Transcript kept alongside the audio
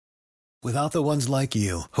Without the ones like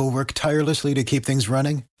you, who work tirelessly to keep things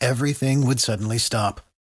running, everything would suddenly stop.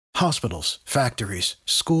 Hospitals, factories,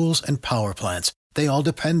 schools, and power plants, they all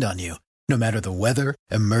depend on you. No matter the weather,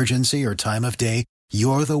 emergency, or time of day,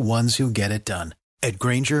 you're the ones who get it done. At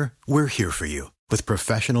Grainger, we're here for you with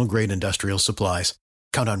professional-grade industrial supplies.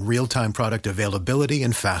 Count on real-time product availability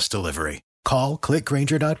and fast delivery. Call,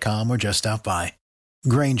 clickgrainger.com, or just stop by.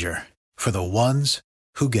 Grainger, for the ones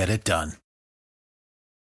who get it done.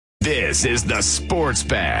 This is the Sports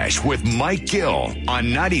Bash with Mike Gill on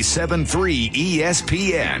 97.3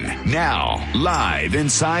 ESPN. Now, live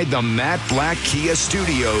inside the Matt Black Kia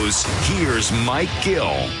Studios, here's Mike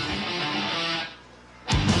Gill.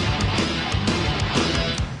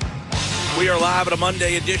 We are live at a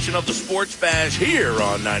Monday edition of the Sports Bash here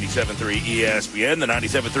on 97.3 ESPN, the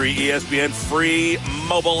 97.3 ESPN free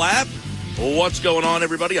mobile app. What's going on,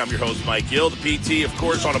 everybody? I'm your host, Mike Gill. The PT, of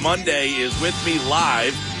course, on a Monday is with me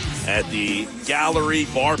live at the Gallery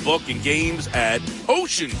Bar Book and Games at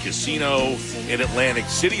Ocean Casino in Atlantic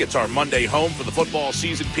City. It's our Monday home for the football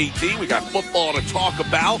season, PT. We got football to talk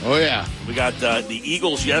about. Oh, yeah. We got the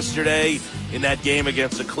Eagles yesterday in that game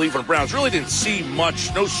against the Cleveland Browns. Really didn't see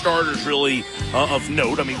much, no starters really of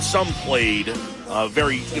note. I mean, some played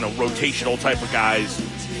very, rotational type of guys.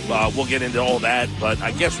 We'll get into all that, but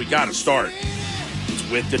I guess we got to start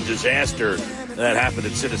with the disaster that happened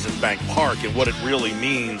at Citizens Bank Park and what it really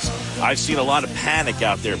means. I've seen a lot of panic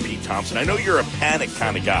out there, Pete Thompson. I know you're a panic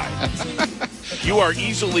kind of guy. You are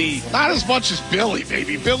easily... Not as much as Billy,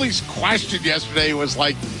 baby. Billy's question yesterday was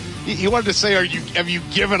like, he wanted to say, have you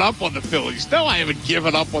given up on the Phillies? No, I haven't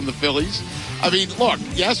given up on the Phillies. I mean, look,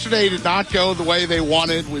 yesterday did not go the way they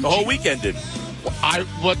wanted. The whole weekend did.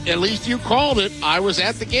 But at least you called it. I was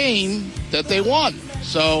at the game that they won.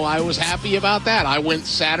 So I was happy about that. I went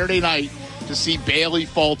Saturday night to see Bailey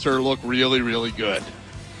Falter look really, really good.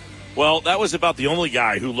 Well, that was about the only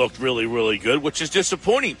guy who looked really, really good, which is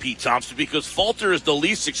disappointing, Pete Thompson, because Falter is the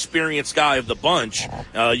least experienced guy of the bunch.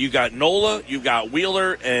 You got Nola, you got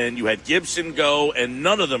Wheeler, and you had Gibson go, and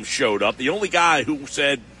none of them showed up. The only guy who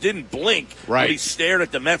didn't blink when he stared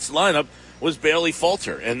at the Mets lineup was Bailey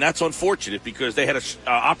Falter, and that's unfortunate because they had an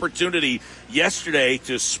opportunity yesterday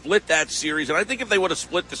to split that series, and I think if they would have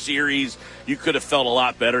split the series, you could have felt a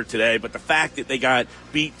lot better today, but the fact that they got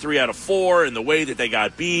beat 3 out of 4 and the way that they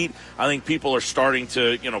got beat, I think people are starting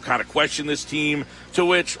to, kind of question this team, to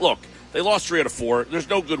which, look, they lost 3 out of 4. There's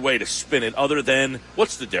no good way to spin it other than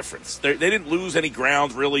what's the difference? They didn't lose any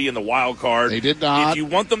ground really in the wild card. They did not. If you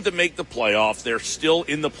want them to make the playoffs, they're still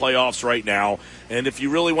in the playoffs right now. And if you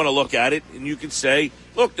really want to look at it, and you can say,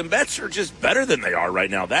 look, the Mets are just better than they are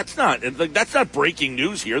right now. That's not breaking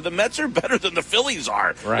news here. The Mets are better than the Phillies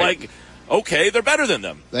are. Right. Okay, they're better than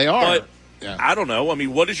them. They are. But I don't know. I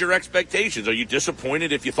mean, what is your expectations? Are you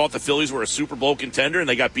disappointed if you thought the Phillies were a Super Bowl contender and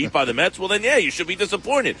they got beat by the Mets? Well, then, you should be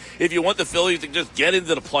disappointed. If you want the Phillies to just get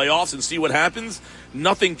into the playoffs and see what happens,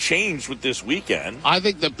 nothing changed with this weekend. I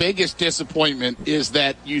think the biggest disappointment is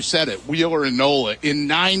that, you said it, Wheeler and Nola. In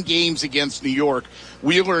 9 games against New York,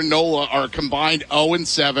 Wheeler and Nola are combined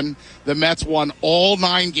 0-7. The Mets won all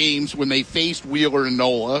 9 games when they faced Wheeler and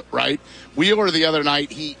Nola, right? Wheeler the other night,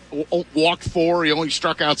 he walked 4. He only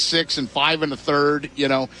struck out 6 and 5 and a third.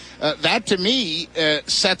 That to me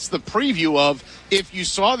sets the preview of if you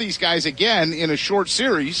saw these guys again in a short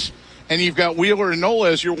series and you've got Wheeler and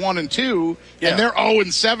Nola as your 1 and 2, and they're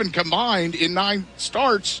 0-7 combined in 9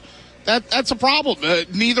 starts. That's a problem.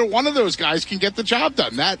 Neither one of those guys can get the job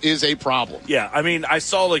done. That is a problem. Yeah, I mean, I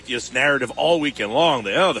saw this narrative all weekend long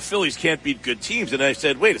that, the Phillies can't beat good teams. And I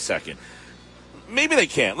said, wait a second. Maybe they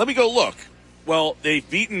can. Let me go look. Well, they've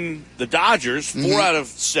beaten the Dodgers 4 out of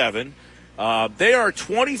 7. They are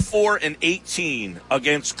 24-18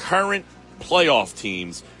 against current playoff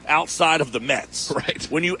teams outside of the Mets. Right.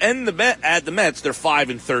 When you add the Mets, they're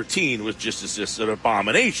 5-13, which is just an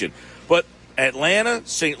abomination. But Atlanta,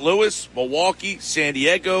 St. Louis, Milwaukee, San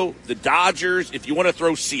Diego, the Dodgers, if you want to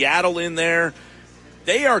throw Seattle in there,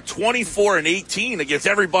 they are 24-18 against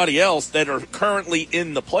everybody else that are currently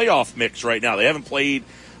in the playoff mix right now. They haven't played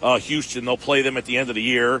Houston. They'll play them at the end of the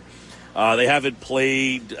year. They haven't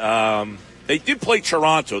played they did play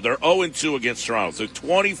Toronto. They're 0-2 against Toronto. So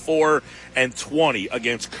 24-20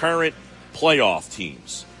 against current playoff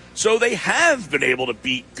teams. So they have been able to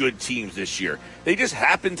beat good teams this year. They just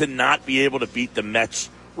happen to not be able to beat the Mets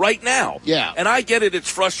right now. Yeah. And I get it.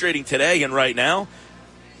 It's frustrating today and right now.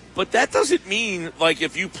 But that doesn't mean,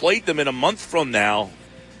 if you played them in a month from now,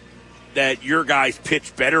 that your guys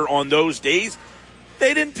pitch better on those days.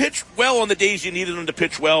 They didn't pitch well on the days you needed them to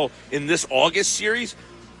pitch well in this August series.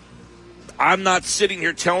 I'm not sitting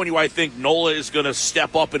here telling you I think Nola is going to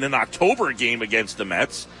step up in an October game against the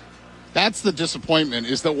Mets. That's the disappointment,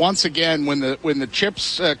 is that once again, when the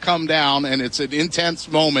chips come down and it's an intense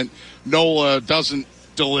moment, Nola doesn't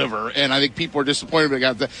deliver, and I think people are disappointed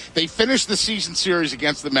about that. They finished the season series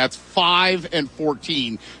against the Mets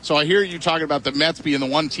 5-14. So I hear you talking about the Mets being the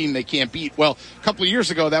one team they can't beat. Well, a couple of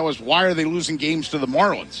years ago, that was why are they losing games to the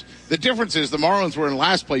Marlins? The difference is the Marlins were in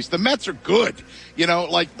last place. The Mets are good,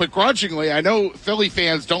 begrudgingly. I know Philly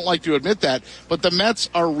fans don't like to admit that, but the Mets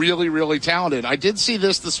are really, really talented. I did see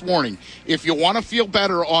this morning. If you want to feel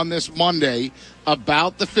better on this Monday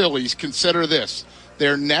about the Phillies, consider this.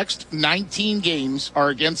 Their next 19 games are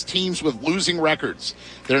against teams with losing records.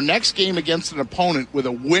 Their next game against an opponent with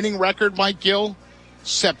a winning record, Mike Gill,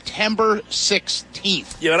 September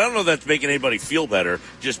 16th. Yeah, but I don't know if that's making anybody feel better,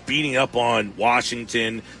 just beating up on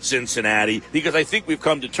Washington, Cincinnati, because I think we've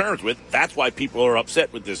come to terms with that's why people are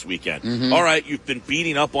upset with this weekend. Mm-hmm. All right, you've been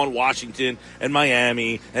beating up on Washington and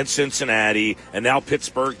Miami and Cincinnati, and now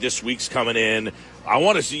Pittsburgh this week's coming in. I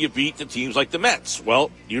want to see you beat the teams like the Mets.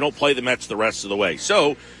 Well, you don't play the Mets the rest of the way.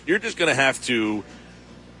 So you're just going to have to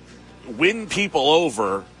win people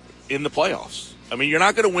over in the playoffs. I mean, you're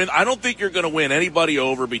not going to win. I don't think you're going to win anybody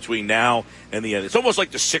over between now and the end. It's almost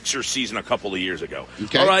like the Sixers season a couple of years ago.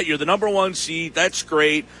 Okay. All right, you're the number one seed. That's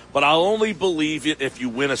great. But I'll only believe it if you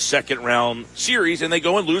win a second-round series and they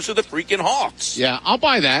go and lose to the freaking Hawks. Yeah, I'll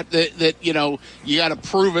buy that you got to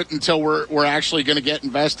prove it until we're actually going to get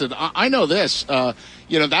invested. I know this. That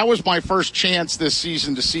was my first chance this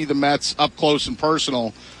season to see the Mets up close and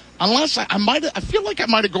personal. Unless I feel like I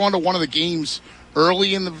might have gone to one of the games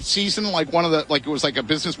early in the season, it was like a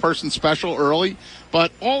business person special early.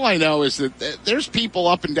 But all I know is that there's people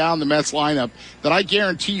up and down the Mets lineup that I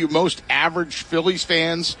guarantee you most average Phillies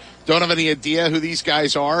fans don't have any idea who these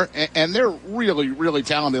guys are. And they're really, really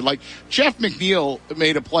talented. Like Jeff McNeil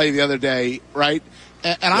made a play the other day, right?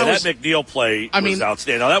 That McNeil play was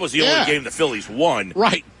outstanding. Now, that was the only game the Phillies won.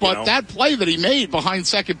 Right, but that play that he made behind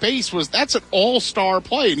second base that's an all-star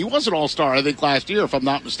play, and he was an all-star, I think, last year, if I'm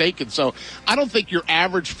not mistaken. So I don't think your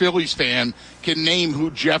average Phillies fan can name who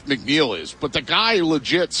Jeff McNeil is, but the guy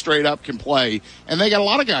legit straight up can play, and they got a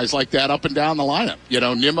lot of guys like that up and down the lineup.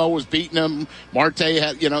 Nimmo was beating him. Marte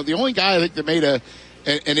had, the only guy I think that made an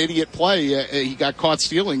idiot play he got caught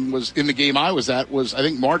stealing was in the game I was at I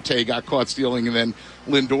think Marte got caught stealing, and then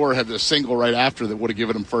Lindor had a single right after that would have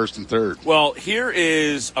given him first and third. Well, here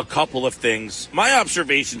is a couple of things. My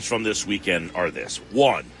observations from this weekend are this.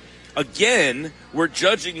 One, again, we're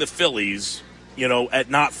judging the Phillies, at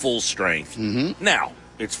not full strength. Mm-hmm. Now,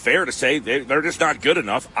 it's fair to say they're just not good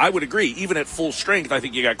enough. I would agree. Even at full strength, I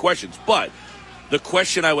think you got questions. But the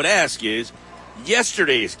question I would ask is,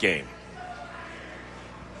 yesterday's game,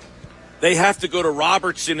 they have to go to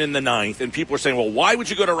Robertson in the ninth, and people are saying, well, why would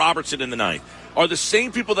you go to Robertson in the ninth? Are the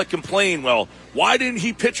same people that complain, well, why didn't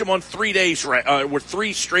he pitch him on 3 days, with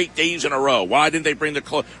 3 straight days in a row? Why didn't they bring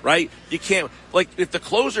the right? You can't, if the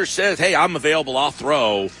closer says, hey, I'm available, I'll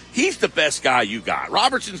throw, he's the best guy you got.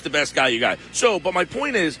 Robertson's the best guy you got. So, but my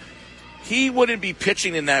point is, he wouldn't be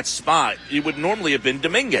pitching in that spot. It would normally have been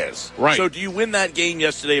Dominguez. Right. So do you win that game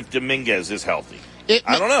yesterday if Dominguez is healthy?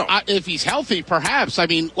 I don't know. If he's healthy, perhaps. I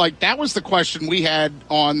mean, that was the question we had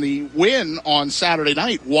on the win on Saturday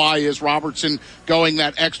night. Why is Robertson going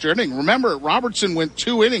that extra inning? Remember, Robertson went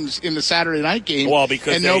 2 innings in the Saturday night game,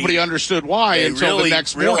 and nobody understood why until the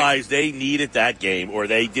next morning. They realized they needed that game, or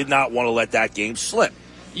they did not want to let that game slip.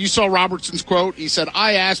 You saw Robertson's quote. He said,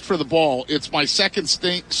 I asked for the ball. It's my second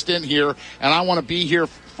stint here, and I want to be here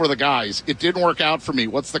for the guys. It didn't work out for me.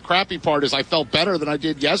 What's the crappy part is I felt better than I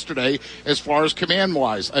did yesterday as far as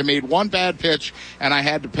command-wise. I made one bad pitch, and I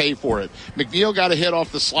had to pay for it. McNeil got a hit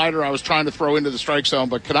off the slider I was trying to throw into the strike zone,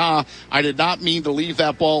 but I did not mean to leave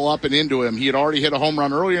that ball up and into him. He had already hit a home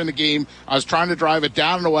run earlier in the game. I was trying to drive it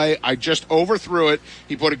down and away. I just overthrew it.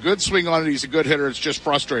 He put a good swing on it. He's a good hitter. It's just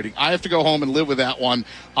frustrating. I have to go home and live with that one.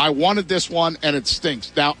 I wanted this one, and it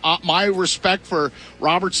stinks. Now, my respect for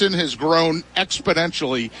Robertson has grown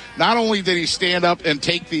exponentially. Not only did he stand up and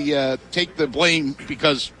take the blame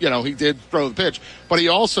because, he did throw the pitch, but he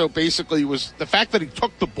also basically was the fact that he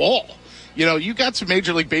took the ball. You got some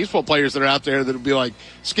Major League Baseball players that are out there that will be like,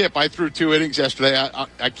 Skip, I threw 2 innings yesterday.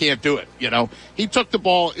 I can't do it. He took the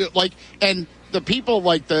ball and the people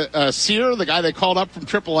like the Sear, the guy they called up from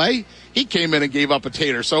AAA, he came in and gave up a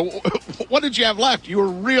tater. So what did you have left? You were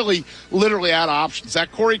really literally out of options.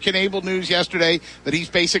 That Corey Knebel news yesterday that he's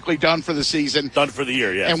basically done for the season. Done for the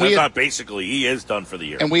year, yes. And not basically. He is done for the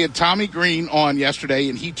year. And we had Tommy Green on yesterday,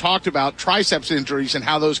 and he talked about triceps injuries and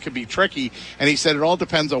how those can be tricky. And he said it all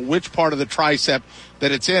depends on which part of the tricep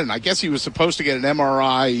that it's in. I guess he was supposed to get an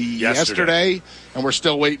MRI yesterday, and we're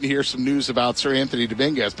still waiting to hear some news about Sir Anthony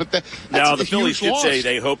Dominguez. But now the Phillies did say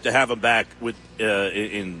they hope to have him back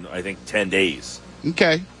in I think 10 days.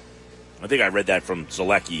 Okay. I think I read that from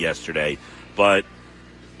Zalecki yesterday. But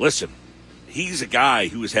listen, he's a guy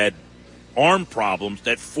who has had arm problems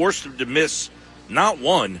that forced him to miss not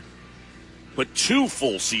one, but 2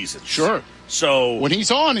 full seasons. Sure. So when he's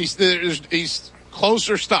on, he's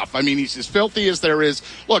closer stuff. I mean, he's as filthy as there is.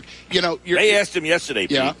 Look, they asked him yesterday,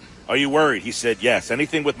 Pete, are you worried? He said, yes.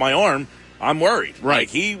 Anything with my arm, I'm worried. Right. Like,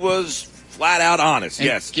 he was flat out honest, and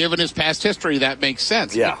yes. Given his past history, that makes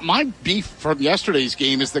sense. Yeah. But my beef from yesterday's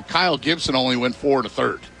game is that Kyle Gibson only went 4 to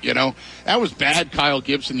third. That was bad Kyle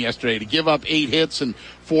Gibson yesterday to give up 8 hits and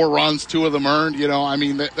 4 runs, 2 of them earned. I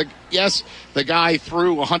mean, the guy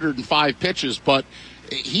threw 105 pitches, but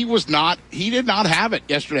he did not have it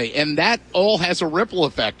yesterday, and that all has a ripple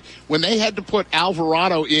effect. When they had to put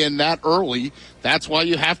Alvarado in that early, that's why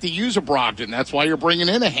you have to use a Brogdon. That's why you're bringing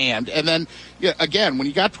in a Hand. And then, again, when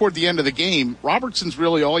you got toward the end of the game, Robertson's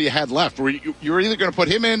really all you had left. You're either going to put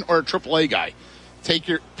him in or a AAA guy. Pick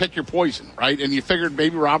your poison, right? And you figured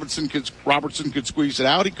maybe Robertson could squeeze it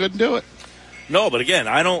out. He couldn't do it. No, but again,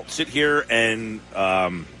 I don't sit here and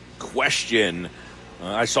question.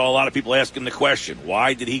 I saw a lot of people asking the question,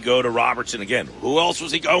 why did he go to Robertson again? Who else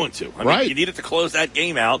was he going to? I mean, you needed to close that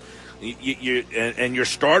game out, and your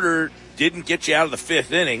starter didn't get you out of the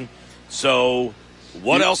 5th inning, so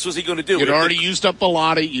what else was he going to do? You'd already used up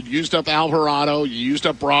Bellotti, you'd used up Alvarado, you used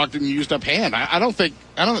up Brogdon, you used up Hand. I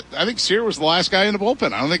think Sear was the last guy in the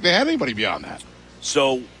bullpen. I don't think they had anybody beyond that.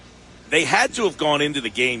 So they had to have gone into the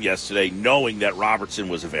game yesterday knowing that Robertson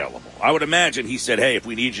was available. I would imagine he said, hey, if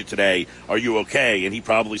we need you today, are you okay? And he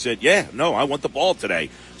probably said, yeah, no, I want the ball today.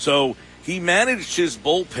 So he managed his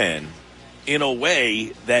bullpen in a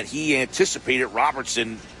way that he anticipated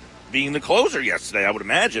Robertson being the closer yesterday, I would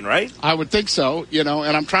imagine, right? I would think so, and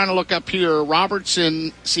I'm trying to look up here.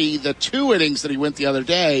 Robertson, the 2 innings that he went the other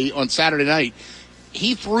day on Saturday night,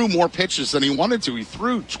 he threw more pitches than he wanted to. He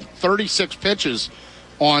threw 36 pitches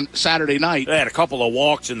on Saturday night. They had a couple of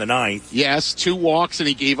walks in the 9th. Yes, 2 walks, and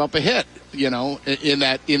he gave up a hit, in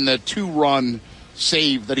the 2-run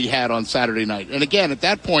save that he had on Saturday night. And again, at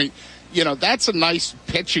that point, that's a nice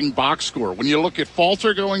pitching box score. When you look at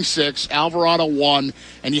Falter going 6, Alvarado 1,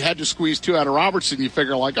 and you had to squeeze 2 out of Robertson, you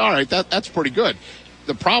figure all right, that's pretty good.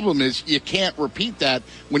 The problem is you can't repeat that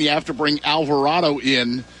when you have to bring Alvarado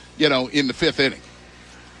in, in the 5th inning.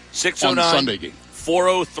 609 on the Sunday game.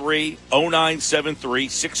 403-0973,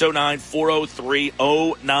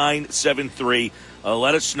 609-403-0973.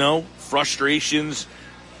 Let us know frustrations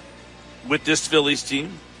with this Phillies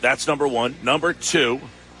team. That's number 1. Number 2,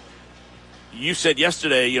 you said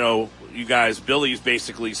yesterday, you guys, Billy's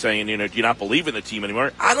basically saying, do you not believe in the team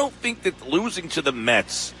anymore? I don't think that losing to the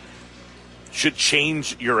Mets should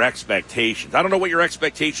change your expectations. I don't know what your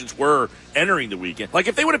expectations were entering the weekend. Like,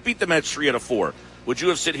 if they would have beat the Mets 3 out of 4, would you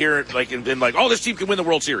have sit here and been like, oh, this team can win the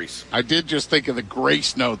World Series? I did just think of the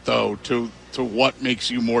grace note, though, to what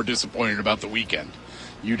makes you more disappointed about the weekend.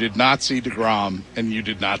 You did not see DeGrom, and you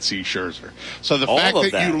did not see Scherzer. So the fact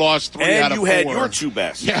that you lost 3 out of 4. And you had your 2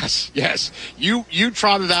 best. Yes. You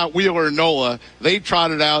trotted out Wheeler and Nola. They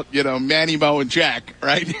trotted out, Manny, Mo, and Jack,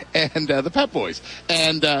 right? And the Pep Boys.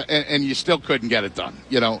 And you still couldn't get it done,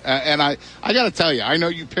 And I got to tell you, I know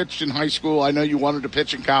you pitched in high school. I know you wanted to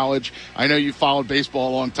pitch in college. I know you followed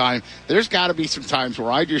baseball a long time. There's got to be some times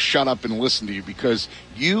where I just shut up and listen to you because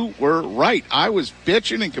you were right. I was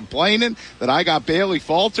bitching and complaining that I got Bailey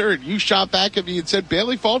Falter, and you shot back at me and said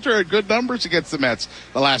Bailey Falter had good numbers against the Mets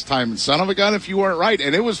the last time. And son of a gun if you weren't right.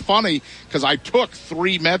 And it was funny because I took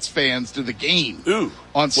 3 Mets fans to the game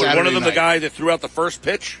on Saturday night. Was one of them the guy that threw out the first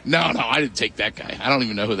pitch? No, I didn't take that guy. I don't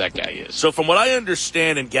even know who that guy is. So from what I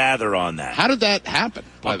understand and gather on that. How did that happen,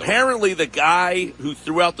 by the way? Apparently the guy who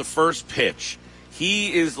threw out the first pitch,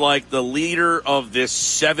 he is like the leader of this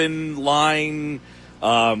 7-line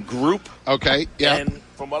group. Okay, yeah. And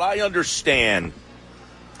from what I understand,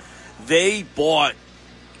 they bought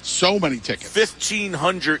so many tickets.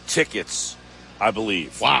 1,500 tickets, I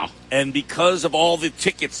believe. Wow. And because of all the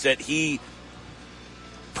tickets that he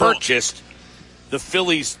purchased, the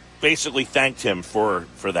Phillies basically thanked him for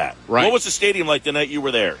that. Right. What was the stadium like the night you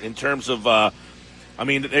were there in terms of, I I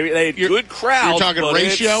mean, they had good crowds. You're talking but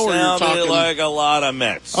ratio, it or you're sounded talking like a lot of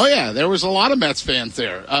Mets. Oh yeah, there was a lot of Mets fans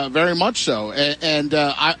there, very much so, and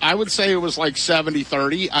I would say it was like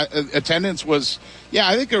 70-30. Attendance was,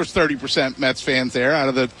 I think there was 30% Mets fans there out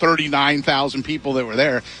of the 39,000 people that were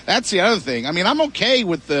there. That's the other thing. I mean, I'm okay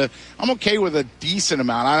with a decent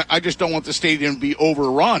amount. I just don't want the stadium to be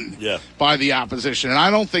overrun by the opposition, and I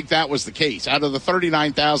don't think that was the case. Out of the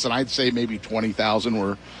 39,000, I'd say maybe 20,000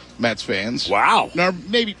 were Mets fans. Wow. No,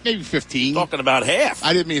 maybe 15. Talking about half.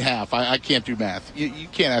 I didn't mean half. I can't do math. You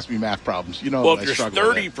can't ask me math problems. You know, well, I if there's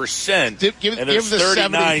struggle 30%, and there's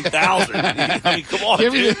 39,000. I mean, come on,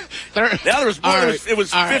 dude. Now there's more. Right, it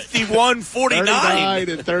was 51-49. 39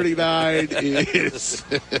 and 39 is.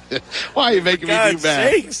 Why are you making me do math?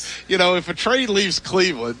 Sakes. You know, if a trade leaves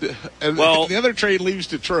Cleveland and the other trade leaves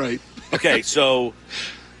Detroit. Okay, so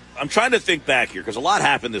I'm trying to think back here because a lot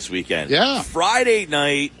happened this weekend. Yeah. Friday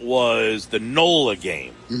night was the Nola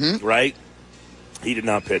game, right? He did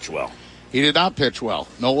not pitch well. He did not pitch well.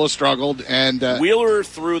 Nola struggled, and Wheeler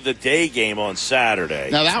threw the day game on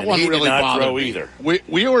Saturday. Now that one really did not bothered throw me. Either.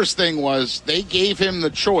 Wheeler's thing was they gave him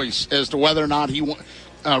the choice as to whether or not he.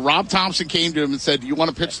 Rob Thompson came to him and said, "Do you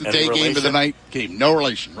want to pitch the day game or the night game?" No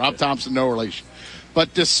relation. Rob Thompson, no relation.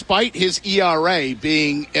 But despite his ERA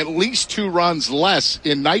being at least 2 runs less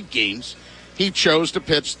in night games, he chose to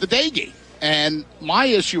pitch the day game. And my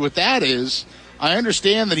issue with that is, I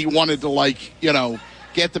understand that he wanted to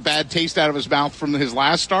get the bad taste out of his mouth from his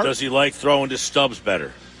last start. Does he like throwing to Stubbs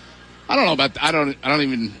better? I don't know about. I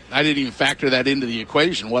didn't even factor that into the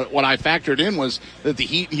equation. What I factored in was that the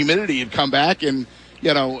heat and humidity had come back, and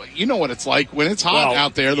you know what it's like when it's hot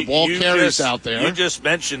out there. The ball carries out there. You just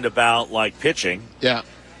mentioned about pitching. Yeah.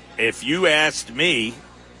 If you asked me,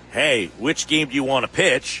 hey, which game do you want to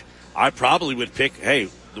pitch? I probably would pick, hey,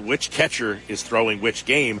 which catcher is throwing which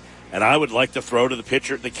game, and I would like to throw to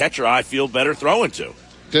the catcher I feel better throwing to.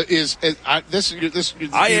 This I ask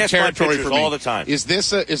my territory pitchers for me all the time. Is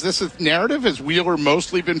this a narrative? Has Wheeler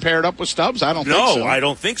mostly been paired up with Stubbs? I don't think so. No, I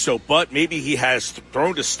don't think so. But maybe he has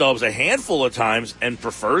thrown to Stubbs a handful of times and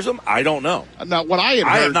prefers him. I don't know. Now, what I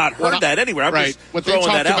have not heard that anywhere. I'm just throwing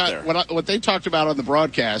that out there. What they talked about on the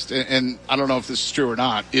broadcast, and I don't know if this is true or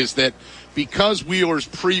not, is that because Wheeler's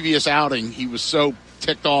previous outing, he was so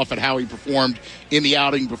ticked off at how he performed in the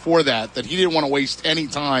outing before that he didn't want to waste any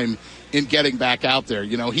time in getting back out there.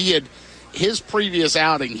 His previous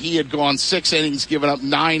outing, he had gone 6 innings, given up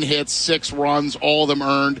 9 hits, 6 runs, all of them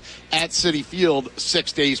earned at Citi Field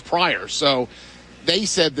 6 days prior. So they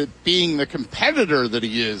said that being the competitor that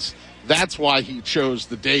he is, that's why he chose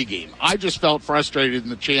the day game. I just felt frustrated in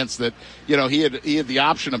the chance that, he had the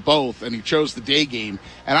option of both, and he chose the day game.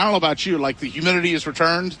 And I don't know about you, the humidity has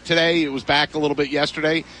returned today. It was back a little bit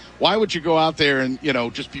yesterday. Why would you go out there and,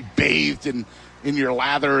 just be bathed in your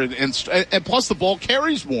lather and plus the ball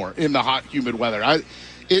carries more in the hot, humid weather.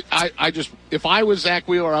 If I was Zach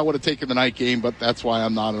Wheeler, I would have taken the night game, but that's why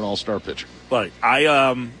I'm not an all-star pitcher. But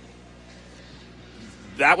that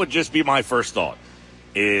would just be my first thought,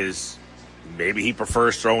 is maybe he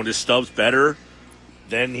prefers throwing to Stubbs better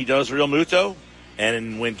than he does Real Muto.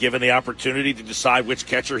 And when given the opportunity to decide which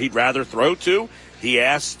catcher he'd rather throw to, he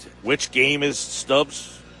asked, which game is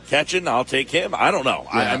Stubbs catching? I'll take him. I don't know.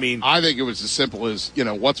 Yeah, I think it was as simple as,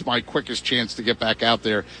 what's my quickest chance to get back out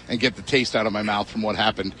there and get the taste out of my mouth from what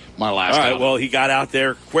happened my last time. All right, well, he got out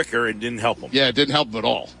there quicker and didn't help him. Yeah, it didn't help him at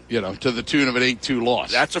all, to the tune of an 8-2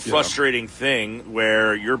 loss. That's a frustrating thing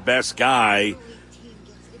where your best guy.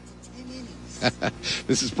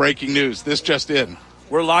 This is breaking news. This just in.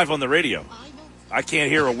 We're live on the radio. I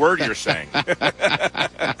can't hear a word you're saying. I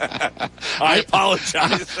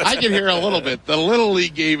apologize. I can hear a little bit. The Little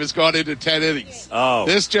League game has gone into 10 innings. Oh.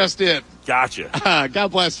 This just in. Gotcha.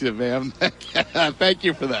 God bless you, ma'am. Thank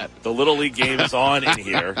you for that. The Little League game is on in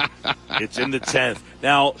here. It's in the 10th.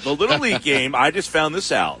 Now, the Little League game, I just found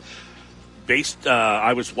this out.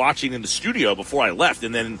 I was watching in the studio before I left,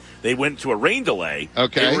 and then they went to a rain delay.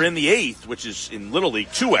 Okay. They were in the 8th, which is in Little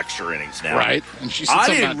League 2 extra innings now. Right. And I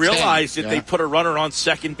didn't realize that they put a runner on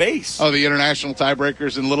second base. Oh, the international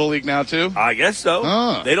tiebreakers in Little League now, too? I guess so.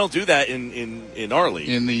 Oh. They don't do that in our league.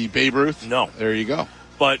 In the Babe Ruth? No. There you go.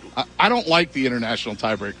 But I don't like the international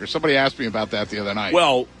tiebreakers. Somebody asked me about that the other night.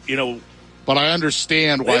 Well, but I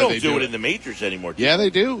understand why they don't do it in the majors anymore. Yeah, they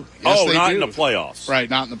do. Yes, they not do. In the playoffs. Right,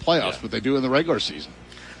 not in the playoffs, but they do in the regular season.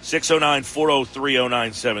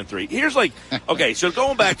 609-403-0973. Here's okay, so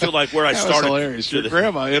going back to where I started. Was hilarious. Your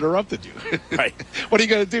grandma interrupted you. Right. What are you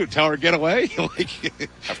going to do? Tell her to get away? I'm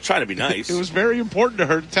trying to be nice. It was very important to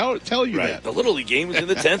her to tell you that. The Little League game was in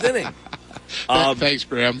the 10th inning. Thanks,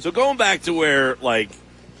 Graham. So going back to where,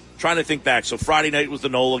 trying to think back. So Friday night was the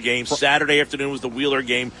Nola game. Saturday afternoon was the Wheeler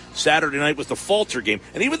game. Saturday night was the Falter game.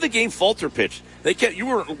 And even the game Falter pitched, you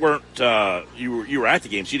were at the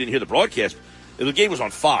game, so you didn't hear the broadcast. The game was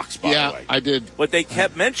on Fox, by the way. Yeah, I did. But they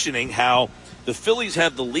kept mentioning how the Phillies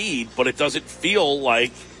have the lead, but it doesn't feel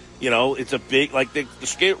like, it's a big, like the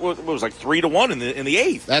scale was like 3-1 in the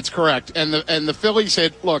eighth. That's correct. And the Phillies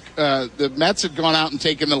had, the Mets had gone out and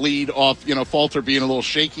taken the lead off, Falter being a little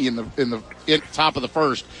shaky in the top of the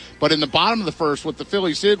first. But in the bottom of the first, what the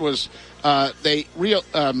Phillies did was there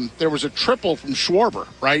was a triple from Schwarber,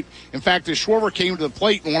 right? In fact, as Schwarber came to the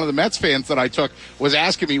plate, and one of the Mets fans that I took was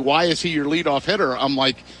asking me, why is he your leadoff hitter? I'm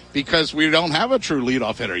like, because we don't have a true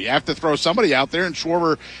leadoff hitter. You have to throw somebody out there, and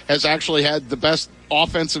Schwarber has actually had the best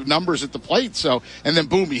offensive numbers at the plate. So, and then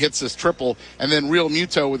boom, he hits this triple, and then Real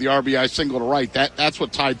Muto with the RBI single to right. That's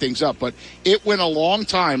what tied things up. But it went a long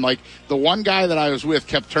time. Like, the one guy that I was with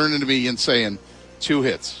kept turning to me and saying, 2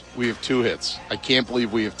 hits. We have 2 hits. I can't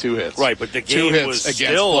believe we have 2 hits. Right, but the game was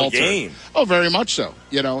still a game. Oh, very much so.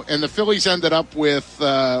 And the Phillies ended up with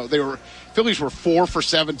Phillies were 4 for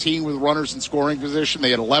 17 with runners in scoring position.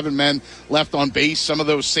 They had 11 men left on base. Some of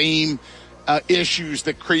those same issues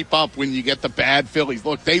that creep up when you get the bad Phillies.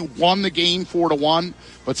 Look, they won the game 4-1,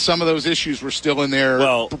 but some of those issues were still in there,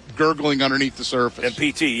 gurgling underneath the surface.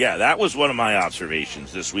 And PT, that was one of my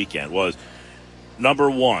observations this weekend was, number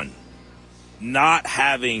one, not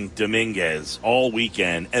having Dominguez all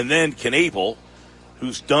weekend, and then Knebel,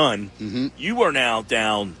 who's done. Mm-hmm. You are now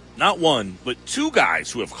down not one, but 2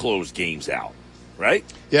 guys who have closed games out, right?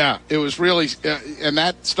 Yeah, it was really and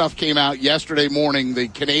that stuff came out yesterday morning. The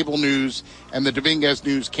Knebel news and the Dominguez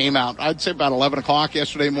news came out, I'd say about 11 o'clock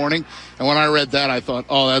yesterday morning. And when I read that, I thought,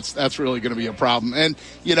 that's really going to be a problem. And,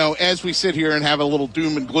 as we sit here and have a little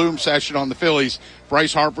doom and gloom session on the Phillies,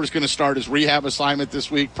 Bryce Harper's going to start his rehab assignment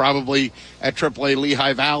this week, probably at AAA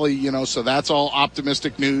Lehigh Valley, so that's all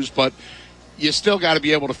optimistic news. But you still got to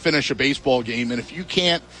be able to finish a baseball game. And if you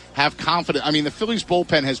can't have confidence, the Phillies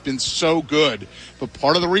bullpen has been so good, but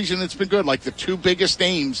part of the reason it's been good, like the 2 biggest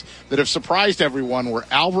names that have surprised everyone were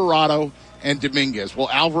Alvarado and Dominguez. Well,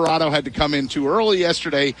 Alvarado had to come in too early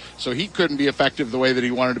yesterday, so he couldn't be effective the way that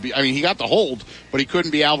he wanted to be. He got the hold, but he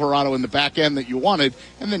couldn't be Alvarado in the back end that you wanted,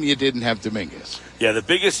 and then you didn't have Dominguez. Yeah, the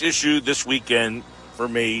biggest issue this weekend for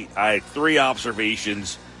me, I had 3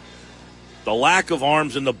 observations. The lack of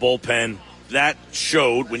arms in the bullpen. That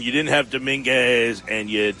showed when you didn't have Dominguez and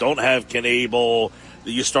you don't have Knebel,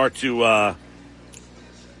 that you start to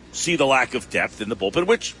see the lack of depth in the bullpen,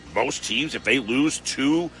 which most teams, if they lose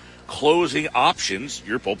 2 closing options,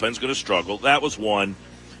 your bullpen's going to struggle. That was 1.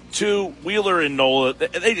 2, Wheeler and Nola,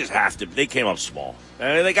 they just have to. They came up small.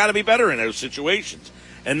 They got to be better in those situations.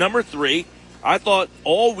 And number 3, I thought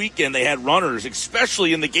all weekend they had runners,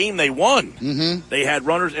 especially in the game they won. Mm-hmm. They had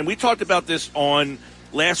runners, and we talked about this on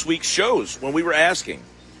last week's shows when we were asking,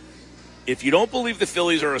 if you don't believe the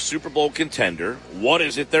Phillies are a Super Bowl contender, what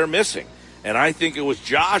is it they're missing? And I think it was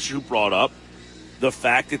Josh who brought up the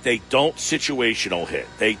fact that they don't situational hit.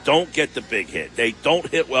 They don't get the big hit. They don't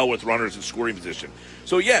hit well with runners in scoring position.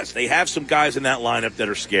 So, yes, they have some guys in that lineup that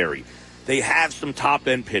are scary. They have some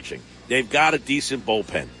top-end pitching. They've got a decent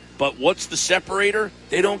bullpen. But what's the separator?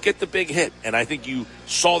 They don't get the big hit. And I think you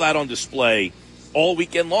saw that on display all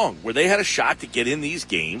weekend long, where they had a shot to get in these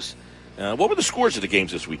games. What were the scores of the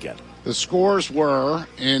games this weekend? The scores were,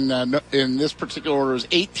 in this particular order, is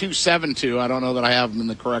 8-2, 7-2. I don't know that I have them in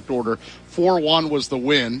the correct order. 4-1 was the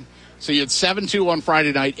win. So you had 7-2 on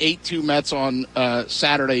Friday night, 8-2 Mets on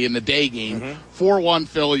Saturday in the day game, 4-1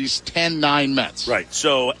 Phillies, 10-9 Mets. Right.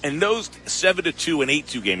 So, and those 7-2 and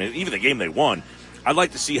 8-2 game, even the game they won, I'd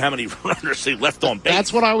like to see how many runners they left on base.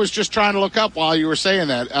 That's what I was just trying to look up while you were saying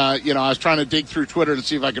that. I was trying to dig through Twitter and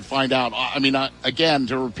see if I could find out. Again,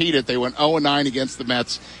 to repeat it, they went 0-9 against the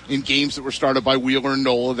Mets in games that were started by Wheeler and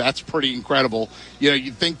Nola. That's pretty incredible.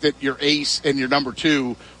 You'd think that your ace and your number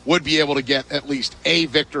 2 would be able to get at least a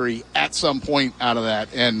victory at some point out of that,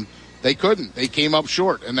 and they couldn't. They came up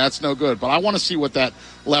short, and that's no good. But I want to see what that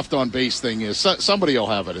left on base thing is. Somebody will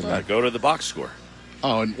have it in there. Go to the box score.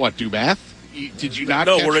 Oh, and what, do math? Did you not?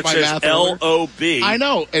 No, catch where it my says math LOB. I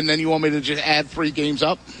know, and then you want me to just add 3 games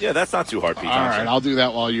up? Yeah, that's not too hard, Pete. All right, I'll do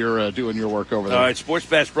that while you're doing your work over there. All right, Sports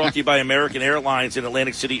Bash brought to you by American Airlines in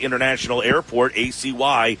Atlantic City International Airport,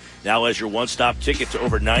 ACY, now has your one-stop ticket to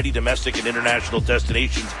over 90 domestic and international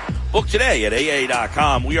destinations. Book today at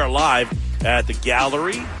AA.com. We are live at the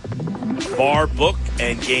Gallery Bar, Book,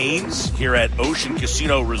 and Games here at Ocean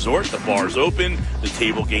Casino Resort. The bar's open, the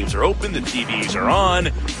table games are open, the TVs are on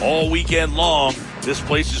all weekend long. This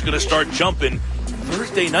place is going to start jumping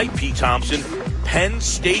Thursday night, Pete Thompson. Penn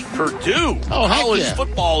State, Purdue. Oh, heck college yeah.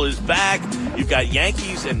 football is back. You've got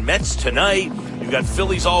Yankees and Mets tonight. You've got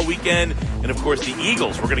Phillies all weekend. And, of course, the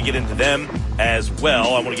Eagles. We're going to get into them as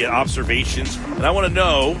well. I want to get observations. And I want to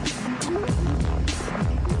know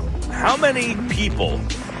how many people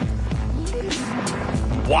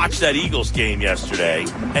watched that Eagles game yesterday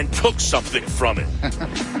and took something from it.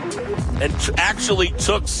 And actually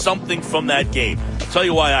took something from that game. I'll tell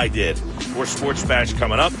you why I did. More Sports Bash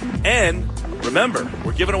coming up. And remember,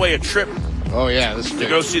 we're giving away a trip This is to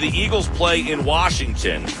go see the Eagles play in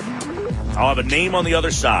Washington. I'll have a name on the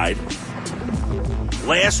other side.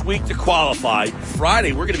 Last week to qualify.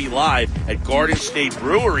 Friday, we're going to be live at Garden State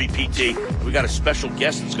Brewery, PT. We got a special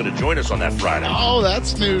guest that's going to join us on that Friday. Oh,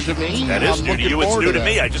 that's new to me. That is new to you. It's new to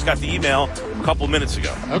me. That. I just got the email a couple minutes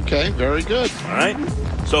ago. Okay, very good. All right.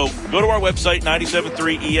 So go to our website,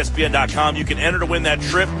 973ESPN.com. You can enter to win that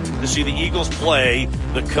trip to see the Eagles play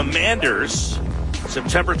the Commanders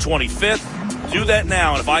September 25th. Do that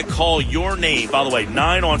now, and if I call your name, by the way,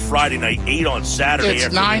 9 on Friday night, 8 on Saturday It's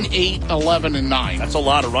afternoon. 9, 8, 11, and 9. That's a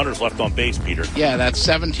lot of runners left on base, Peter. Yeah, that's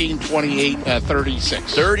 17, 28,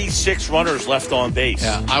 36. 36 runners left on base.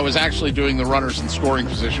 Yeah, I was actually doing the runners in scoring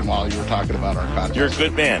position while you were talking about our contest. You're a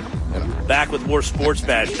good man. Back with more Sports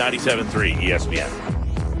Bash, 97.3 ESPN.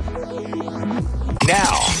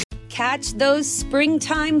 Now, Catch those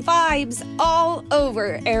springtime vibes all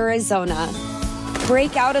over Arizona.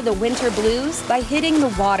 Break out of the winter blues by hitting the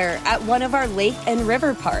water at one of our lake and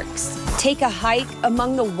river parks. Take a hike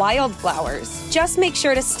among the wildflowers. Just make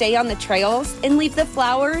sure to stay on the trails and leave the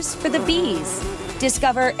flowers for the bees.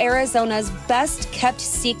 Discover Arizona's best kept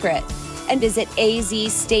secret and visit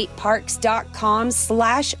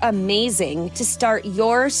azstateparks.com/amazing to start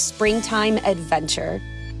your springtime adventure.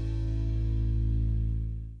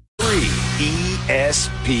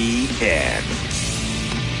 ESPN.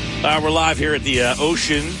 We're live here at the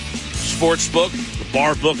Ocean Sportsbook, the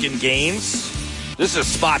bar book and games. This is a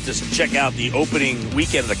spot to check out the opening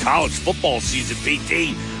weekend of the college football season,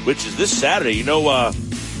 PT, which is this Saturday. You know,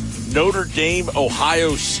 Notre Dame,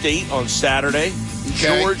 Ohio State on Saturday.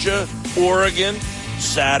 Okay. Georgia, Oregon,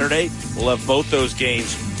 Saturday. We'll have both those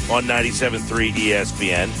games on 97.3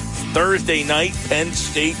 ESPN. Thursday night, Penn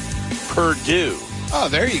State, Purdue. Oh,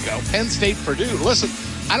 there you go. Penn State, Purdue. Listen,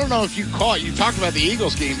 I don't know if you talked about the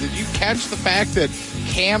Eagles game. Did you catch the fact that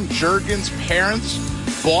Cam Jurgens' parents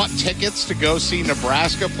bought tickets to go see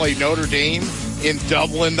Nebraska play Notre Dame in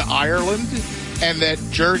Dublin, Ireland? And that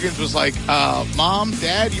Jurgens was like, Mom,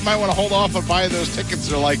 Dad, you might want to hold off on buying those tickets.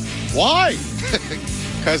 They're like, why?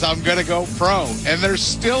 Because I'm going to go pro. And they're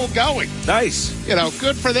still going. Nice. You know,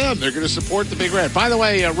 good for them. They're going to support the Big Red. By the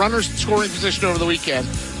way, runners in scoring position over the weekend,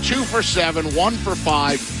 2 for 7, 1 for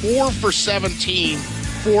 5, 4 for 17,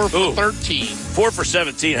 4 for 13. 4 for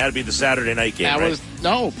 17 had to be the Saturday night game, That right? was,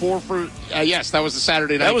 no, 4 for, yes, that was the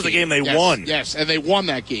Saturday night That was the game they won. Yes, and they won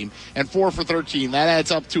that game. And 4 for 13. That adds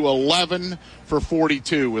up to 11 for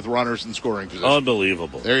 42 with runners in scoring position.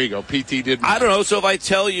 Unbelievable. There you go. PT did. I don't know. So if I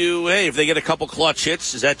tell you, hey, if they get a couple clutch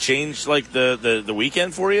hits, does that change like the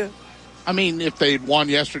weekend for you? I mean, if they'd won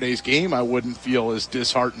yesterday's game, I wouldn't feel as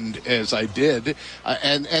disheartened as I did.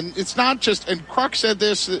 And it's not just, and Kruk said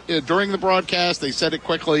this during the broadcast. They said it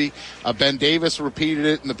quickly. Ben Davis repeated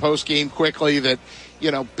it in the postgame quickly that,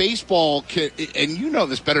 you know, baseball can, and you know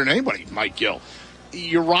this better than anybody, Mike Gill.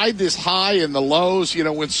 You ride this high and the lows. You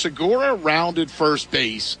know, when Segura rounded first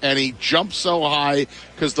base and he jumped so high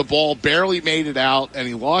because the ball barely made it out and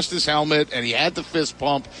he lost his helmet and he had the fist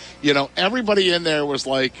pump, you know, everybody in there was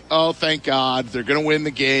like, oh, thank God, they're going to win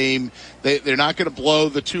the game. They're not going to blow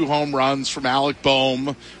the 2 home runs from Alec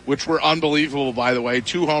Boehm, which were unbelievable, by the way.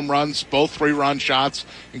 2 home runs, both 3-run shots,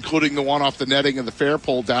 including the one off the netting of the fair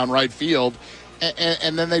pole down right field.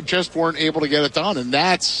 And then they just weren't able to get it done. And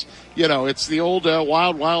that's, you know, it's the old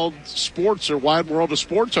wild sports or wide world of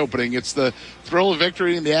sports opening. It's the thrill of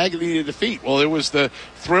victory and the agony of defeat. Well, it was the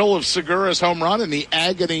thrill of Segura's home run and the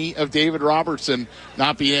agony of David Robertson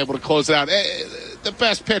not being able to close it out. The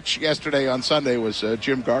best pitch yesterday on Sunday was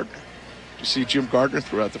Jim Gardner. You see Jim Gardner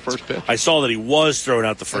throw out the first pitch? I saw that he was throwing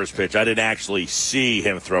out the first pitch. I didn't actually see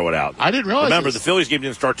him throw it out. I didn't realize. Remember, the Phillies game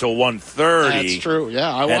didn't start till 1:30. That's true.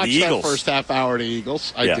 Yeah, I watched that first half hour of the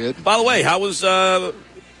Eagles. I did. By the way, how was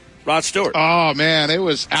Rod Stewart? Oh, man, it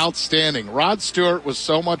was outstanding. Rod Stewart was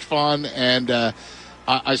so much fun, and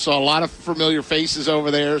I saw a lot of familiar faces over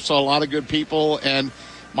there, saw a lot of good people, and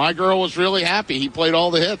my girl was really happy. He played all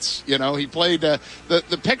the hits. You know, he played the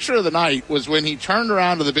picture of the night was when he turned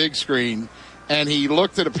around to the big screen and he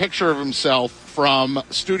looked at a picture of himself from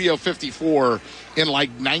Studio 54 in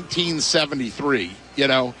like 1973, you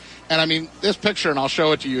know, And, I mean, this picture, and I'll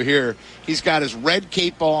show it to you here, he's got his red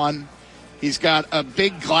cape on. He's got a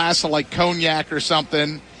big glass of, like, cognac or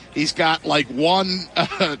something. He's got, like, one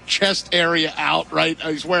chest area out, right?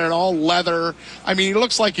 He's wearing all leather. I mean, he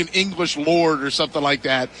looks like an English lord or something like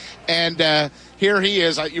that. And here he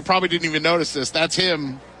is. You probably didn't even notice this. That's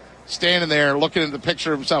him standing there looking at the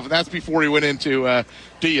picture of himself. And that's before he went into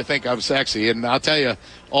Do You Think I'm Sexy? And I'll tell you,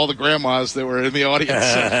 all the grandmas that were in the audience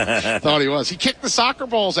thought he was. He kicked the soccer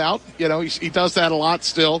balls out. You know, he does that a lot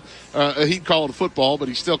still. He'd call it a football, but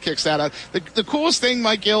he still kicks that out. The coolest thing,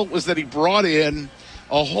 Mike Gill, was that he brought in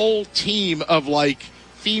a whole team of, like,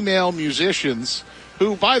 female musicians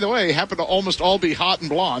who, by the way, happen to almost all be hot and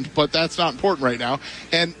blonde, but that's not important right now.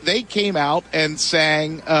 And they came out and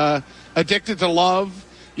sang Addicted to Love.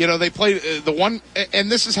 You know, they played the one, and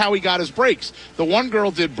this is how he got his breaks. The one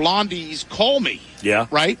girl did Blondie's Call Me. Yeah.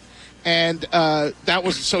 Right? And that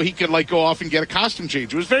was so he could, like, go off and get a costume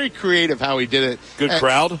change. It was very creative how he did it. Good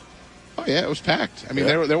crowd? Oh, yeah, it was packed. I mean,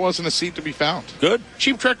 there wasn't a seat to be found. Good.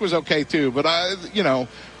 Cheap Trick was okay, too. But,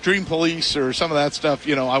 Dream Police or some of that stuff,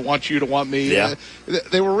 I Want You to Want Me. Yeah.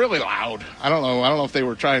 They were really loud. I don't know if they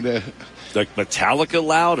were trying to... Like Metallica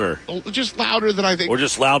loud, or just louder than I think, or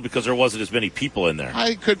just loud because there wasn't as many people in there?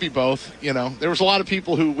 I could be both. There was a lot of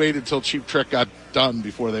people who waited till Cheap Trick got done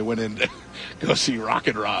before they went in to go see Rock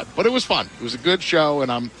and Rod. But it was fun. It was a good show, and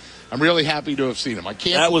I'm really happy to have seen him. I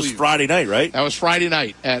can't. That was Friday night, right? That was Friday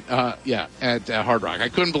night at Hard Rock. I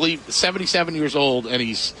couldn't believe 77 years old and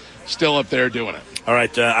he's still up there doing it. All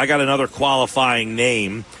right, I got another qualifying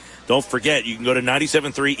name. Don't forget, you can go to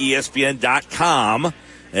 973ESPN.com.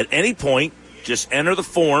 At any point, just enter the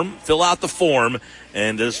form, fill out the form,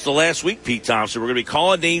 and this is the last week, Pete Thompson. We're going to be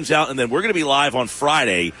calling names out, and then we're going to be live on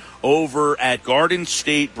Friday over at Garden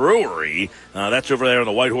State Brewery. That's over there on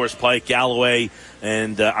the White Horse Pike, Galloway,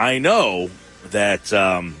 and I know that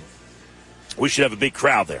we should have a big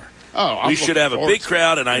crowd there. Oh, we should have a big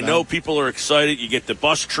crowd, and I know people are excited. You get the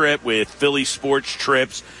bus trip with Philly Sports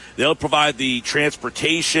Trips. They'll provide the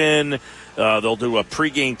transportation. They'll do a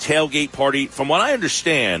pregame tailgate party. From what I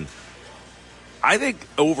understand, I think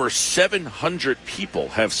over 700 people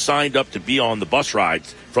have signed up to be on the bus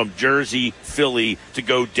rides from Jersey, Philly, to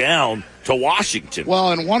go down to Washington.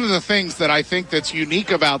 Well, and one of the things that I think that's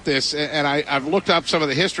unique about this, and I've looked up some of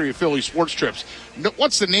the history of Philly Sports Trips.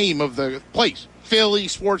 What's the name of the place? Philly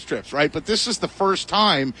Sports Trips, right? But this is the first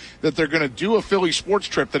time that they're going to do a Philly Sports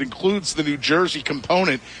Trip that includes the New Jersey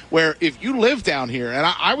component, where if you live down here, and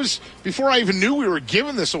I was, before I even knew we were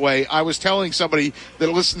giving this away, I was telling somebody that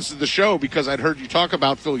listens to the show, because I'd heard you talk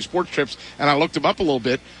about Philly Sports Trips, and I looked them up a little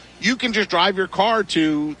bit. You can just drive your car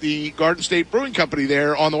to the Garden State Brewing Company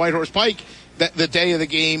there on the White Horse Pike the day of the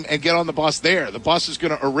game and get on the bus there. The bus is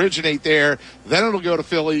going to originate there. Then it'll go to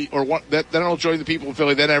Philly, then it'll join the people in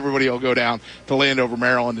Philly. Then everybody will go down to Landover,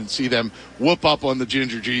 Maryland, and see them whoop up on the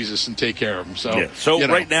Ginger Jesus and take care of them. So,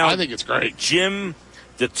 right now, I think it's great. Jim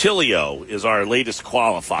DeTilio is our latest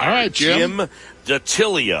qualifier. All right, Jim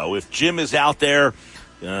DeTilio. If Jim is out there,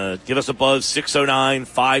 give us a buzz,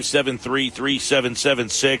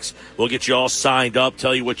 609-573-3776. We'll get you all signed up,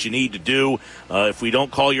 tell you what you need to do. If we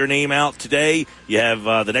don't call your name out today, you have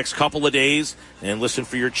the next couple of days, and listen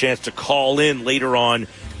for your chance to call in later on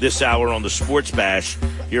this hour on the Sports Bash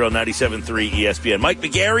here on 97.3 ESPN. Mike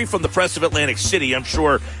McGarry from the Press of Atlantic City, I'm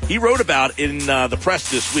sure he wrote about in the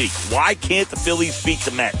press this week. Why can't the Phillies beat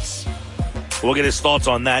the Mets? We'll get his thoughts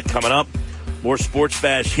on that coming up. More Sports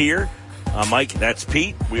Bash here. Mike, that's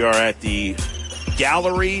Pete. We are at the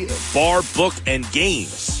Gallery Bar, Book, and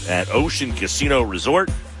Games at Ocean Casino Resort.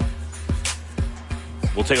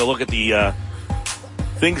 We'll take a look at the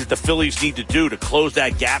things that the Phillies need to do to close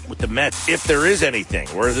that gap with the Mets, if there is anything,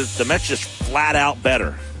 or is the Mets just flat out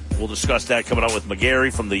better? We'll discuss that coming up with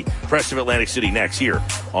McGarry from the Press of Atlantic City next here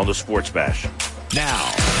on the Sports Bash.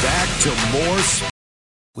 Now, back to more.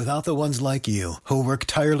 Without the ones like you, who work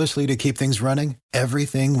tirelessly to keep things running,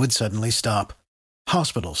 everything would suddenly stop.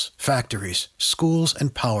 Hospitals, factories, schools,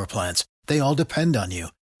 and power plants, they all depend on you.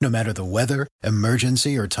 No matter the weather,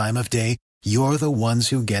 emergency, or time of day, you're the ones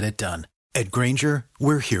who get it done. At Grainger,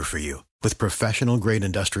 we're here for you with professional-grade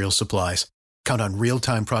industrial supplies. Count on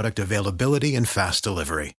real-time product availability and fast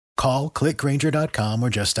delivery. Call, click Grainger.com, or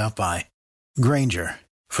just stop by. Grainger,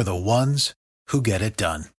 for the ones who get it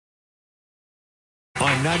done.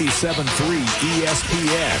 On 97.3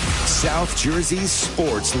 ESPN, South Jersey's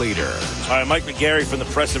sports leader. All right, Mike McGarry from the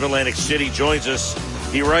Press of Atlantic City joins us.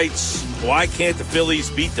 He writes, why can't the Phillies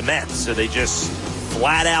beat the Mets? Are they just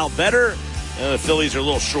flat out better? The Phillies are a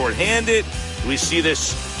little short-handed. Do we see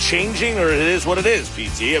this changing, or it is what it is,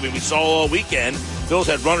 PT? I mean, we saw all weekend, Phillies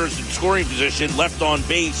had runners in scoring position, left on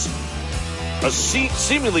base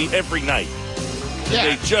seemingly every night. Yeah.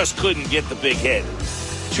 They just couldn't get the big hit.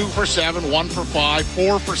 2 for 7, 1 for 5,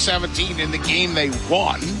 4 for 17 in the game they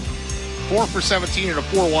won. 4 for 17 in a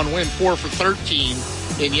 4-1 win, 4 for 13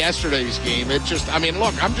 in yesterday's game.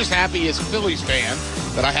 Look, I'm just happy as a Phillies fan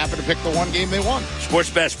that I happen to pick the one game they won. Sports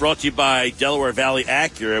Bash brought to you by Delaware Valley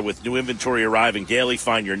Acura. With new inventory arriving daily,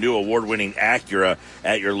 find your new award-winning Acura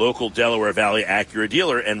at your local Delaware Valley Acura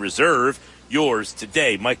dealer and reserve yours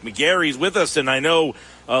today. Mike McGarry's with us, and I know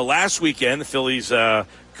last weekend the Phillies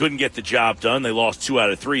couldn't get the job done. They lost 2 out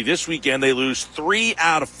of 3. This weekend they lose 3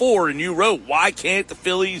 out of 4, and you wrote, why can't the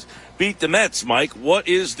Phillies beat the Mets, Mike? What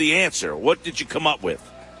is the answer? What did you come up with?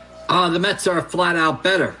 The Mets are flat out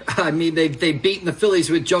better. I mean, they've beaten the Phillies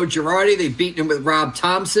with Joe Girardi. They've beaten him with Rob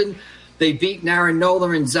Thompson. They've beaten Aaron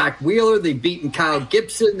Nola and Zach Wheeler. They've beaten Kyle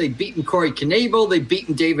Gibson. They've beaten Corey Knebel. They've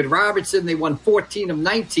beaten David Robertson. They won 14 of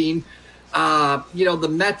 19. The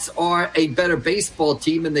Mets are a better baseball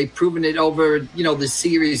team, and they've proven it over, the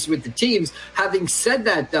series with the teams. Having said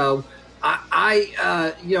that, though,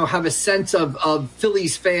 I have a sense of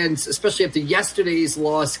Phillies fans, especially after yesterday's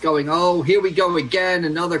loss, going, oh, here we go again,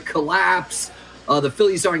 another collapse. The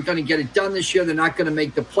Phillies aren't going to get it done this year. They're not going to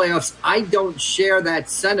make the playoffs. I don't share that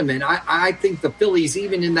sentiment. I think the Phillies,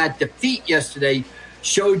 even in that defeat yesterday,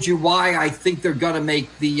 showed you why I think they're going to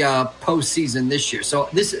make the postseason this year. So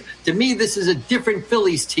to me, this is a different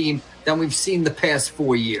Phillies team than we've seen the past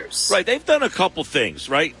 4 years. Right. They've done a couple things,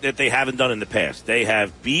 right, that they haven't done in the past. They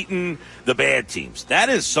have beaten the bad teams. That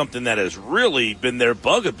is something that has really been their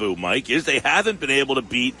bugaboo, Mike, is they haven't been able to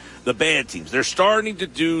beat the bad teams. They're starting to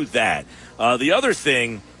do that. The other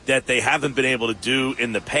thing that they haven't been able to do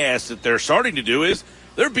in the past that they're starting to do is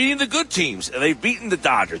they're beating the good teams. They've beaten the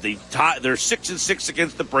Dodgers. They're 6-6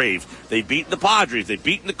 against the Braves. They've beaten the Padres. They've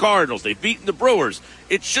beaten the Cardinals. They've beaten the Brewers.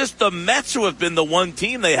 It's just the Mets who have been the one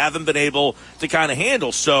team they haven't been able to kind of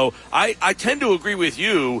handle. So I tend to agree with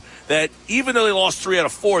you that even though they lost 3 out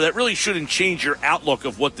of 4, that really shouldn't change your outlook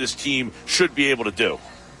of what this team should be able to do.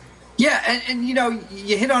 Yeah, and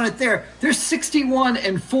you hit on it there. They're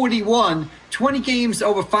 61-41, 20 games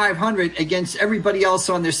over 500 against everybody else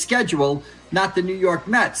on their schedule, not the New York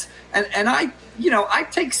Mets. And I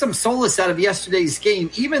take some solace out of yesterday's game,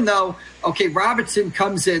 even though, Robertson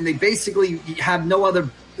comes in. They basically have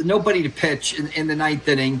nobody to pitch in the ninth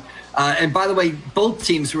inning. And by the way, both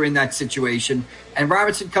teams were in that situation. And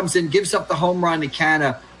Robertson comes in, gives up the home run to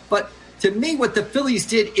Canha. But to me, what the Phillies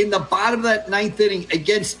did in the bottom of that ninth inning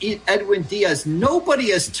against Edwin Diaz,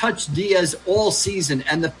 nobody has touched Diaz all season.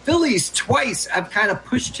 And the Phillies twice have kind of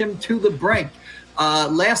pushed him to the brink.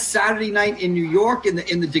 Last Saturday night in New York in the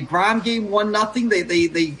DeGrom game,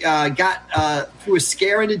 1-0. They got through a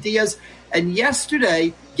scare into Diaz. And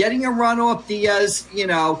yesterday, getting a run off Diaz,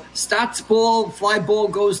 Stott's ball, fly ball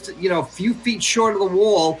goes to, a few feet short of the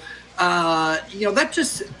wall. That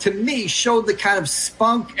just, to me, showed the kind of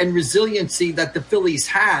spunk and resiliency that the Phillies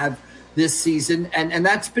have this season. And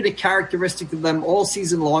that's been a characteristic of them all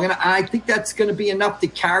season long. And I think that's going to be enough to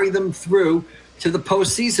carry them through to the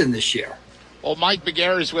postseason this year. Well, Mike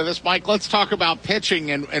McGarry's with us. Mike, let's talk about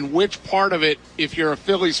pitching and which part of it, if you're a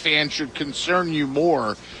Phillies fan, should concern you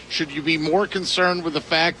more. Should you be more concerned with the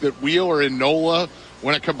fact that Wheeler and Nola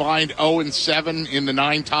went a combined 0-7 in the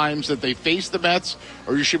 9 times that they faced the Mets,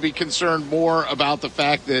 or you should be concerned more about the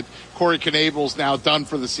fact that Corey Knebel's now done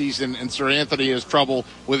for the season and Sir Anthony has trouble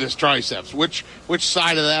with his triceps? Which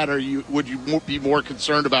side of that would you be more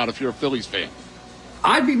concerned about if you're a Phillies fan?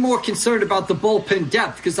 I'd be more concerned about the bullpen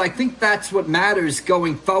depth because I think that's what matters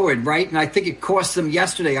going forward, right? And I think it cost them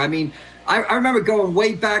yesterday. I mean, I remember going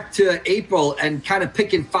way back to April and kind of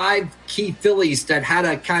picking 5 key Phillies that had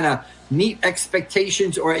a kind of meet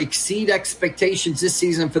expectations or exceed expectations this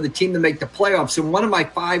season for the team to make the playoffs. And one of my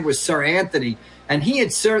 5 was Sir Anthony. And he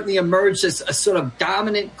had certainly emerged as a sort of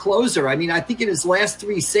dominant closer. I mean, I think in his last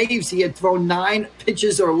 3 saves, he had thrown 9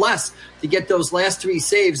 pitches or less to get those last 3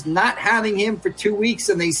 saves. Not having him for 2 weeks,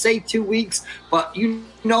 and they say 2 weeks, but you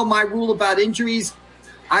know my rule about injuries.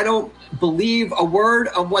 I don't believe a word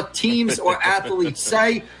of what teams or athletes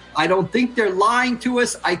say. I don't think they're lying to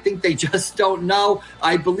us. I think they just don't know.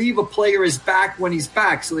 I believe a player is back when he's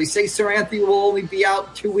back. So they say Sir Anthony will only be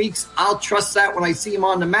out 2 weeks. I'll trust that when I see him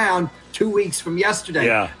on the mound 2 weeks from yesterday.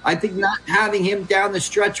 Yeah. I think not having him down the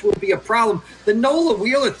stretch will be a problem. The Nola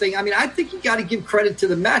Wheeler thing, I mean, I think you got to give credit to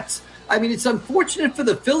the Mets. I mean, it's unfortunate for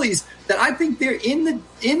the Phillies that I think they're in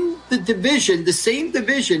the division, the same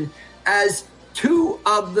division as 2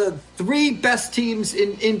 of the 3 best teams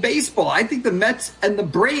in baseball. I think the Mets and the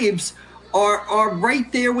Braves are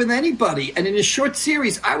right there with anybody. And in a short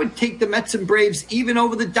series, I would take the Mets and Braves even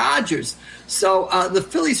over the Dodgers. So the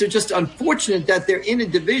Phillies are just unfortunate that they're in a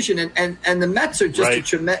division, and the Mets are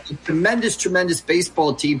just a tremendous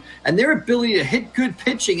baseball team. And their ability to hit good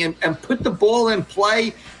pitching and put the ball in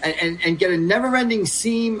play and get a never-ending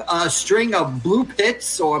string of bloop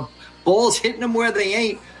hits or balls hitting them where they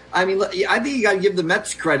ain't. I mean, I think you got to give the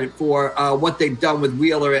Mets credit for what they've done with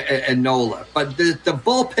Wheeler and Nola. But the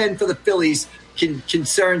bullpen for the Phillies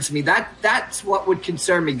concerns me. That's what would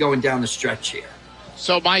concern me going down the stretch here.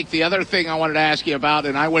 So, Mike, the other thing I wanted to ask you about,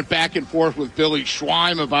 and I went back and forth with Billy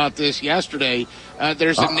Schweim about this yesterday,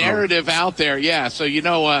 there's a narrative out there. Yeah, so you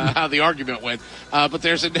know how the argument went. But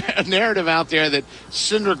there's a narrative out there that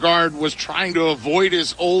Syndergaard was trying to avoid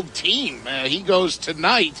his old team. He goes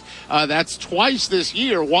tonight. That's twice this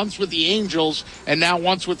year, once with the Angels and now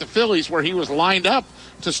once with the Phillies, where he was lined up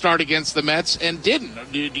to start against the Mets and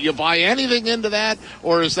didn't. Do you buy anything into that,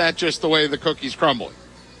 or is that just the way the cookie's crumbling?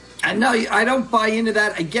 No, I don't buy into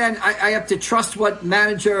that. Again, I have to trust what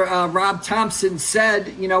manager Rob Thompson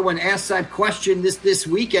said, when asked that question this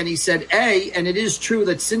weekend. He said, and it is true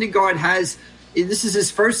that Syndergaard this is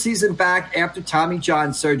his first season back after Tommy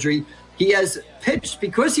John surgery. He has pitched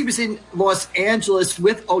because he was in Los Angeles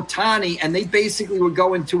with Ohtani, and they basically were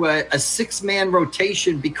going to a six-man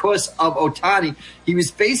rotation because of Ohtani. He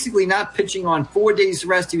was basically not pitching on 4 days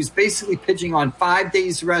rest. He was basically pitching on 5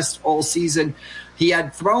 days rest all season. He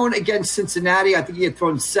had thrown against Cincinnati. I think he had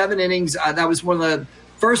thrown 7 innings. That was one of the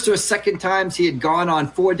first or second times he had gone on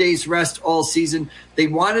 4 days rest all season. They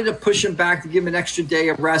wanted to push him back to give him an extra day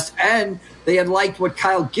of rest, and they had liked what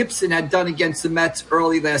Kyle Gibson had done against the Mets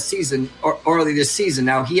early this season.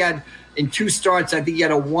 Now, he had, in 2 starts, I think he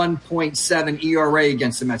had a 1.7 ERA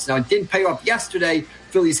against the Mets. Now, it didn't pay off yesterday.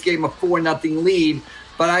 Phillies gave him a 4-0 lead.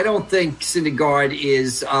 But I don't think Syndergaard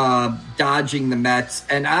is dodging the Mets.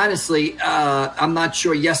 And honestly, I'm not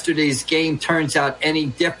sure yesterday's game turns out any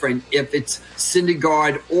different if it's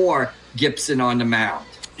Syndergaard or Gibson on the mound.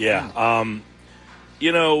 Yeah.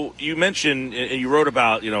 You mentioned and you wrote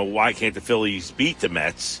about, why can't the Phillies beat the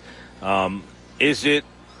Mets? Is it,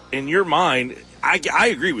 in your mind, I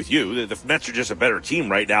agree with you that the Mets are just a better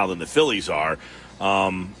team right now than the Phillies are.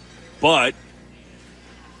 But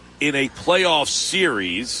in a playoff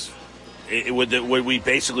series, would we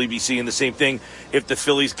basically be seeing the same thing if the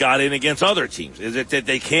Phillies got in against other teams? Is it that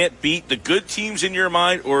they can't beat the good teams in your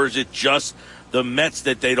mind, or is it just the Mets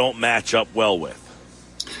that they don't match up well with?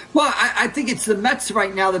 Well, I think it's the Mets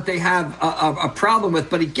right now that they have a problem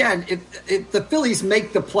with. But again, if the Phillies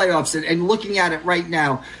make the playoffs, and looking at it right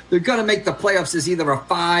now, they're going to make the playoffs as either a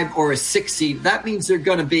 5 or a 6 seed. That means they're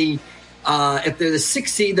going to be if they're the 6th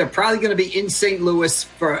seed, they're probably going to be in St. Louis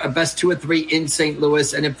for a best 2 or 3 in St.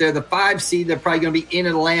 Louis. And if they're the 5 seed, they're probably going to be in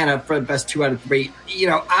Atlanta for the best 2 out of 3.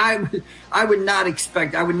 I would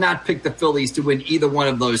not pick the Phillies to win either one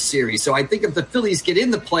of those series. So I think if the Phillies get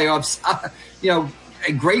in the playoffs,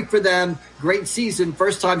 great for them, great season,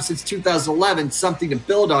 first time since 2011, something to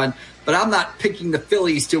build on. But I'm not picking the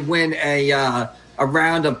Phillies to win a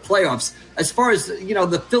round of playoffs. As far as,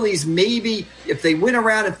 the Phillies, maybe if they win a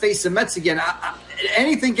round and face the Mets again,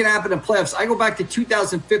 anything can happen in playoffs. I go back to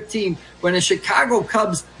 2015 when the Chicago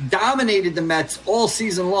Cubs dominated the Mets all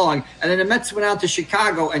season long, and then the Mets went out to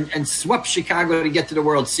Chicago and swept Chicago to get to the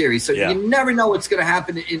World Series. So You never know what's going to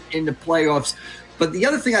happen in the playoffs. But the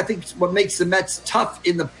other thing I think what makes the Mets tough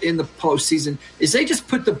in the postseason is they just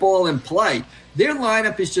put the ball in play. Their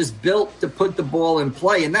lineup is just built to put the ball in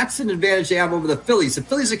play, and that's an advantage they have over the Phillies. The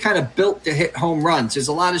Phillies are kind of built to hit home runs. There's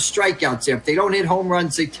a lot of strikeouts there. If they don't hit home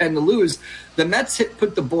runs, they tend to lose. The Mets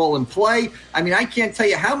put the ball in play. I mean, I can't tell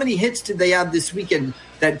you how many hits did they have this weekend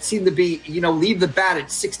that seem to be, leave the bat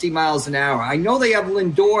at 60 miles an hour. I know they have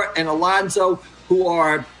Lindor and Alonso, who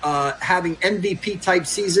are having MVP-type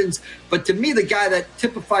seasons. But to me, the guy that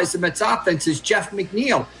typifies the Mets offense is Jeff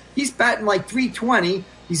McNeil. He's batting like .320.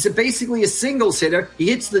 He's basically a singles hitter. He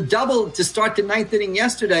hits the double to start the 9th inning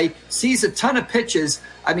yesterday, sees a ton of pitches.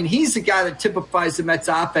 I mean, he's the guy that typifies the Mets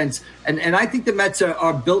offense. And I think the Mets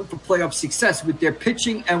are built for playoff success with their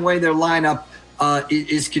pitching and way their lineup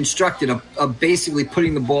is constructed of basically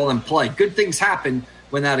putting the ball in play. Good things happen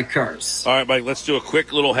when that occurs. All right, Mike, let's do a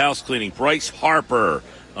quick little house cleaning. Bryce Harper,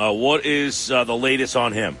 what is the latest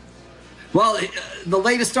on him? Well, the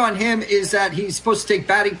latest on him is that he's supposed to take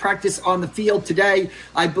batting practice on the field today.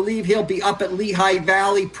 I believe he'll be up at Lehigh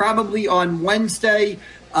Valley probably on Wednesday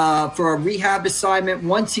for a rehab assignment.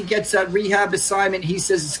 Once he gets that rehab assignment, he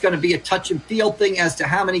says it's going to be a touch and feel thing as to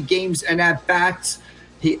how many games and at-bats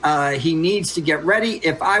He needs to get ready.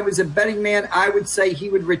 If I was a betting man, I would say he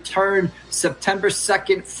would return September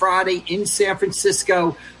 2nd, Friday in San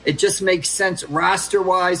Francisco. It just makes sense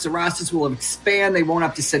roster-wise. The rosters will expand. They won't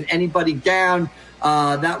have to send anybody down.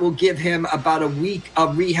 That will give him about a week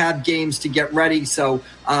of rehab games to get ready. So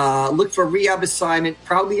look for a rehab assignment,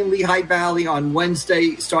 probably in Lehigh Valley on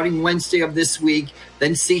Wednesday, starting Wednesday of this week.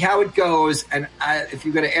 Then see how it goes. And if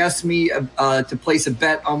you're going to ask me to place a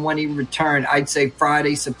bet on when he returned, I'd say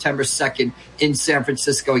Friday, September 2nd in San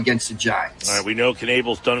Francisco against the Giants. All right, we know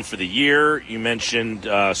Knable's done for the year. You mentioned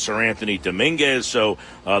Sir Anthony Dominguez, so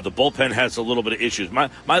the bullpen has a little bit of issues. My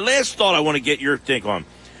last thought I want to get your take on.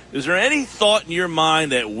 Is there any thought in your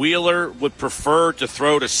mind that Wheeler would prefer to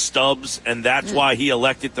throw to Stubbs, and that's why he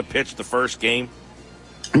elected to pitch the first game?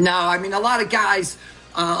 No, I mean, a lot of guys,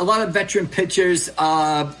 a lot of veteran pitchers,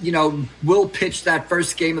 will pitch that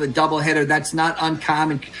first game of the doubleheader. That's not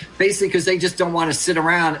uncommon, basically because they just don't want to sit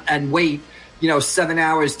around and wait, 7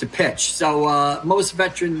 hours to pitch. So most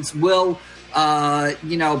veterans will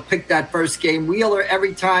pick that first game. Wheeler,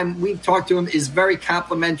 every time we've talked to him, is very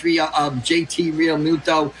complimentary of JT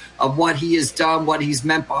Realmuto, of what he has done, what he's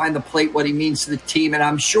meant behind the plate, what he means to the team. And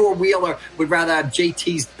I'm sure Wheeler would rather have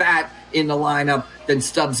JT's bat in the lineup than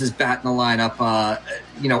Stubbs' bat in the lineup,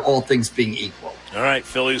 all things being equal. All right,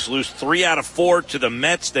 Phillies lose 3 out of 4 to the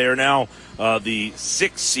Mets. They are now the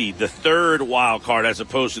 6th seed, the 3rd wild card, as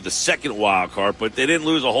opposed to the 2nd wild card. But they didn't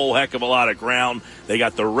lose a whole heck of a lot of ground. They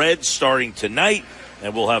got the Reds starting tonight,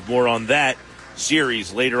 and we'll have more on that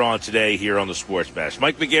series later on today here on the Sports Bash.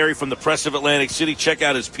 Mike McGarry from the Press of Atlantic City. Check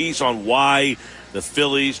out his piece on why the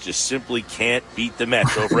Phillies just simply can't beat the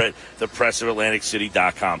Mets over at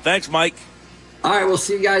thepressofAtlanticCity.com. Thanks, Mike. All right, we'll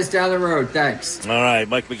see you guys down the road. Thanks. All right,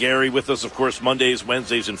 Mike McGarry with us, of course, Mondays,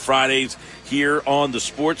 Wednesdays, and Fridays here on the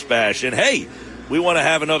Sports Bash. And, hey, we want to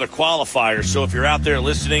have another qualifier. So if you're out there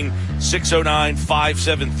listening,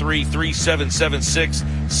 609-573-3776,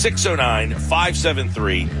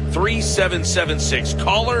 609-573-3776.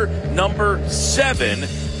 Caller number 7,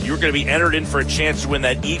 you're going to be entered in for a chance to win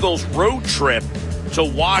that Eagles road trip to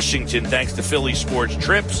Washington, thanks to Philly Sports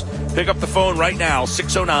Trips. Pick up the phone right now,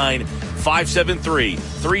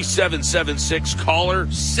 609-573-3776, caller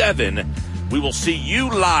 7. We will see you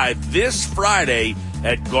live this Friday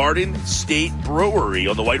at Garden State Brewery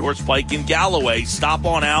on the White Horse Pike in Galloway. Stop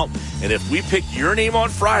on out, and if we pick your name on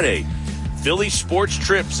Friday, Philly Sports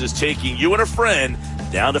Trips is taking you and a friend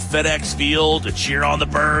down to FedEx Field to cheer on the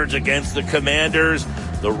Birds against the Commanders.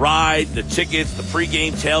 The ride, the tickets, the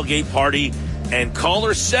pregame tailgate party, and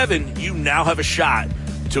caller 7, you now have a shot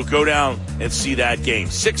to go down and see that game.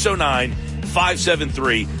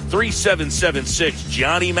 609-573-3776.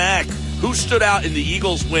 Johnny Mack, who stood out in the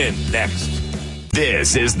Eagles win, next.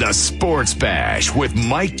 This is the Sports Bash with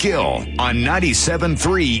Mike Gill on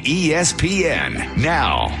 97.3 ESPN.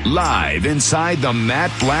 Now, live inside the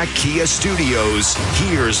Matt Black Kia Studios,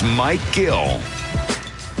 here's Mike Gill.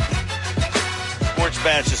 Sports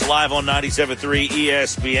Bash is live on 97.3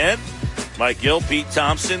 ESPN. Mike Gill, Pete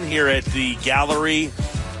Thompson here at the Gallery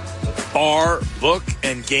Bar, Book,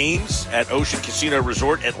 and Games at Ocean Casino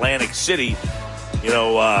Resort, Atlantic City.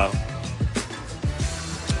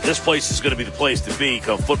 This place is going to be the place to be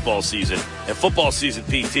come football season. And football season,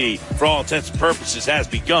 PT, for all intents and purposes, has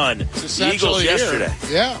begun. The Eagles yesterday.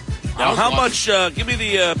 Yeah. Now, how much, give me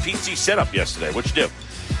the PT setup yesterday. What'd you do?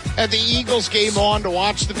 Had the Eagles game on to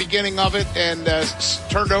watch the beginning of it, and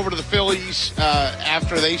turned over to the Phillies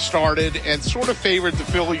after they started, and sort of favored the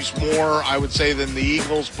Phillies more, I would say, than the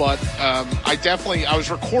Eagles. But I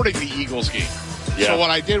was recording the Eagles game. Yeah. So what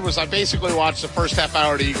I did was I basically watched the first half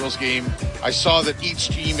hour of the Eagles game. I saw that each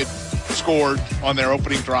team had scored on their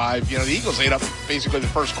opening drive. The Eagles ate up basically the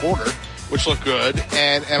first quarter, which looked good,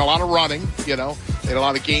 and a lot of running. They had a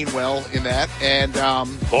lot of Gainwell in that, and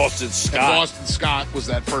Boston Scott was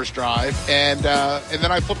that first drive, and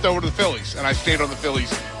then I flipped over to the Phillies, and I stayed on the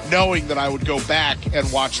Phillies, knowing that I would go back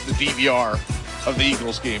and watch the DVR of the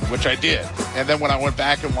Eagles game, which I did. And then when I went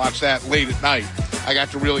back and watched that late at night, I got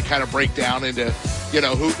to really kind of break down into,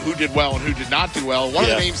 who did well and who did not do well. One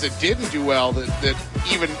of the names that didn't do well that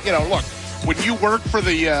even, look, when you work for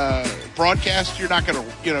the broadcast, you're not going to,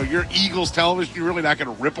 your Eagles television, you're really not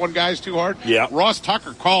going to rip on guys too hard. Yeah. Ross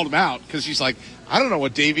Tucker called him out because he's like, I don't know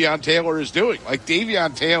what Davion Taylor is doing. Like,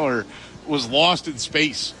 Davion Taylor was lost in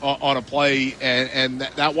space on a play, and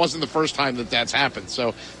that wasn't the first time that's happened.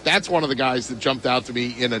 So that's one of the guys that jumped out to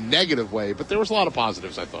me in a negative way, but there was a lot of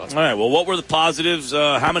positives, I thought. All right, well, what were the positives?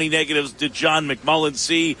 How many negatives did John McMullen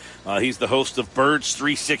see? He's the host of Birds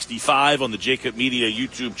 365 on the Jacob Media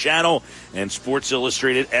YouTube channel and Sports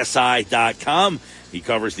Illustrated SI.com. He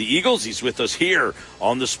covers the Eagles. He's with us here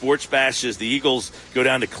on the Sports Bash as the Eagles go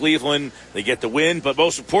down to Cleveland. They get the win, but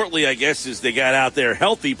most importantly, I guess, is they got out there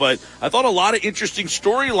healthy. But I thought a lot of interesting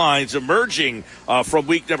storylines emerging from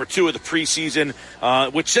week number 2 of the preseason,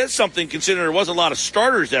 which says something considering there was a lot of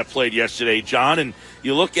starters that played yesterday, John. And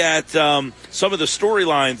you look at some of the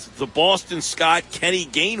storylines, the Boston Scott, Kenny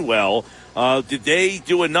Gainwell. Did they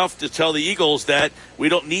do enough to tell the Eagles that we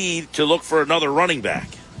don't need to look for another running back?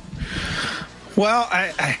 Well,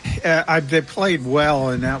 they played well,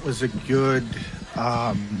 and that was a good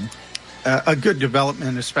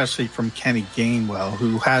development, especially from Kenny Gainwell,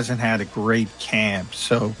 who hasn't had a great camp.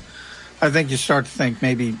 So I think you start to think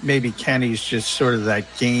maybe Kenny's just sort of that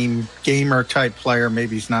gamer type player.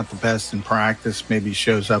 Maybe he's not the best in practice. Maybe he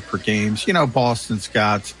shows up for games. You know, Boston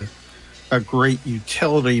Scott's a great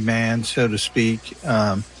utility man, so to speak,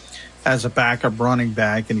 as a backup running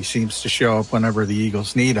back, and he seems to show up whenever the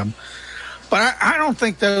Eagles need him. But I don't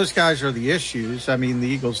think those guys are the issues. I mean, the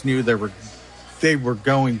Eagles knew they were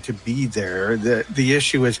going to be there. The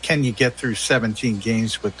issue is, can you get through 17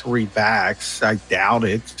 games with 3 backs? I doubt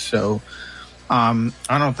it. So I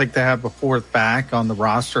don't think they have a 4th back on the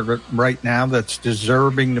roster right now that's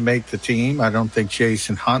deserving to make the team. I don't think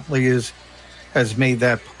Jason Huntley has made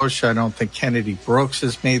that push. I don't think Kennedy Brooks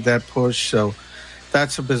has made that push. So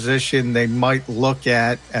that's a position they might look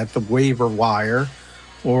at the waiver wire,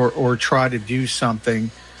 or try to do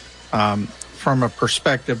something from a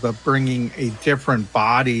perspective of bringing a different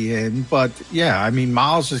body in. But, yeah, I mean,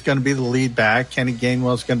 Miles is going to be the lead back. Kenny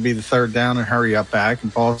Gainwell is going to be the third down and hurry-up back.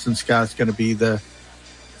 And Boston Scott's going to be the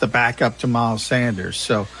backup to Miles Sanders.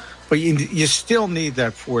 So, but you still need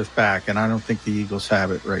that 4th back, and I don't think the Eagles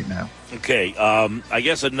have it right now. Okay, I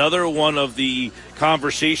guess another one of the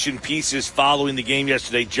conversation pieces following the game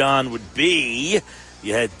yesterday, John, would be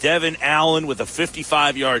you had Devin Allen with a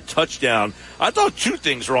 55-yard touchdown. I thought 2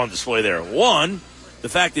 things were on display there. 1, the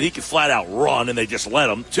fact that he could flat-out run, and they just let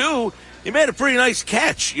him. 2, he made a pretty nice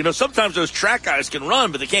catch. You know, sometimes those track guys can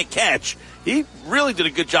run, but they can't catch. He really did a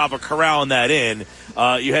good job of corralling that in.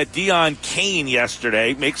 You had Deion Kane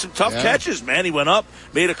yesterday make some tough catches, man. He went up,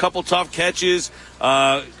 made a couple tough catches,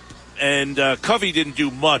 and Covey didn't do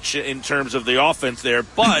much in terms of the offense there.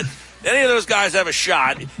 But any of those guys have a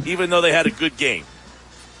shot, even though they had a good game.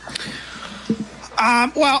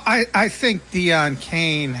 Well, I think Deion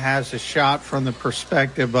Kane has a shot from the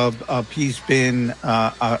perspective of he's been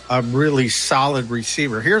a really solid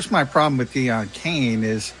receiver. Here's my problem with Deion Kane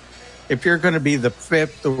is, if you're going to be the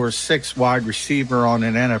 5th or 6th wide receiver on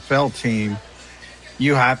an NFL team,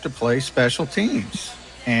 you have to play special teams.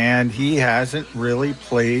 And he hasn't really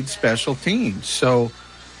played special teams. So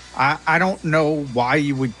I don't know why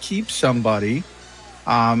you would keep somebody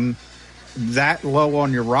that low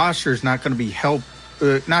on your roster is not going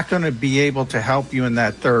to be able to help you in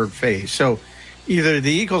that 3rd phase. So either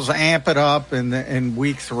the Eagles amp it up in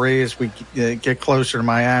week 3 as we get closer to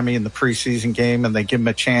Miami in the preseason game, and they give him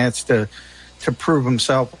a chance to prove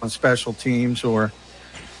himself on special teams, or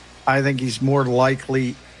I think he's more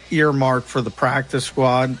likely earmarked for the practice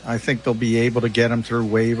squad. I think they'll be able to get him through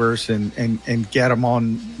waivers and get him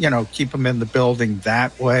on, keep him in the building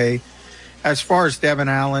that way. As far as Devin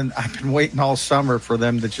Allen, I've been waiting all summer for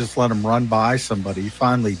them to just let him run by somebody. He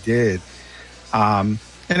finally did. And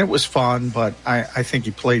it was fun, but I think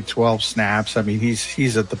he played 12 snaps. I mean,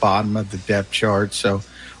 he's at the bottom of the depth chart. So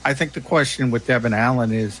I think the question with Devin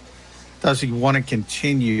Allen is, does he want to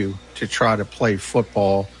continue to try to play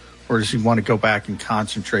football, or does he want to go back and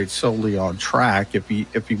concentrate solely on track? If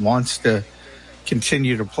he wants to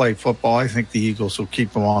continue to play football, I think the Eagles will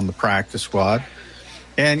keep him on the practice squad.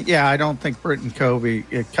 And, yeah, I don't think Britton Covey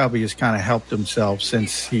has kind of helped himself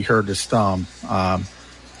since he hurt his thumb.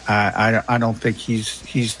 I don't think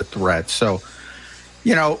he's the threat. So,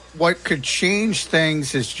 what could change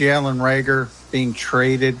things is Jalen Reagor being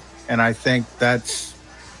traded, and I think that's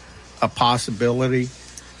a possibility.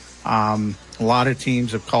 A lot of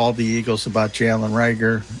teams have called the Eagles about Jalen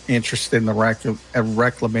Reagor, interested in the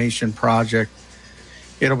reclamation project.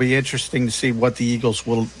 It'll be interesting to see what the Eagles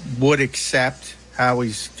would accept, how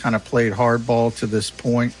he's kind of played hardball to this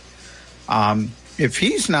point. If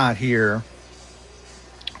he's not here,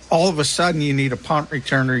 all of a sudden you need a punt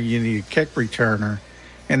returner, you need a kick returner,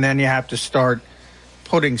 and then you have to start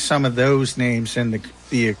putting some of those names in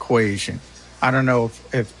the equation. I don't know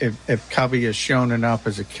if Covey has shown enough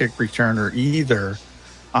as a kick returner either.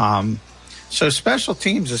 So special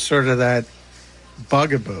teams is sort of that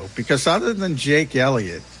bugaboo, because other than Jake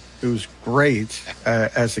Elliott, who's great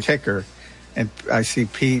as a kicker, and I see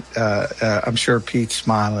Pete, I'm sure Pete's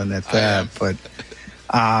smiling at that, but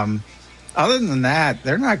Other than that,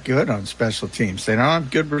 they're not good on special teams. They don't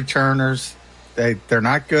have good returners. They're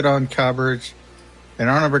not good on coverage. They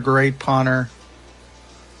don't have a great punter.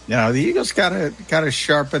 The Eagles gotta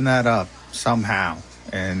sharpen that up somehow,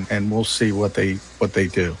 and we'll see what they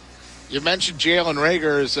do. You mentioned Jalen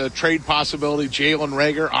Reagor as a trade possibility. Jalen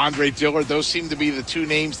Reagor, Andre Dillard, those seem to be the two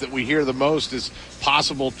names that we hear the most as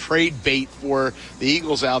possible trade bait for the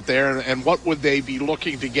Eagles out there. And what would they be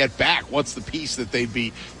looking to get back? What's the piece that they'd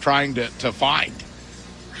be trying to find?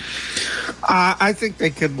 I think they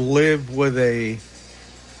could live with a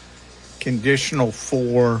conditional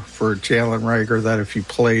 4 for Jalen Reagor, that if he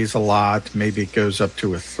plays a lot, maybe it goes up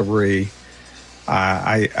to a 3.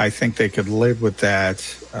 I think they could live with that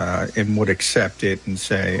and would accept it and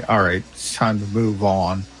say, all right, it's time to move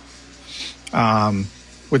on.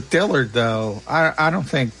 With Dillard, though, I don't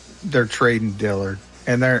think they're trading Dillard.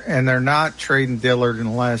 And they're not trading Dillard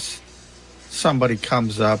unless somebody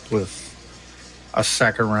comes up with a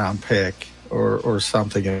second-round pick or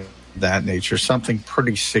something of that nature, something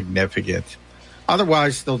pretty significant.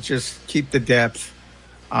 Otherwise, they'll just keep the depth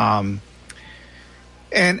and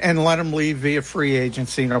let them leave via free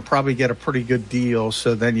agency. They'll probably get a pretty good deal,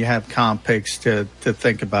 so then you have comp picks to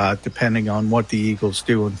think about depending on what the Eagles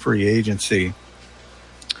do in free agency.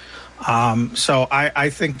 So I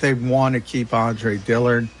think they want to keep Andre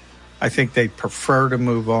Dillard. I think they prefer to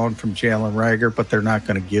move on from Jalen Reagor, but they're not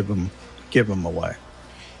going to give him away.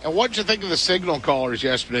 And what did you think of the signal callers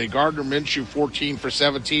yesterday? Gardner Minshew, 14 for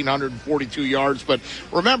 17, 142 yards. But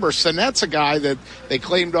remember, Sinet's a guy that they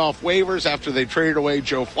claimed off waivers after they traded away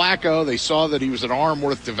Joe Flacco. They saw that he was an arm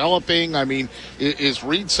worth developing. I mean, is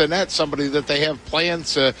Reed Sinet somebody that they have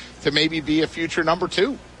plans to maybe be a future number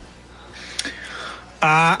 2?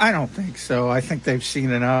 I don't think so. I think they've seen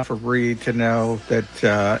enough of Reed to know that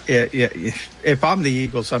if I'm the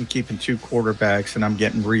Eagles, I'm keeping 2 quarterbacks and I'm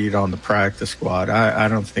getting Reed on the practice squad. I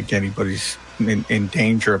don't think anybody's in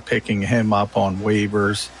danger of picking him up on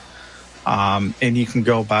waivers, and you can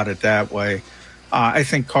go about it that way. I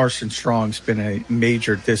think Carson Strong's been a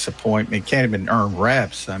major disappointment. Can't even earn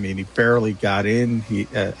reps. I mean, he barely got in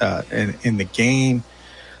the game.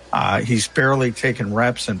 He's barely taken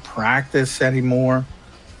reps in practice anymore.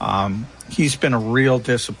 He's been a real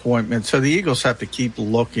disappointment. So the Eagles have to keep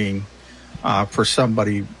looking for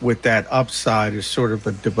somebody with that upside as sort of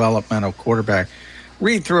a developmental quarterback.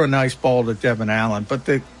 Reed threw a nice ball to Devin Allen, but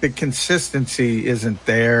the consistency isn't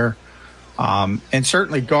there. And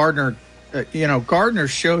certainly Gardner, Gardner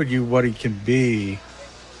showed you what he can be.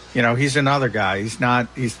 He's another guy. He's not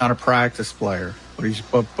a practice player,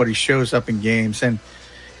 but he shows up in games. And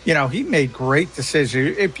he made great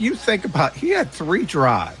decisions. If you think about, he had 3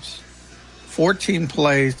 drives, 14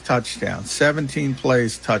 plays, touchdown, 17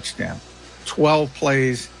 plays, touchdown, 12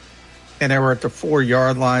 plays, and they were at the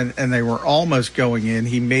 4-yard line, and they were almost going in.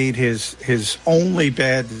 He made his only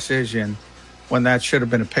bad decision when that should have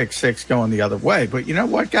been a pick 6 going the other way. But you know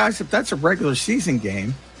what, guys? If that's a regular season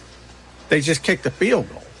game, they just kick the field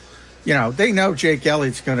goal. They know Jake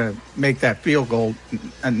Elliott's going to make that field goal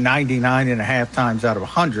 99.5 times out of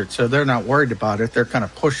 100, so they're not worried about it. They're kind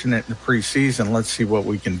of pushing it in the preseason. Let's see what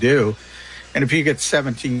we can do. And if you get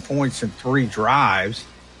 17 points in 3 drives,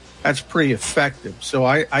 that's pretty effective. So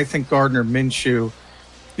I think Gardner Minshew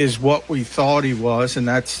is what we thought he was, and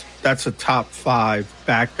that's a top 5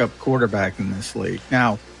 backup quarterback in this league.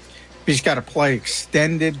 Now, if he's got to play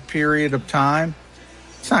extended period of time,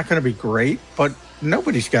 it's not going to be great, but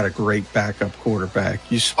nobody's got a great backup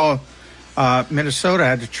quarterback. You saw Minnesota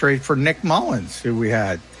had to trade for Nick Mullins, who we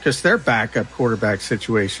had, because their backup quarterback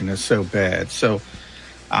situation is so bad. So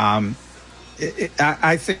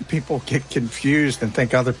I think people get confused and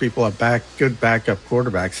think other people are good backup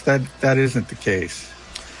quarterbacks. That isn't the case.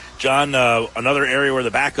 John, another area where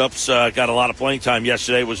the backups got a lot of playing time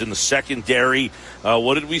yesterday was in the secondary.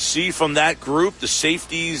 What did we see from that group? The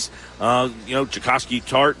safeties, Jacoski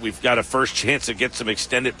Tart, we've got a first chance to get some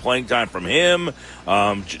extended playing time from him.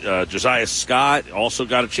 Josiah Scott also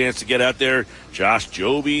got a chance to get out there. Josh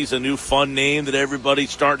Joby's a new fun name that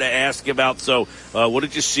everybody's starting to ask about. So what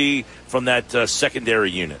did you see from that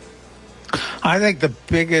secondary unit? I think the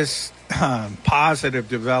biggest positive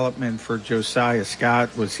development for Josiah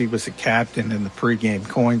Scott was he was a captain in the pregame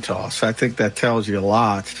coin toss. I think that tells you a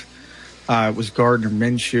lot. It was Gardner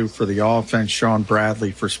Minshew for the offense, Sean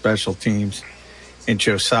Bradley for special teams, and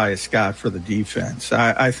Josiah Scott for the defense.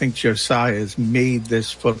 I think Josiah has made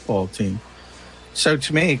this football team. So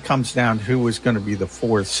to me, it comes down to who was going to be the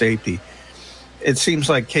 4th safety. It seems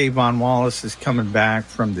like Kayvon Wallace is coming back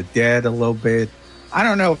from the dead a little bit. I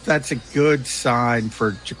don't know if that's a good sign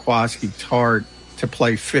for Jaquiski Tart to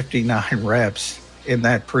play 59 reps in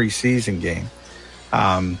that preseason game.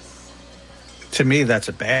 To me, that's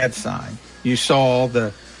a bad sign. You saw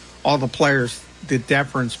all the players, the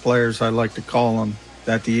deference players, I like to call them,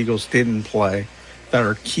 that the Eagles didn't play, that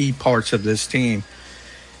are key parts of this team.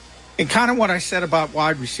 And kind of what I said about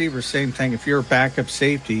wide receivers, same thing. If you're a backup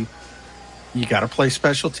safety, you got to play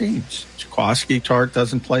special teams. Jaquiski Tartt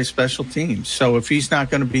doesn't play special teams. So if he's not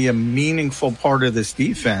going to be a meaningful part of this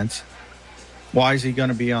defense, why is he going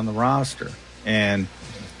to be on the roster? And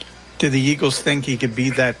do the Eagles think he could be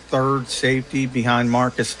that third safety behind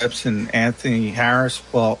Marcus Epps and Anthony Harris?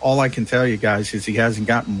 Well, all I can tell you guys is he hasn't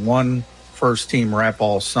gotten one first-team rep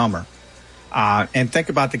all summer. And think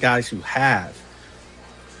about the guys who have.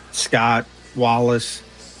 Scott Wallace,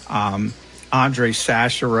 Andre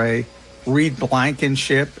Sacheret, Reed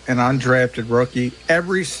Blankenship, an undrafted rookie.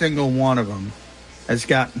 Every single one of them has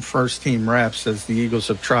gotten first-team reps as the Eagles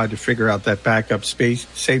have tried to figure out that backup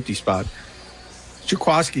safety spot.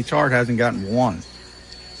 Jaquiski Tartt hasn't gotten one.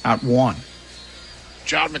 Not one.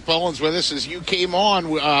 John McMullen's with us. As you came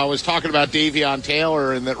on, I was talking about Davion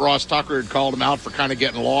Taylor and that Ross Tucker had called him out for kind of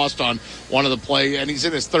getting lost on one of the play, and he's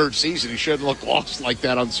in his third season. He shouldn't look lost like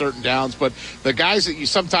that on certain downs, but the guys that you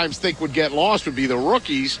sometimes think would get lost would be the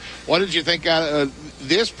rookies. What did you think of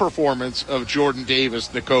this performance of Jordan Davis,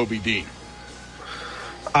 Nakobe Dean?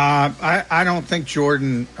 I don't think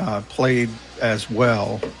Jordan played as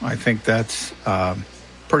well. I think that's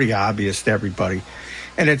pretty obvious to everybody.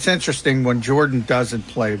 And it's interesting when Jordan doesn't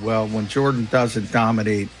play well, when Jordan doesn't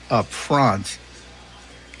dominate up front,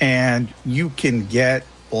 and you can get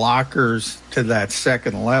blockers to that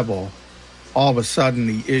second level, all of a sudden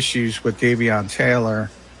the issues with Davion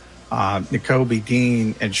Taylor, Nakobe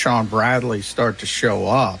Dean, and Sean Bradley start to show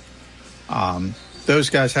up. Those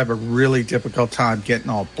guys have a really difficult time getting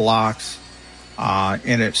all blocks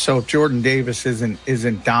in it. So if Jordan Davis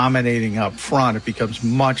isn't dominating up front, it becomes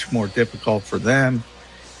much more difficult for them.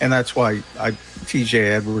 And that's why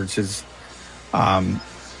TJ Edwards is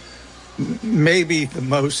maybe the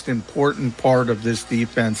most important part of this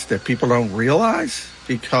defense that people don't realize,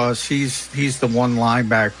 because he's the one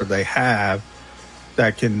linebacker they have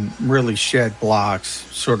that can really shed blocks,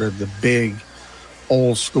 sort of the big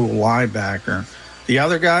old school linebacker. The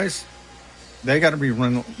other guys, they got to be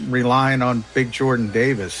relying on big Jordan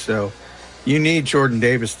Davis. So you need Jordan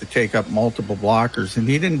Davis to take up multiple blockers, and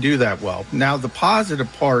he didn't do that well. Now, the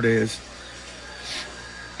positive part is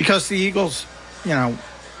because the Eagles,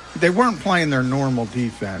 they weren't playing their normal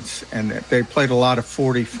defense, and they played a lot of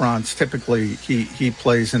 40 fronts. Typically, he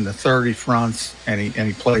plays in the 30 fronts, and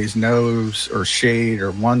he plays nose or shade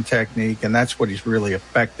or one technique, and that's what he's really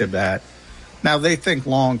effective at. Now, they think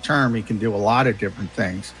long-term he can do a lot of different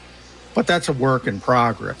things, but that's a work in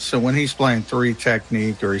progress. So when he's playing three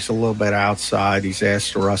technique or he's a little bit outside, he's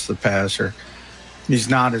asked to rush the passer, he's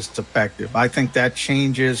not as effective. I think that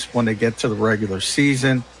changes when they get to the regular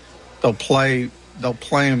season. They'll play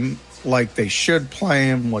him like they should play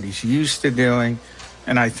him, what he's used to doing,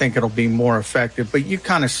 and I think it'll be more effective. But you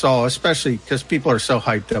kind of saw, especially because people are so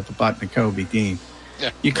hyped up about Nakobe Dean,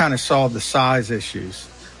 you kind of saw the size issues.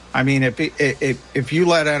 I mean, if you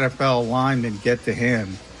let NFL linemen get to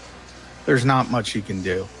him, there's not much he can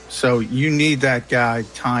do. So you need that guy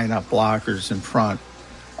tying up blockers in front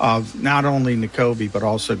of not only Nakobe, but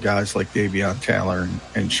also guys like Davion Taylor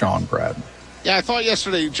and Sean Bradley. Yeah, I thought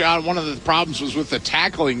yesterday, John, one of the problems was with the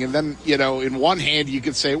tackling. And then, in one hand, you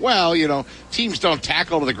could say, well, teams don't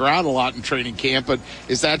tackle to the ground a lot in training camp. But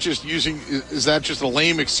is that just a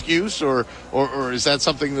lame excuse or is that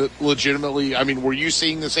something that legitimately, were you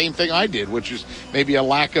seeing the same thing I did, which is maybe a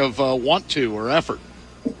lack of want to or effort?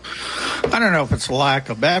 I don't know if it's a lack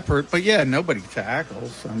of effort, but yeah, nobody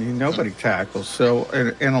tackles. Nobody tackles. So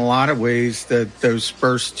in a lot of ways, those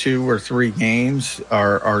first 2 or 3 games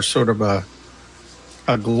are sort of a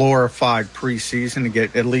glorified preseason to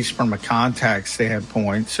get, at least from a contact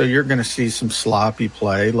standpoint. So you're going to see some sloppy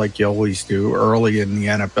play like you always do early in the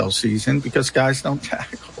NFL season because guys don't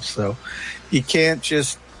tackle. So you can't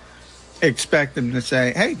just expect them to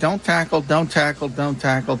say, hey, don't tackle, show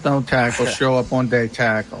up one day,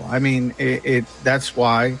 tackle. That's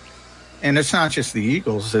why. And it's not just the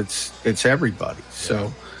Eagles, it's everybody.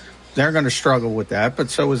 So they're going to struggle with that, but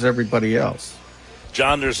so is everybody else.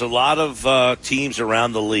 John, there's a lot of teams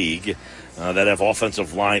around the league that have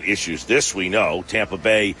offensive line issues. This we know. Tampa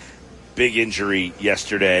Bay, big injury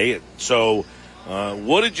yesterday. So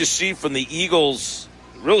what did you see from the Eagles'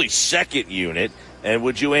 really second unit? And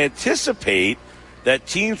would you anticipate that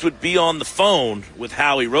teams would be on the phone with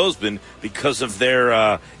Howie Roseman because of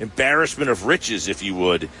their embarrassment of riches, if you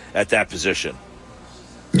would, at that position?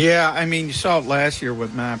 Yeah, you saw it last year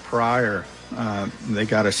with Matt Pryor. They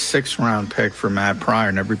got a 6th-round pick for Matt Pryor,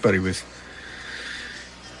 and everybody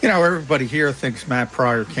here thinks Matt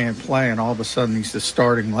Pryor can't play, and all of a sudden he's the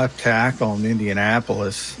starting left tackle in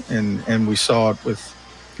Indianapolis. And we saw it with,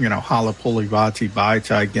 Halapoulivaati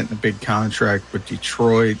Vaitai getting a big contract with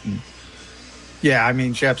Detroit. And yeah, I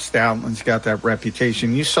mean, Jeff Stoutland's got that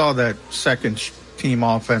reputation. You saw that second-team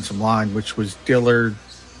offensive line, which was Dillard.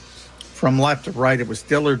 From left to right, it was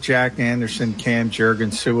Dillard, Jack Anderson, Cam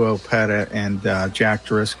Jurgens, Sue Opeta, and Jack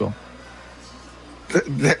Driscoll.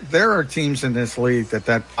 There are teams in this league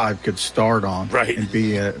that 5 could start on, right, and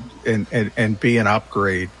be an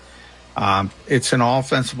upgrade. It's an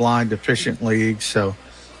offensive line deficient league, so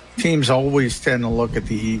teams always tend to look at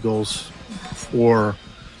the Eagles for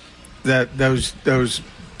those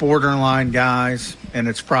borderline guys, and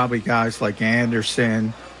it's probably guys like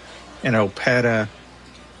Anderson and Opeta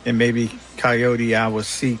and maybe Coyote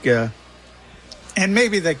Awasika, and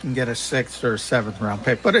maybe they can get a 6th or 7th round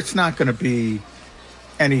pick, but it's not going to be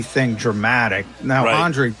anything dramatic. Now, right.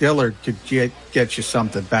 Andre Dillard could get you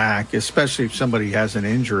something back, especially if somebody has an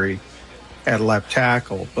injury at left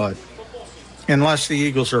tackle. But unless the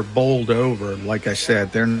Eagles are bowled over, like I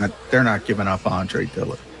said, they're not giving up Andre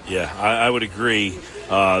Dillard. Yeah, I would agree.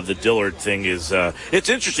 The Dillard thing is it's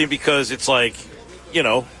interesting because it's like,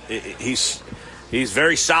 he's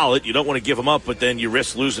very solid. You don't want to give him up, but then you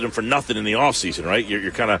risk losing him for nothing in the offseason, right?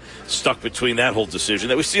 You're kind of stuck between that whole decision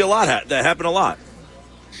that we see a lot that happen a lot.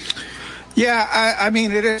 Yeah, I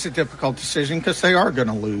mean, it is a difficult decision because they are going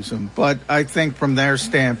to lose him. But I think from their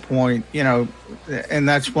standpoint, and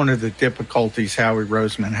that's one of the difficulties Howie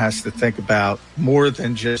Roseman has to think about more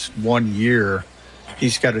than just 1 year.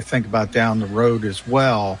 He's got to think about down the road as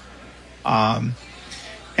well. And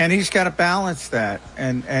he's got to balance that.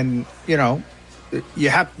 And you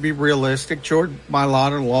have to be realistic. Jordan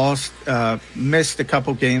Mailata missed a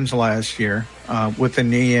couple games last year with a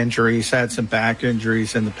knee injury. He's had some back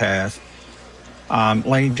injuries in the past.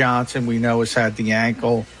 Lane Johnson, we know, has had the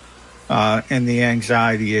ankle and the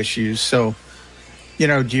anxiety issues. So,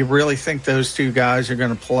 do you really think those two guys are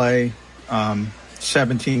going to play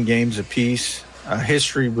 17 games apiece?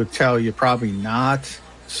 History would tell you probably not.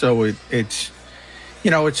 So it's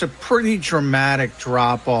a pretty dramatic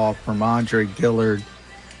drop-off from Andre Dillard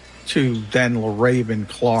to then LaRaven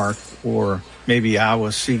Clark or maybe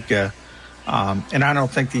Awasika. And I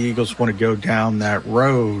don't think the Eagles want to go down that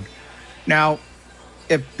road. Now,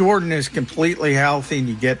 if Jordan is completely healthy and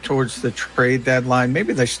you get towards the trade deadline,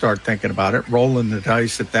 maybe they start thinking about it, rolling the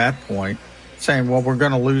dice at that point, saying, well, we're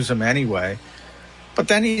going to lose him anyway. But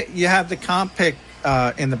then you have the comp pick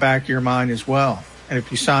in the back of your mind as well. And if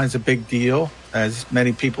he signs a big deal, as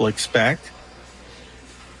many people expect,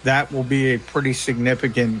 that will be a pretty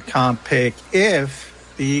significant comp pick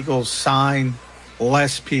if the Eagles sign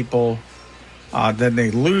less people than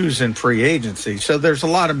they lose in free agency. So there's a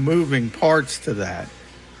lot of moving parts to that.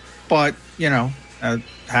 But,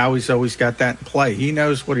 Howie's always got that in play. He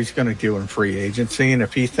knows what he's going to do in free agency, and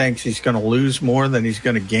if he thinks he's going to lose more than he's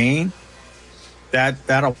going to gain,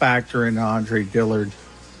 that'll factor in Andre Dillard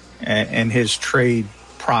and his trade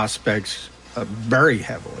prospects very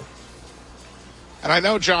heavily. And I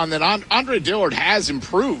know, John, that Andre Dillard has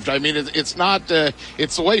improved. I mean, it's not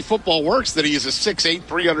it's the way football works that he is a 6'8",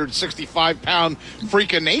 365-pound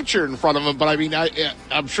freak of nature in front of him. But, I mean,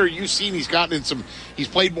 I'm sure you've seen he's gotten in he's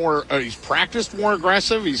played more, he's practiced more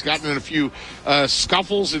aggressive. He's gotten in a few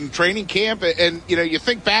scuffles in training camp. And, you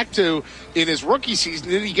think back to in his rookie season,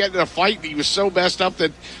 did he get in a fight and he was so messed up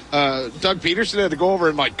that Doug Peterson had to go over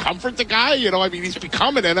and, comfort the guy? I mean, he's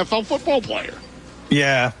become an NFL football player.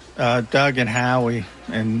 Yeah, Doug and Howie,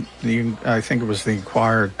 and I think it was the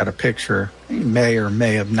Inquirer, got a picture. He may or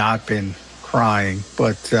may have not been crying,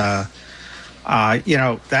 but,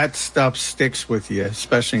 that stuff sticks with you,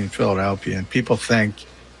 especially in Philadelphia. And people think,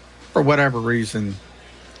 for whatever reason,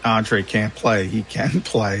 Andre can't play. He can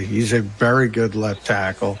play. He's a very good left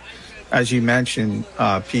tackle. As you mentioned,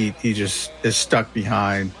 Pete, he just is stuck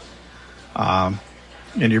behind.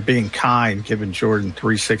 And you're being kind, giving Jordan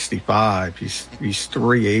 365. He's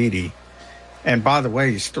 380. And by the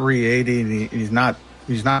way, he's 380 and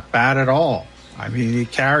he's not bad at all. I mean,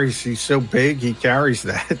 he's so big, he carries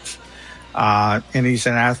that. And he's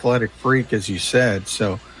an athletic freak, as you said.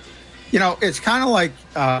 So, it's kind of like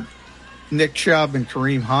Nick Chubb and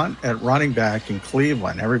Kareem Hunt at running back in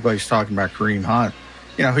Cleveland. Everybody's talking about Kareem Hunt.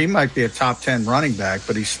 He might be a top 10 running back,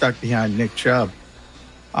 but he's stuck behind Nick Chubb.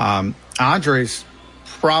 Andre's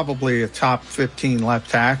probably a top 15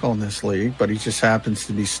 left tackle in this league, but he just happens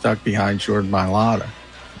to be stuck behind Jordan Mailata.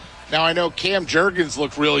 Now, I know Cam Jurgens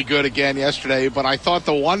looked really good again yesterday, but I thought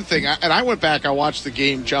the one thing, and I went back, I watched the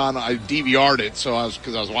game, John, I DVR'd it,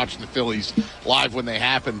 because I was watching the Phillies live when they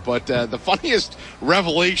happened, but the funniest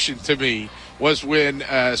revelation to me was when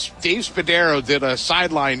Dave Spadaro did a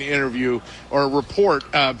sideline interview or a report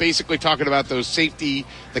basically talking about those safety,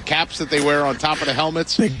 the caps that they wear on top of the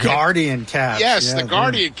helmets. The Guardian caps. Yes, the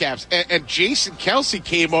Guardian caps. And Jason Kelce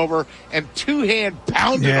came over and two-hand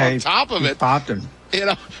pounded on top of it. Popped him.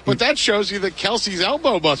 But that shows you that Kelsey's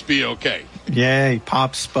elbow must be okay. Yeah, he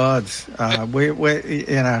popped spuds.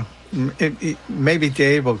 Maybe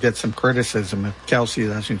Dave will get some criticism if Kelce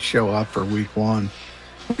doesn't show up for week 1.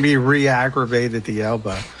 He re-aggravated the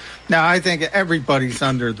elbow. Now, I think everybody's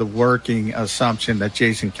under the working assumption that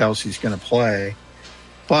Jason Kelce's going to play.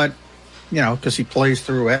 But, because he plays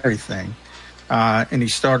through everything. And he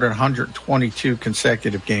started 122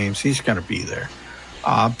 consecutive games. He's going to be there.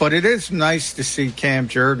 But it is nice to see Cam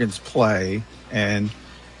Jurgens play. And,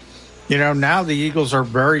 now the Eagles are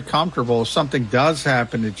very comfortable if something does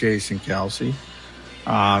happen to Jason Kelce,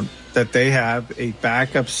 that they have a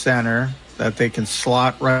backup center that they can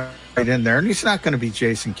slot right in there. And he's not going to be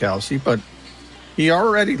Jason Kelce, but he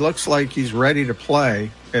already looks like he's ready to play,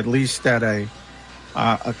 at least at a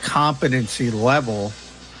competency level.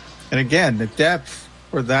 And again, the depth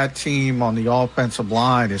for that team on the offensive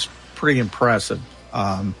line is pretty impressive.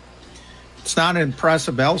 It's not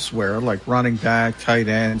impressive elsewhere, like running back, tight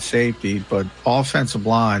end, safety, but offensive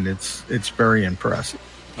line, it's very impressive.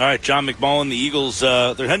 All right, John McMullen, the Eagles,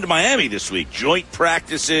 they're heading to Miami this week. Joint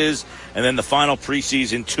practices and then the final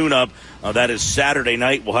preseason tune-up. That is Saturday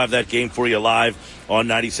night. We'll have that game for you live on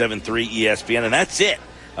 97.3 ESPN, and that's it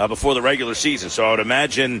before the regular season. So I would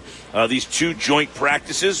imagine these 2 joint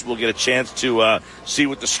practices, we'll get a chance to see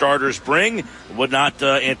what the starters bring. Would not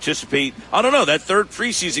anticipate, I don't know, that third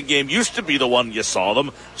preseason game used to be the one you saw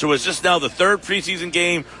them. So is this now the third preseason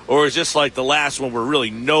game, or is this like the last one where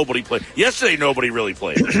really nobody played? Yesterday, nobody really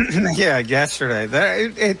played. Yeah, yesterday.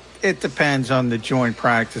 It depends on the joint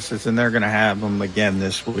practices, and they're going to have them again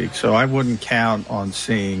this week. So I wouldn't count on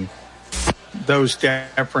seeing those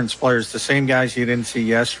difference players, the same guys you didn't see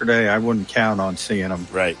yesterday. I wouldn't count on seeing them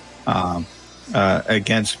right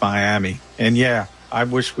against Miami. And yeah, I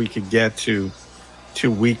wish we could get to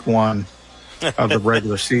week 1 of the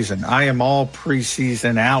regular season. I am all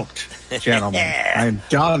preseason out, gentlemen. I am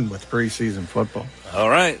done with preseason football. All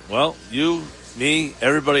right. Well, you, me,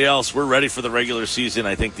 everybody else, we're ready for the regular season.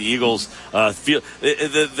 I think the Eagles feel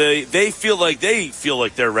like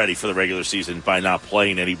they're ready for the regular season by not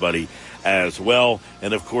playing anybody as well.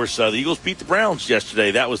 And, of course, the Eagles beat the Browns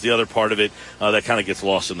yesterday. That was the other part of it that kind of gets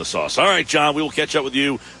lost in the sauce. All right, John, we will catch up with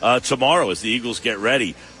you tomorrow as the Eagles get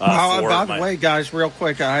ready. By the way, guys, real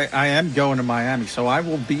quick, I am going to Miami, so I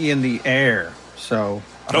will be in the air. So,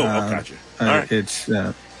 gotcha. All right. It's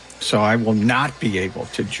so I will not be able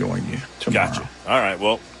to join you tomorrow. Gotcha. All right,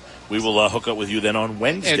 well, we will hook up with you then on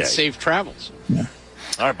Wednesday. And safe travels. Yeah.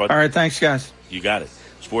 All right, bud. All right, thanks, guys. You got it.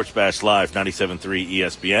 Sports Bash Live, 97.3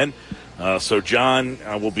 ESPN. So John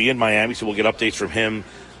will be in Miami, so we'll get updates from him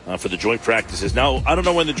for the joint practices. Now, I don't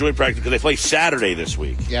know when the joint practice, because they play Saturday this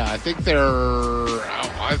week. Yeah, I think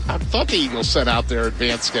I thought the Eagles sent out their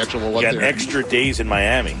advanced schedule. Of what got extra days in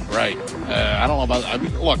Miami. Right. I don't know about,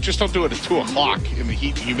 look, just don't do it at 2 o'clock in the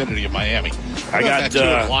heat and humidity of Miami. That 2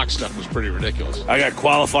 o'clock stuff was pretty ridiculous. I got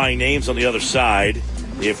qualifying names on the other side.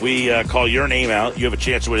 If we call your name out, you have a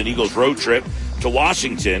chance to win an Eagles road trip to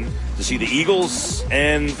Washington to see the Eagles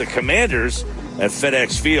and the Commanders at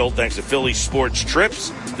FedEx Field, thanks to Phillies Sports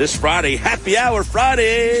Trips this Friday. Happy Hour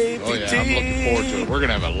Friday. Oh, yeah, I'm looking forward to it. We're going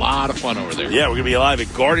to have a lot of fun over there. Yeah, we're going to be live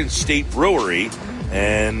at Garden State Brewery,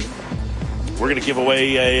 and we're going to give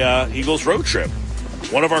away a Eagles road trip.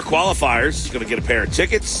 One of our qualifiers is going to get a pair of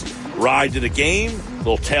tickets, ride to the game,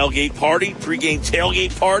 little tailgate party, pregame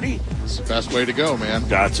tailgate party. It's the best way to go, man.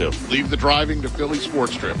 Got to. Leave the driving to Philly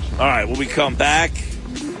Sports Trips. All right, when we come back,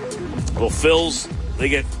 well, Phils, they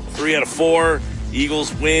get 3 out of 4.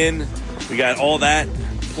 Eagles win. We got all that.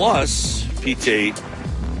 Plus, PT.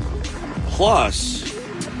 Plus,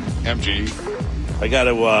 MG. I got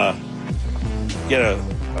to get a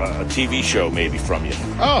TV show maybe from you.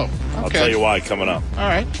 Oh, okay. I'll tell you why coming up. All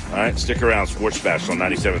right. All right, stick around. Sports Bash on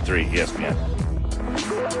 97.3 ESPN.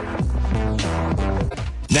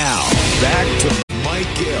 Now, back to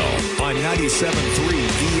Mike Gill on 97.3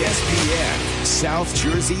 ESPN, South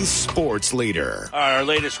Jersey's sports leader. Our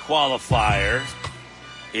latest qualifier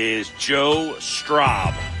is Joe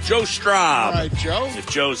Straub. Joe Straub. All right, Joe. If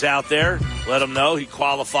Joe's out there, let him know he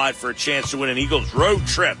qualified for a chance to win an Eagles road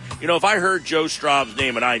trip. You know, if I heard Joe Straub's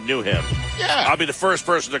name and I knew him, yeah, I'll be the first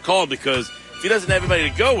person to call him, because if he doesn't have anybody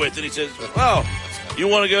to go with, and he says, well, you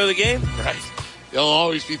want to go to the game? Right. They'll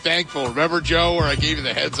always be thankful. Remember, Joe, where I gave you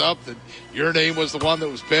the heads up that your name was the one that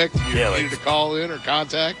was picked? You needed to call in or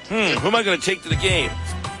contact? Who am I going to take to the game?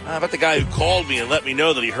 How about the guy who called me and let me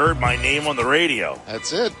know that he heard my name on the radio?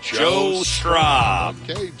 That's it. Joe Straub.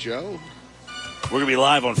 Okay, Joe. We're going to be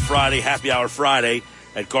live on Friday, Happy Hour Friday,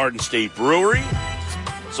 at Garden State Brewery.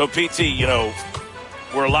 So, PT,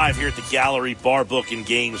 we're live here at the Gallery Bar Book and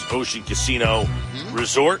Games Ocean Casino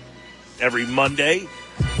Resort every Monday.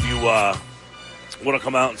 If you want to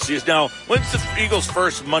come out and see us. Now, when's the Eagles'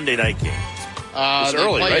 first Monday night game? It's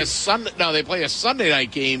early, right? They play a Sunday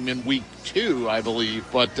night game in week 2, I believe.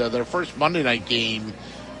 But their first Monday night game,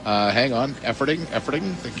 hang on, efforting.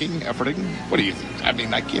 What do you think? I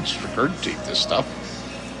mean, I can't just regurgitate this stuff.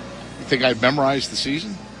 You think I've memorized the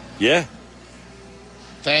season? Yeah.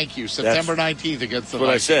 Thank you. September 19th against the Vikings. What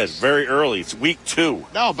I said. Very early. It's week 2.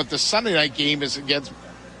 No, but the Sunday night game is against...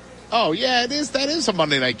 Oh, yeah, it is. That is a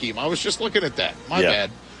Monday night game. I was just looking at that. My bad.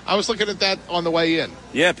 I was looking at that on the way in.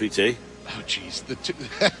 Yeah, PT. Oh,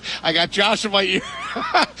 jeez. I got Josh in my ear.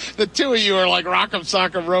 The two of you are like Rock'em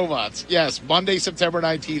Sock'em robots. Yes, Monday, September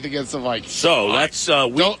 19th against the Vikings. So that's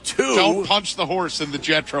week 2. Don't punch the horse in the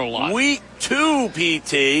Jetro line. Week 2,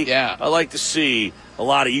 PT. Yeah. I like to see a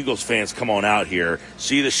lot of Eagles fans come on out here,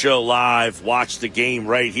 see the show live, watch the game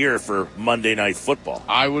right here for Monday Night Football.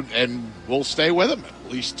 I would, and we'll stay with them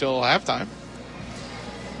at least till halftime.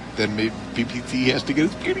 Then maybe PPT has to get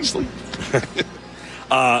his beauty sleep.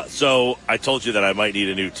 So I told you that I might need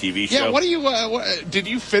a new TV show. Yeah, what do you? Did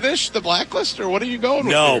you finish the Blacklist, or what are you going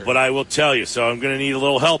with? No, here? but I will tell you. So I'm going to need a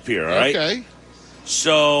little help here. All right. Okay.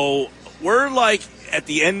 So we're like at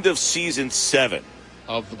the end of season 7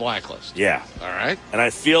 of the Blacklist. Yeah. All right. And I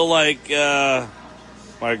feel like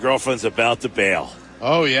my girlfriend's about to bail.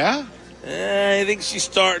 Oh yeah. I think she's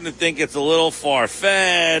starting to think it's a little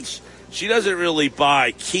far-fetched. She doesn't really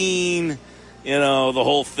buy Keen, the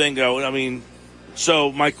whole thing going. I mean,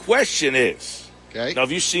 so my question is, okay. Now,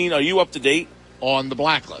 are you up to date? On the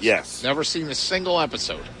Blacklist? Yes. Never seen a single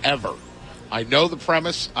episode, ever. I know the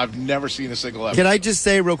premise. I've never seen a single episode. Can I just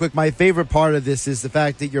say real quick, my favorite part of this is the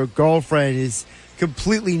fact that your girlfriend is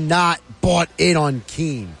completely not bought in on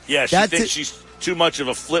Keen. Yeah, she thinks she's too much of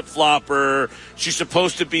a flip-flopper. She's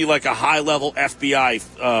supposed to be like a high-level FBI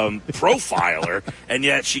profiler, and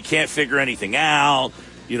yet she can't figure anything out,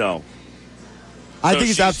 I think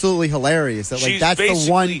it's absolutely hilarious that that's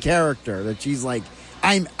the one character that she's like,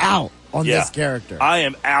 I'm out on this character. I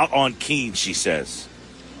am out on Keen, she says.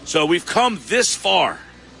 So we've come this far.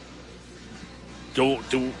 Do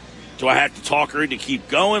I have to talk her into keep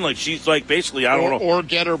going? Like she's like basically I don't know, or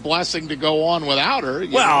get her blessing to go on without her.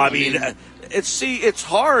 I mean, it's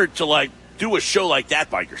hard to like do a show like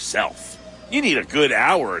that by yourself. You need a good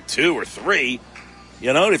hour or 2 or 3.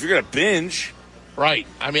 If you're gonna binge. Right.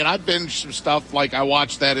 I mean, I binged some stuff. Like I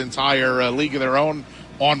watched that entire League of Their Own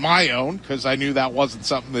on my own because I knew that wasn't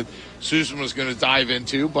something that Susan was going to dive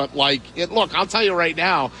into. But look, I'll tell you right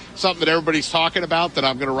now, something that everybody's talking about that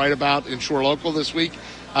I'm going to write about in Shore Local this week.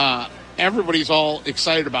 Everybody's all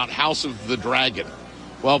excited about House of the Dragon.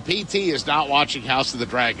 Well, PT is not watching House of the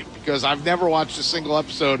Dragon because I've never watched a single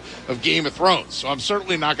episode of Game of Thrones. So I'm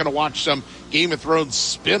certainly not going to watch some Game of Thrones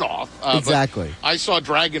spinoff. Exactly. I saw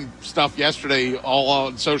Dragon stuff yesterday all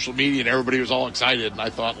on social media, and everybody was all excited. And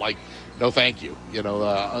I thought, no, thank you.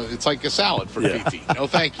 It's like a salad for PT. No,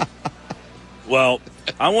 thank you. Well,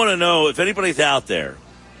 I want to know if anybody's out there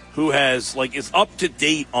who has is up to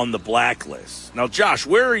date on the Blacklist. Now, Josh,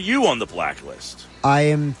 where are you on the Blacklist? I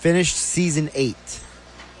am finished season 8.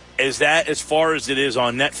 Is that as far as it is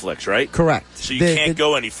on Netflix, right? Correct. So you can't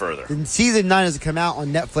go any further. Season 9 doesn't come out on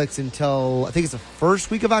Netflix until, I think it's the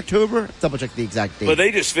first week of October. Double check the exact date. But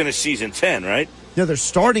they just finished season 10, right? No, they're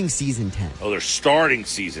starting season 10. Oh, they're starting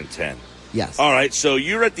season 10. Yes. All right, so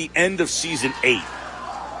you're at the end of season 8.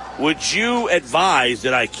 Would you advise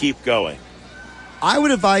that I keep going? I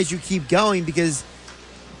would advise you keep going because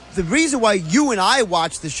the reason why you and I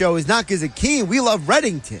watch the show is not because of Keen. We love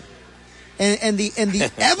Reddington. And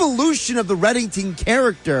the evolution of the Reddington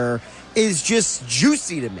character is just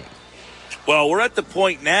juicy to me. Well, we're at the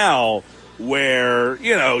point now where,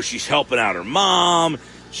 she's helping out her mom.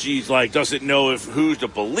 She's doesn't know who to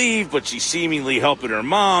believe, but she's seemingly helping her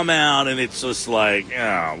mom out. And it's just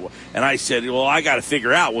and I said, well, I got to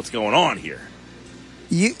figure out what's going on here.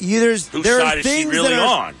 Whose side is she really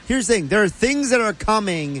on? Here's the thing. There are things that are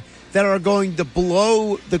coming that are going to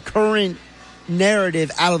blow the current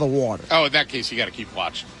narrative out of the water. Oh, in that case, you got to keep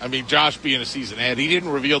watching. I mean, Josh being a season ahead, he didn't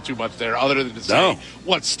reveal too much there other than to say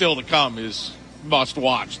what's still to come is must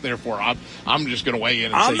watch. Therefore, I'm just going to weigh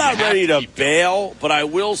in and say I'm not ready to keep bail, but I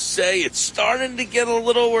will say it's starting to get a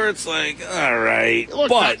little where it's like, all right. Look,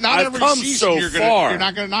 but not I've every come season so far. You're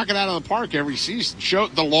not going to knock it out of the park every season.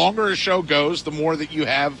 The longer a show goes, the more that you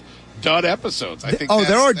have dud episodes. I think.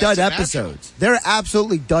 There are dud natural. episodes. There are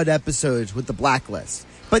absolutely dud episodes with the Blacklist.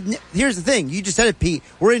 But here's the thing. You just said it, Pete.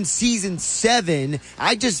 We're in season 7.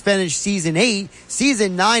 I just finished season 8.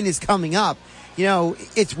 Season 9 is coming up.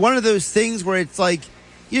 It's one of those things where it's like,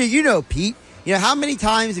 Pete, how many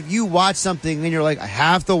times have you watched something and you're like, I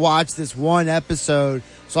have to watch this one episode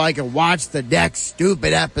so I can watch the next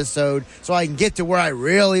stupid episode so I can get to where I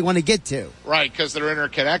really want to get to. Right, because they're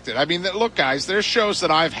interconnected. I mean, look, guys, there's shows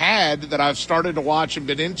that I've had that I've started to watch and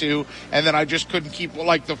been into, and then I just couldn't keep.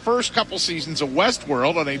 Like the first couple seasons of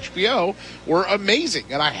Westworld on HBO were amazing,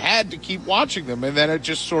 and I had to keep watching them, and then it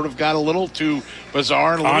just sort of got a little too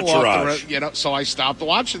bizarre and a little off the, so I stopped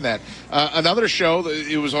watching that. Another show that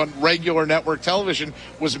it was on regular network television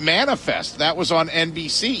was Manifest. That was on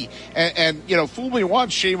NBC, and fool me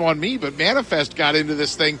once, shame on me, but Manifest got into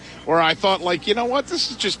this thing where I thought, like, you know what,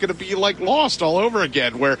 this is just going to be like Lost all over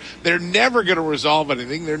again, where they're never going to resolve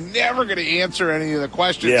anything. They're never going to answer any of the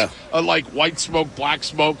questions, like white smoke, black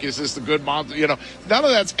smoke, is this the good monster? None of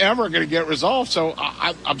that's ever going to get resolved. So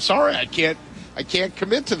I'm sorry, I can't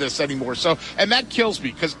commit to this anymore. So, and that kills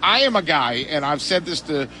me, because I am a guy, and I've said this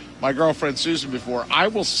to my girlfriend Susan before, I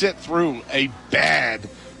will sit through a bad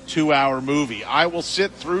 2-hour movie. I will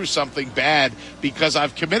sit through something bad because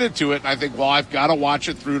I've committed to it, and I think, well, I've got to watch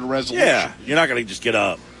it through to resolution. Yeah, you're not going to just get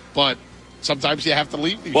up. But sometimes you have to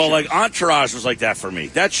leave these shows. like Entourage was like that for me.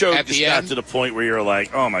 That show just got to the point where you're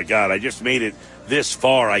like, oh, my God, I just made it this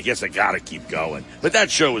far. I guess I got to keep going. But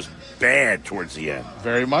that show was bad towards the end.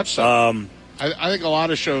 Very much so. I think a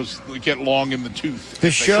lot of shows get long in the tooth.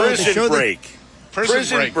 Prison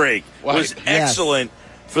Break was excellent.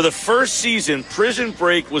 For the first season, Prison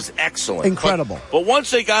Break was excellent. Incredible. But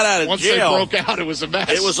once they got out of jail. Once they broke out, it was a mess.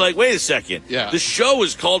 It was like, wait a second. Yeah. The show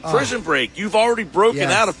is called Prison Break. You've already broken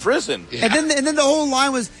out of prison. Yeah. And then the whole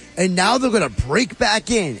line was, and now they're going to break back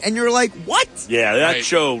in. And you're like, what? Yeah, that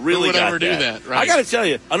show really Who would got ever do that, right? I got to tell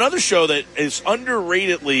you, another show that is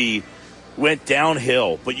underratedly went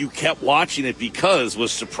downhill, but you kept watching it because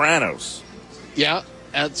was Sopranos. Yeah,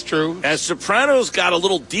 that's true. As Sopranos got a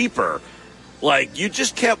little deeper, like, you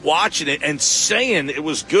just kept watching it and saying it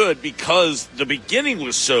was good because the beginning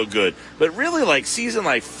was so good. But really, like, season,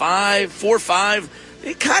 4 or 5,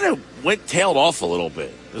 it kind of tailed off a little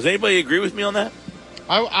bit. Does anybody agree with me on that?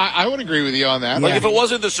 I would agree with you on that. Like, if it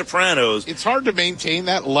wasn't The Sopranos. It's hard to maintain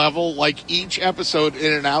that level, like, each episode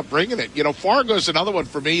in and out, bringing it. Fargo's another one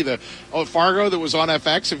for me. Fargo that was on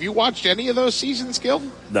FX. Have you watched any of those seasons, Gil?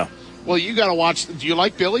 No. Well, you got to watch. Do you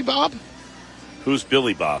like Billy Bob? Who's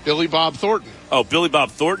Billy Bob? Billy Bob Thornton. Oh, Billy Bob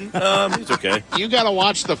Thornton? He's okay. You got to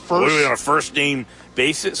watch the first. What are we on a first name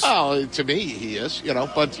basis? Oh, to me, he is,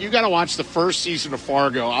 But you got to watch the first season of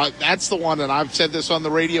Fargo. That's the one, and I've said this on the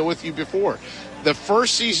radio with you before. The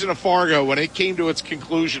first season of Fargo, when it came to its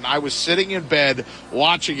conclusion, I was sitting in bed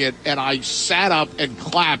watching it, and I sat up and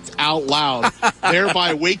clapped out loud,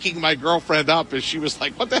 thereby waking my girlfriend up, and she was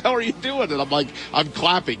like, what the hell are you doing? And I'm like, I'm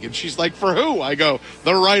clapping. And she's like, for who? I go,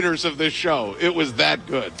 the writers of this show. It was that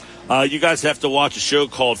good. You guys have to watch a show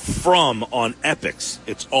called From on Epix.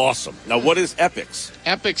 It's awesome. Now, what is Epix?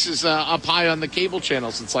 Epix is up high on the cable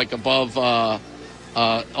channels. It's like above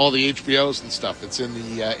all the HBOs and stuff. It's in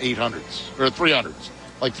the 800s or 300s,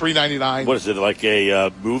 like $3.99. What is it, like a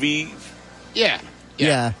movie? Yeah.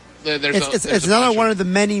 It's another one of the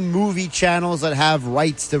many movie channels that have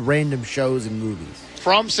rights to random shows and movies.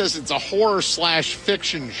 From says it's a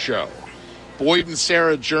horror/fiction show. Boyd and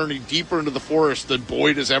Sarah journey deeper into the forest than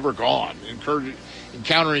Boyd has ever gone,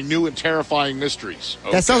 encountering new and terrifying mysteries.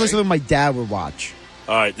 Okay. That sounds like something my dad would watch.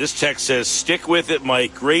 All right, this text says, stick with it,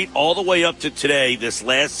 Mike. Great all the way up to today, this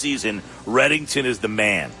last season. Reddington is the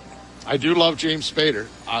man. I do love James Spader.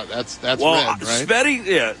 That's Red, right?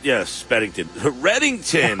 Speddington.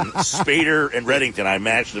 Reddington, Spader, and Reddington, I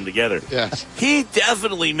matched them together. Yes. He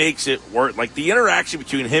definitely makes it work. Like, the interaction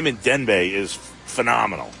between him and Denbei is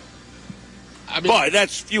phenomenal. But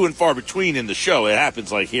that's few and far between in the show. It happens,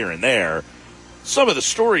 like, here and there. Some of the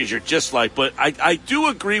stories are just like, but I do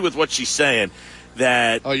agree with what she's saying.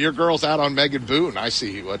 That your girl's out on Megan Boone. I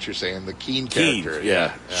see what you're saying. The Keen character.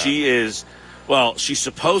 Yeah. She is. Well, she's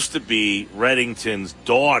supposed to be Reddington's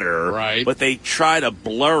daughter, right? But they try to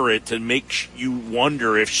blur it to make you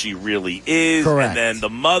wonder if she really is. Correct. And then the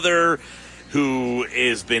mother, who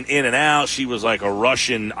has been in and out, she was like a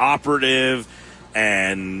Russian operative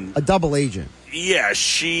and a double agent. Yeah,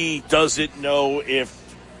 she doesn't know if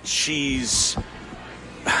she's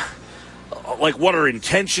like what her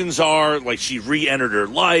intentions are. Like she re-entered her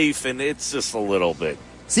life, and it's just a little bit.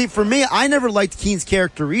 See, for me, I never liked Keene's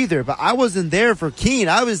character either, but I wasn't there for Keene.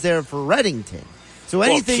 I was there for Reddington. So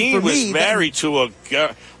anything Keene for me, was married to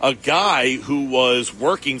a guy who was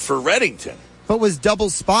working for Reddington, but was double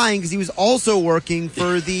spying because he was also working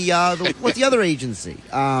for the what's the other agency?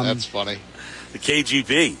 That's funny. The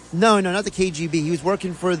KGB. No, not the KGB. He was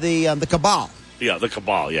working for the Cabal. Yeah, the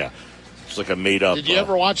Cabal. Yeah. It's like a made-up... Did you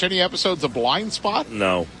ever watch any episodes of Blind Spot?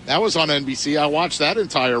 No. That was on NBC. I watched that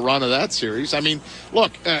entire run of that series. I mean,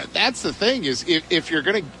 look, that's the thing is if you're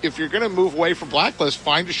gonna move away from Blacklist,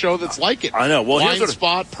 find a show that's like it. I know. Well, Blind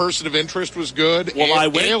Spot, Person of Interest was good. Well, I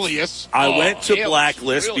went to Alias,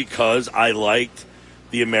 Blacklist really? because I liked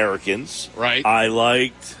the Americans. Right. I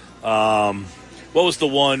liked what was the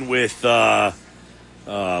one with Claire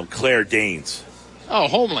Danes? Oh,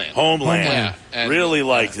 Homeland. Yeah. And, really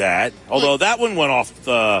liked that. Although that one went off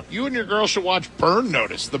the... You and your girl should watch Burn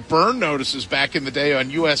Notice. The Burn Notices back in the day on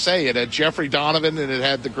USA. It had Jeffrey Donovan and it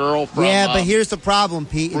had the girl from... Yeah, but here's the problem,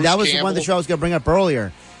 Pete. Bruce That was Campbell. the one the show I was going to bring up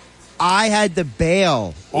earlier. I had to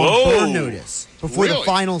bail on Whoa. Burn Notice before the Really?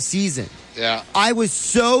 final season. Yeah. I was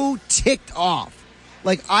so ticked off.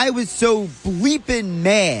 Like, I was so bleeping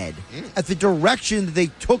mad at the direction that they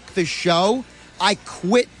took the show. I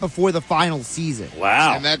quit before the final season.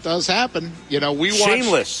 Wow. And that does happen. You know, we watched...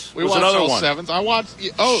 Shameless We was watched another all one. sevens. I watched...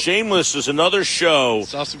 Oh, Shameless is another show.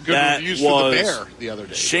 saw some good that reviews was, for The Bear the other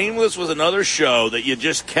day. Shameless was another show that you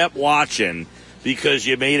just kept watching because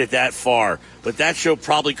you made it that far. But that show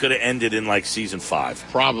probably could have ended in like season 5.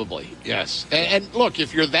 Probably, yes. And look,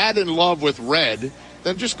 if you're that in love with Red,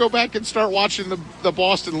 then just go back and start watching the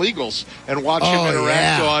Boston Legals and watch him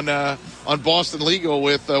interact on Boston Legal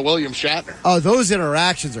with William Shatner. Oh, those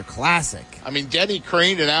interactions are classic. I mean, Denny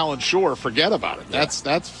Crane and Alan Shore, forget about it. That's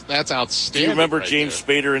outstanding. Do you remember right James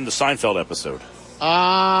there. Spader in the Seinfeld episode?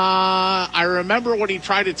 I remember when he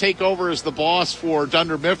tried to take over as the boss for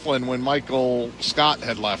Dunder Mifflin when Michael Scott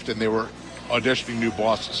had left and they were auditioning new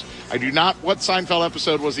bosses. I do not. What Seinfeld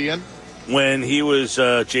episode was he in? When he was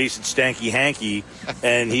Jason Stanky Hanky,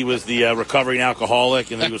 and he was the recovering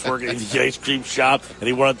alcoholic, and he was working in the ice cream shop, and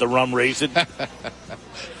he wanted the rum raisin.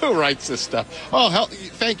 Who writes this stuff? Oh, hell,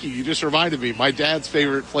 thank you. You just reminded me. My dad's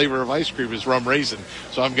favorite flavor of ice cream is rum raisin,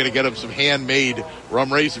 so I'm going to get him some handmade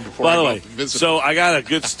rum raisin before By I the go way, up and visit so him. I got a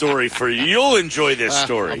good story for you. You'll enjoy this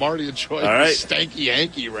story. I'm already enjoying All right. the Stanky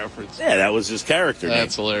Yankee reference. Yeah, that was his character name.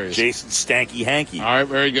 That's hilarious. Jason Stanky Hanky. All right,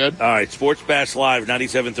 very good. All right, Sports Bash Live,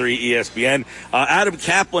 97.3 ESPN. Adam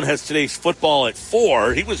Kaplan has today's football at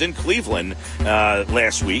 4. He was in Cleveland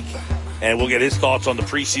last week, and we'll get his thoughts on the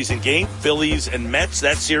preseason game. Phillies and Mets,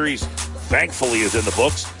 that series, thankfully, is in the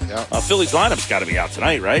books. Yeah. Phillies lineup's got to be out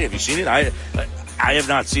tonight, right? Have you seen it? I have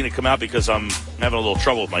not seen it come out because I'm having a little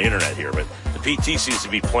trouble with my internet here, but the PT seems to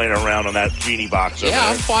be playing around on that genie box over Yeah,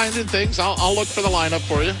 there. I'm finding things. I'll look for the lineup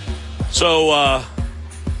for you. So I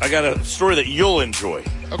got a story that you'll enjoy.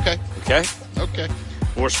 Okay. Okay?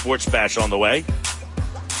 More Sports Bash on the way.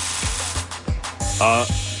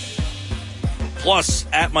 Plus,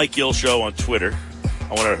 at Mike Gill Show on Twitter.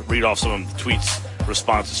 I want to read off some of the tweets,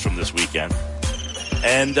 responses from this weekend.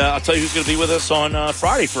 And I'll tell you who's going to be with us on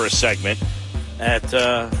Friday for a segment at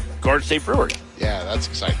Garden State Brewery. Yeah, that's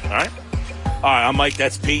exciting. All right, I'm Mike.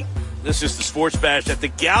 That's Pete. This is the Sports Bash at the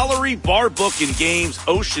Gallery Bar Book and Games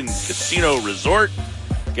Ocean Casino Resort.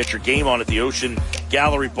 Get your game on at the Ocean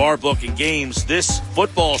Gallery Bar Book and Games this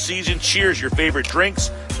football season. Cheers your favorite drinks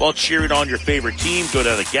while cheering on your favorite team. Go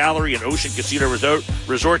to the Gallery and Ocean Casino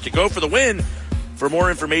Resort to go for the win. For more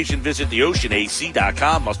information, visit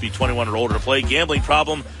theoceanac.com. Must be 21 or older to play. Gambling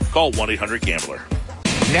problem? Call 1-800-GAMBLER.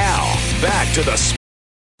 Now, back to the...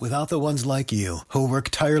 Without the ones like you, who work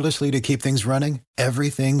tirelessly to keep things running,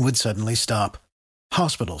 everything would suddenly stop.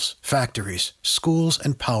 Hospitals, factories, schools,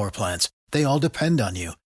 and power plants, they all depend on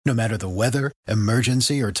you. No matter the weather,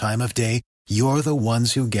 emergency, or time of day, you're the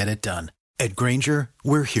ones who get it done. At Grainger,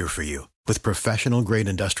 we're here for you with professional-grade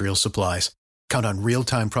industrial supplies. Count on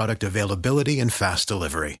real-time product availability and fast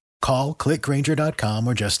delivery. Call, clickgrainger.com,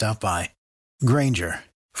 or just stop by. Grainger,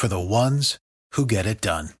 for the ones who get it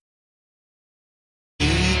done.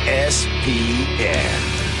 ESPN.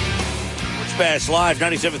 Sports Bash Live,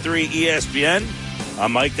 97.3 ESPN.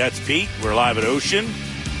 I'm Mike, that's Pete. We're live at Ocean.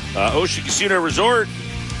 Ocean Casino Resort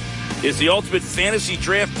is the ultimate fantasy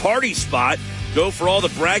draft party spot. Go for all the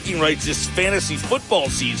bragging rights this fantasy football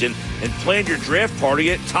season and plan your draft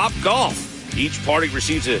party at Top Golf. Each party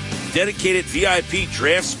receives a dedicated VIP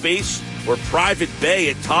draft space or private bay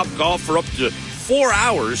at Top Golf for up to 4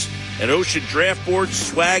 hours. An Ocean draft board,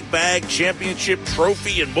 swag bag, championship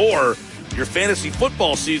trophy, and more. Your fantasy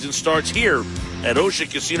football season starts here at Ocean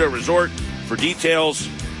Casino Resort. For details,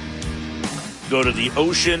 go to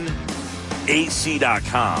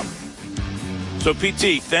theoceanac.com. So,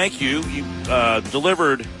 PT, thank you. You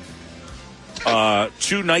delivered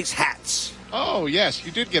 2 nice hats. Oh, yes,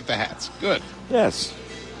 you did get the hats. Good. Yes.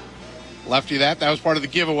 Left you that. That was part of the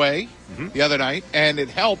giveaway the other night. And it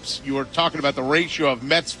helps. You were talking about the ratio of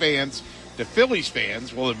Mets fans to Phillies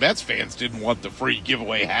fans. Well, the Mets fans didn't want the free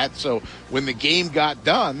giveaway hat. So when the game got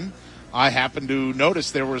done, I happened to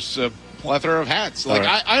notice there was a plethora of hats. Like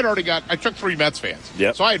right. I took 3 Mets fans.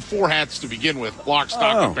 Yep. So I had 4 hats to begin with, lock,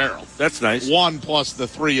 stock, and barrel. That's nice. 1 plus the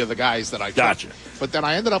 3 of the guys that I took. Gotcha. But then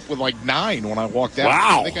I ended up with like 9 when I walked out.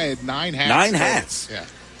 Wow. I think I had 9 hats. 9 hats. Yeah.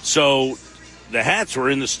 So the hats were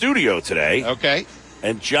in the studio today. Okay.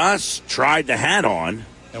 And Josh tried the hat on.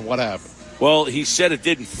 And what happened? Well, he said it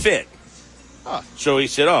didn't fit. Huh. So he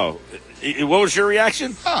said, what was your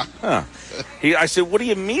reaction? Huh. I said, what do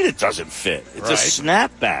you mean it doesn't fit? It's a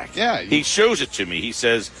snapback. Yeah. He shows it to me. He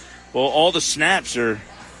says, well, all the snaps are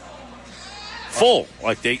full.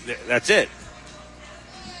 Like that's it.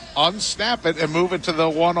 Unsnap it and move it to the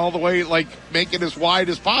one all the way, like make it as wide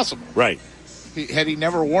as possible. Right. Had he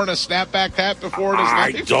never worn a snapback hat before in his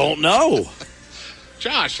life? I don't know.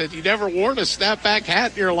 Josh, had you never worn a snapback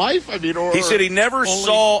hat in your life? I mean, he said he never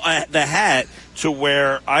saw the hat to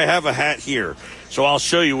where I have a hat here. So I'll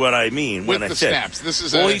show you what I mean with when the I said. Snaps. This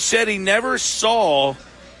is he said he never saw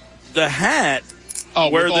the hat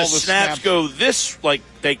where the snaps go this, like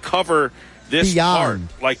they cover this beyond.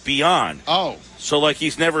 part, like beyond. Oh. So, like,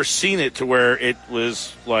 he's never seen it to where it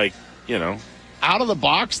was, like, out of the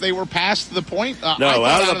box, they were past the point? No,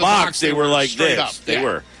 out of the box, they were like this. Up. They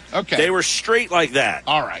were. Okay. They were straight like that.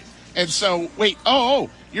 All right. And so, wait.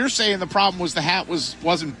 You're saying the problem was the hat was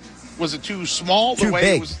it too small? Too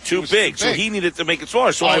big. It was too big. So he needed to make it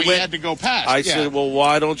smaller. So he had to go past. I said, well,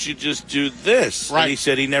 why don't you just do this? Right. And he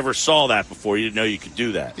said he never saw that before. He didn't know you could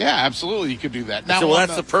do that. Yeah, absolutely. You could do that. Now,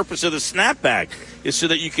 that's the purpose of the snapback, is so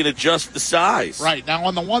that you can adjust the size. Right. Now,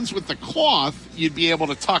 on the ones with the cloth, you'd be able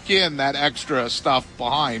to tuck in that extra stuff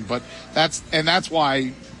behind. But that's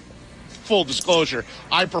why, full disclosure,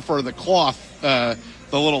 I prefer the cloth, the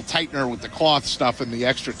little tightener with the cloth stuff and the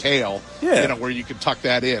extra tail, where you can tuck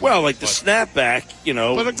that in. Well, like the snapback,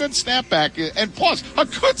 But a good snapback, and plus, a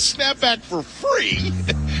good snapback for free.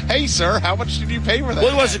 Hey, sir, how much did you pay for that?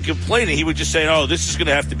 Well, he wasn't complaining. He would just say, this is going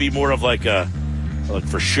to have to be more of like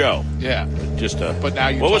for show. Yeah. Just a. But now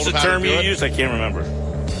you what was the told him how term to do you it? used? I can't remember.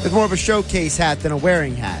 It's more of a showcase hat than a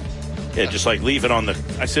wearing hat. Yeah, just like leave it on the.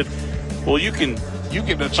 I said, well, you can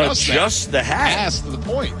adjust the hat. Past the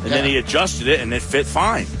point. And then he adjusted it, and it fit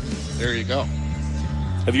fine. There you go.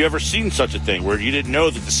 Have you ever seen such a thing where you didn't know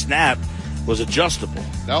that the snap was adjustable?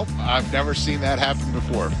 Nope, I've never seen that happen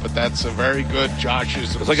before, but that's a very good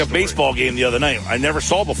Josh's. It's like a baseball game the other night. I never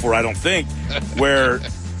saw before, I don't think, where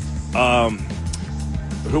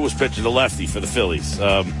who was pitching the lefty for the Phillies?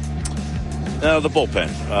 The bullpen.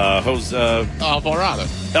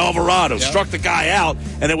 Alvarado struck the guy out,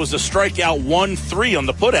 and it was a strikeout 1-3 on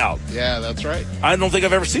the putout. Yeah, that's right. I don't think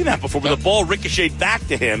I've ever seen that before, but the ball ricocheted back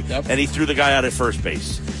to him, and he threw the guy out at first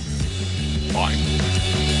base. Fine.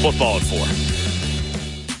 Football at 4.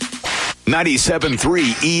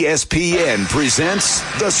 97.3 ESPN presents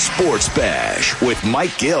The Sports Bash with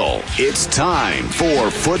Mike Gill. It's time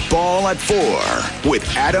for Football at 4 with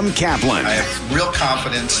Adam Kaplan. I have real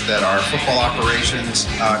confidence that our football operations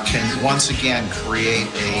can once again create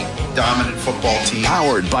a dominant football team.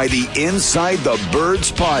 Powered by the Inside the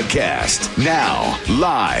Birds podcast. Now,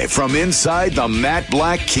 live from inside the Matt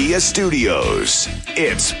Black Kia Studios.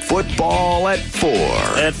 It's Football at 4.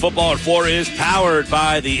 And Football at 4 is powered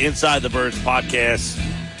by the Inside the Birds podcast,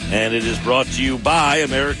 and it is brought to you by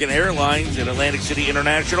American Airlines and Atlantic City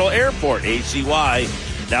International Airport. ACY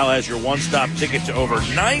now has your one-stop ticket to over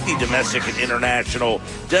 90 domestic and international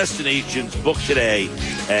destinations. Book today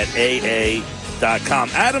at AA.com.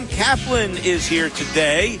 Adam Kaplan is here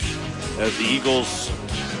today as the Eagles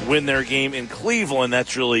win their game in Cleveland.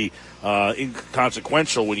 That's really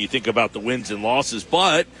inconsequential when you think about the wins and losses,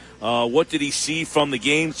 but what did he see from the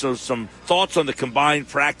game? So some thoughts on the combined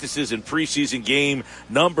practices and preseason game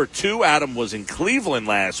number 2. Adam was in Cleveland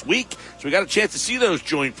last week, so we got a chance to see those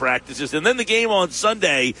joint practices. And then the game on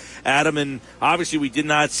Sunday, Adam, and obviously we did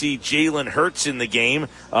not see Jalen Hurts in the game,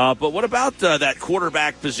 but what about that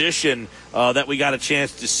quarterback position that we got a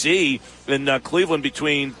chance to see in Cleveland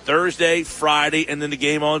between Thursday, Friday, and then the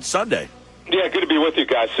game on Sunday? Yeah, good to be with you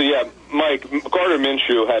guys. So, yeah, Mike, Gardner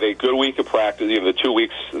Minshew had a good week of practice,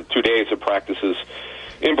 the 2 days of practices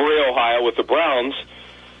in Brea, Ohio with the Browns.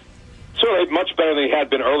 certainly much better than he had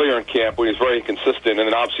been earlier in camp when he was very inconsistent, and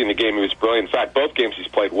then obviously in the game he was brilliant. In fact, both games he's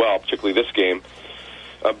played well, particularly this game.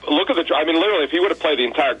 Look at literally, if he would have played the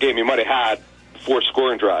entire game, he might have had 4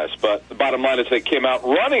 scoring drives. But the bottom line is they came out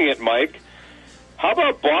running it, Mike. How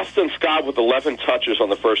about Boston Scott with 11 touches on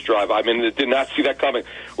the first drive? I mean, did not see that coming.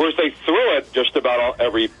 Whereas they threw it just about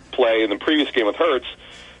every play in the previous game with Hurts.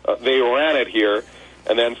 They ran it here,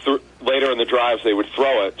 and then later in the drives they would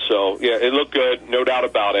throw it. So, yeah, it looked good, no doubt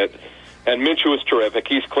about it. And Minshew was terrific.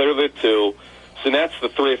 He's clearly the 2. Sinnett's the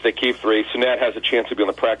 3 if they keep 3. Sinnett has a chance to be on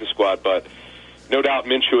the practice squad, but no doubt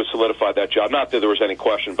Minshew has solidified that job. Not that there was any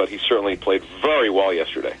question, but he certainly played very well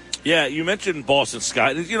yesterday. Yeah, you mentioned Boston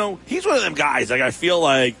Scott. You know, he's one of them guys, like, I feel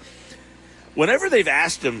like whenever they've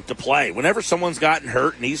asked him to play, whenever someone's gotten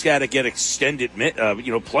hurt and he's got to get extended,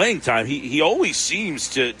 playing time, he always seems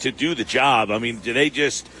to do the job. I mean, do they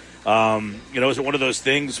just, is it one of those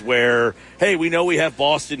things where, hey, we know we have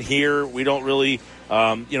Boston here, we don't really,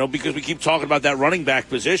 because we keep talking about that running back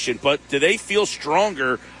position, but do they feel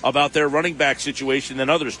stronger about their running back situation than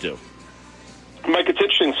others do? Mike, it's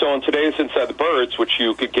interesting. So on today's Inside the Birds, which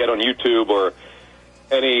you could get on YouTube or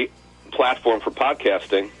any platform for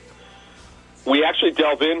podcasting, we actually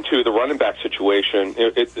delve into the running back situation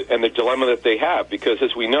and the dilemma that they have. Because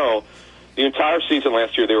as we know, the entire season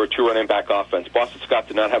last year, they were a 2 running back offense. Boston Scott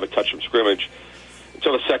did not have a touch from scrimmage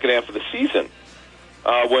until the second half of the season.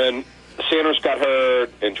 When Sanders got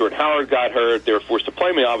hurt and Jordan Howard got hurt, they were forced to play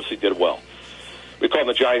him. He obviously did well. We call him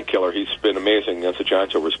the Giant Killer. He's been amazing against the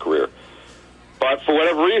Giants over his career. But for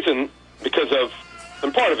whatever reason,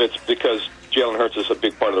 and part of it's because Jalen Hurts is a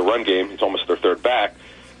big part of the run game. He's almost their third back.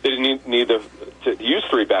 They didn't need to use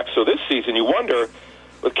 3 backs. So this season, you wonder,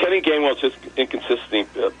 with Kenny Gainwell's inconsistency,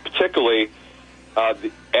 particularly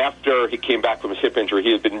after he came back from his hip injury,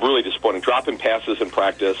 he had been really disappointing, dropping passes in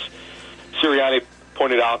practice. Sirianni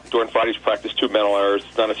pointed out during Friday's practice 2 mental errors.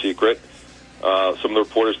 It's not a secret. Some of the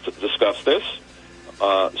reporters discussed this.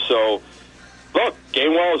 Look,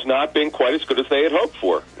 Gainwell has not been quite as good as they had hoped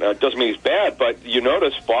for. Now, it doesn't mean he's bad, but you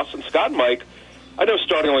notice Boston Scott, Mike, I know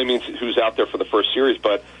starting only means who's out there for the first series,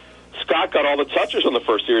 but Scott got all the touches on the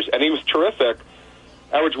first series, and he was terrific.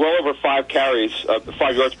 Averaged well over 5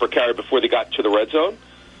 yards per carry before they got to the red zone.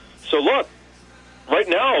 So look, right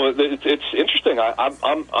now it's interesting.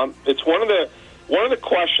 It's one of the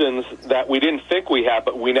questions that we didn't think we had,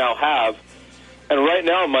 but we now have. And right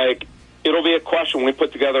now, Mike, it'll be a question when we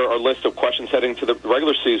put together our list of questions heading to the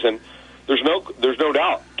regular season. There's no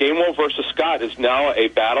doubt. Gainwell versus Scott is now a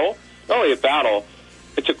battle. Not only a battle,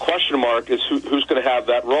 it's a question mark is who's going to have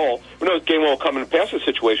that role. We know Gainwell will come in passing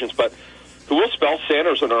situations, but who will spell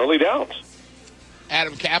Sanders on early downs?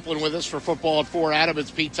 Adam Kaplan with us for Football at 4. Adam,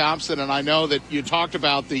 it's Pete Thompson, and I know that you talked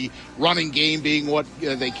about the running game being what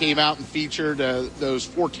they came out and featured, those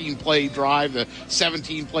 14-play drive, the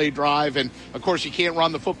 17-play drive, and, of course, you can't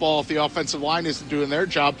run the football if the offensive line isn't doing their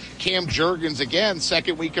job. Cam Jurgens, again,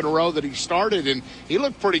 second week in a row that he started, and he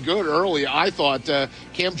looked pretty good early. I thought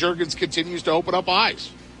Cam Jurgens continues to open up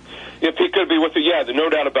eyes. If he could be with you, yeah, no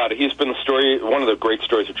doubt about it. He's been one of the great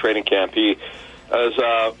stories of training camp. As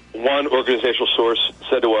one organizational source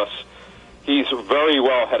said to us, he's very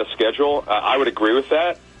well ahead of schedule. I would agree with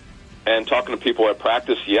that. And talking to people at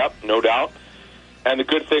practice, yep, no doubt. And the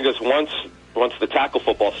good thing is once the tackle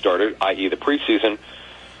football started, i.e. the preseason,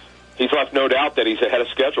 he's left no doubt that he's ahead of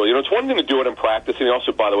schedule. You know, it's one thing to do it in practice, and he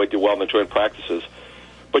also, by the way, did well in the joint practices.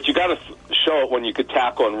 But you got to show it when you could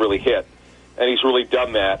tackle and really hit. And he's really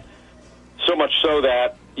done that. So much so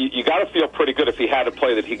that you got to feel pretty good if he had to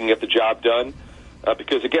play that he can get the job done.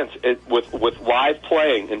 Because, again, with live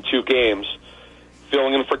playing in 2 games,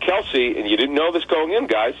 filling in for Kelsey, and you didn't know this going in,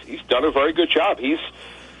 guys, he's done a very good job. He's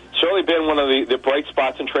certainly been one of the bright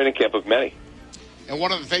spots in training camp of many. And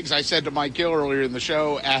one of the things I said to Mike Gill earlier in the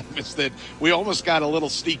show, Adam, is that we almost got a little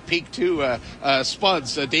sneak peek to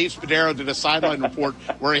Spuds. Dave Spadaro did a sideline report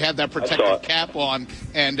where he had that protective cap on,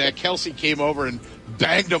 and Kelsey came over and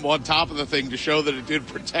banged him on top of the thing to show that it did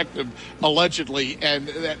protect him, allegedly, and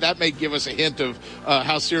that may give us a hint of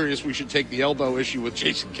how serious we should take the elbow issue with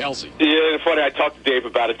Jason Kelsey. Yeah, it's funny. I talked to Dave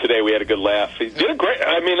about it today. We had a good laugh. He did a great.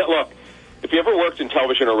 I mean, look, if you ever worked in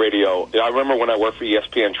television or radio, I remember when I worked for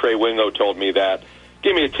ESPN, Trey Wingo told me that,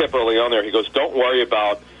 gave me a tip early on there. He goes, don't worry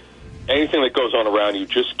about anything that goes on around you.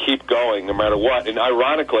 Just keep going no matter what. And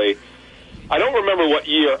ironically, I don't remember what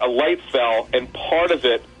year a light fell, and part of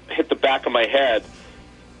it hit the back of my head.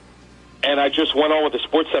 And I just went on with the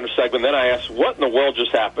Sports Center segment. Then I asked, what in the world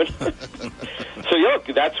just happened? So, look,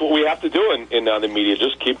 that's what we have to do in the media.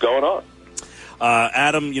 Just keep going on.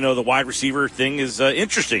 Adam, the wide receiver thing is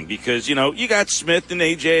interesting because, you got Smith and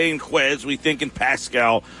AJ and Quez. We think and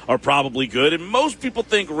Pascal are probably good. And most people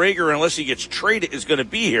think Rager, unless he gets traded, is going to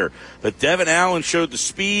be here. But Devin Allen showed the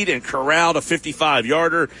speed and corralled a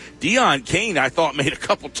 55-yarder. Deion Kane, I thought, made a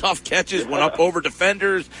couple tough catches, went up over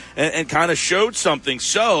defenders, and kind of showed something.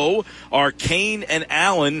 So are Kane and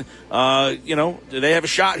Allen, do they have a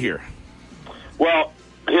shot here? Well,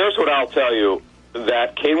 here's what I'll tell you.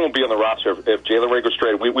 That Kane won't be on the roster if Jalen Rager's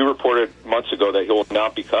traded. We reported months ago that he will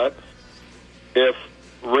not be cut. If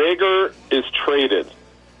Rager is traded,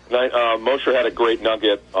 Mosher had a great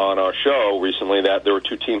nugget on our show recently that there were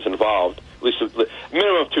two teams involved, at least a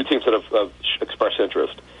minimum of two teams that have expressed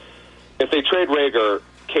interest. If they trade Rager,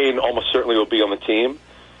 Kane almost certainly will be on the team.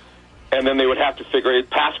 And then they would have to figure it.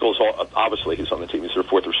 Pascal's obviously he's on the team. He's their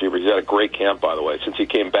fourth receiver. He's had a great camp, by the way, since he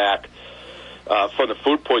came back from the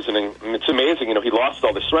food poisoning. I mean, it's amazing. He lost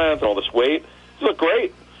all this strength and all this weight. He looked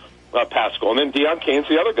great, Pascal. And then Deion Kane's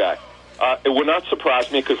the other guy. It would not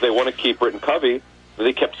surprise me because they want to keep Britton Covey.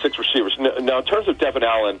 They kept 6 receivers. Now, in terms of Devin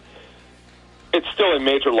Allen, it's still a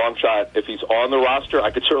major long shot if he's on the roster.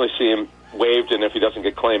 I could certainly see him waived, and if he doesn't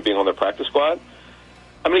get claimed, being on their practice squad.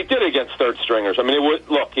 I mean, he did it against third stringers. I mean,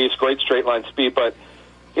 he has great straight line speed, but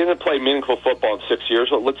he hasn't played meaningful football in 6 years.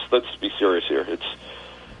 So let's be serious here.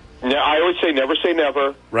 I always say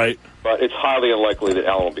never. Right. But it's highly unlikely that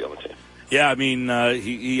Allen will be on the team. Yeah, I mean,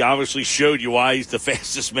 he obviously showed you why he's the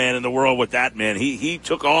fastest man in the world with that man. He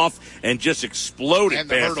took off and just exploded and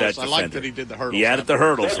the past hurdles. that defender. I like that he did the hurdles. He added the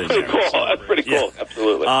hurdles in there. That's pretty cool. Yeah.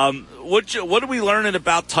 Absolutely. What are we learning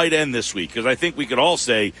about tight end this week? Because I think we could all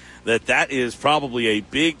say that is probably a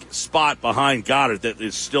big spot behind Goddard that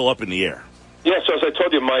is still up in the air. Yeah, so as I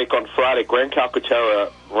told you, Mike, on Friday, Grant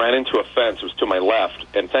Calcaterra ran into a fence. It was to my left,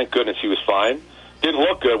 and thank goodness he was fine. Didn't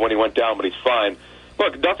look good when he went down, but he's fine.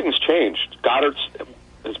 Look, nothing's changed. Goddard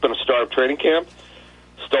has been a star of training camp.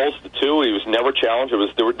 Stoles the 2. He was never challenged.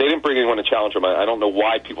 They didn't bring anyone to challenge him. I don't know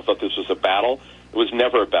why people thought this was a battle. It was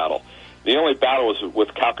never a battle. The only battle was with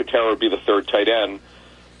Calcaterra would be the third tight end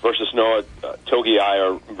versus Noah Togiai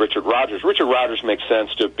or Richard Rodgers. Richard Rodgers makes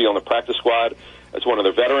sense to be on the practice squad as one of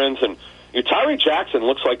the veterans, and Tyree Jackson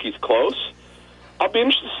looks like he's close. I'll be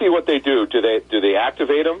interested to see what they do. Do they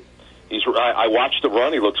activate him? I watched the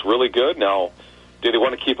run. He looks really good. Now, do they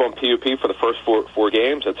want to keep on PUP for the first four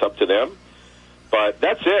games? That's up to them. But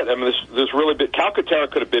that's it. I mean, there's really been, Calcaterra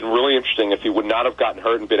could have been really interesting if he would not have gotten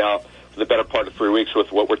hurt and been out for the better part of 3 weeks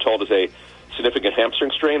with what we're told is a significant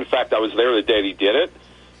hamstring strain. In fact, I was there the day he did it.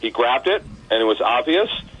 He grabbed it, and it was obvious.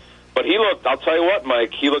 But he looked, I'll tell you what,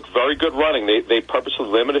 Mike, he looked very good running. They purposely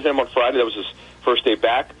limited him on Friday. That was his first day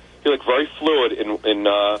back. He looked very fluid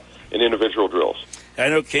in individual drills. I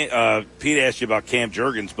know Pete asked you about Cam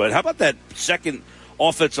Jurgens, but how about that second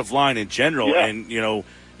offensive line in general? Yeah. And,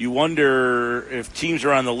 you wonder if teams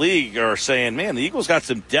around the league are saying, man, the Eagles got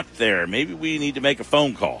some depth there. Maybe we need to make a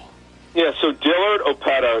phone call. Yeah, so Dillard,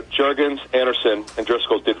 Opeta, Jurgens, Anderson, and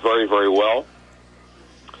Driscoll did very, very well.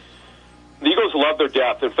 The Eagles love their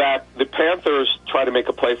depth. In fact, the Panthers tried to make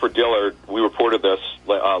a play for Dillard. We reported this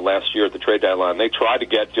last year at the trade deadline. They tried to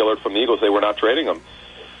get Dillard from the Eagles. They were not trading him.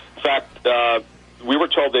 In fact, we were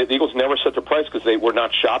told that the Eagles never set the price because they were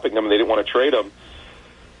not shopping him and they didn't want to trade him.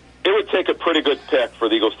 It would take a pretty good pick for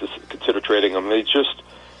the Eagles to consider trading him.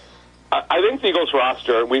 I think the Eagles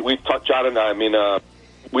roster, we've talked, John and I mean,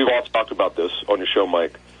 we've all talked about this on your show,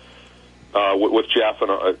 Mike, with Jeff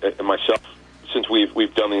and myself. Since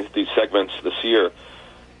we've done these segments this year,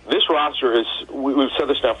 this roster is, we've said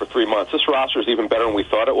this now for 3 months, this roster is even better than we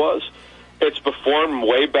thought it was. It's performed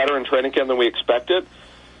way better in training camp than we expected.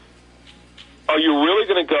 Are you really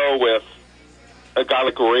going to go with a guy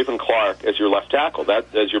like Raven Clark as your left tackle,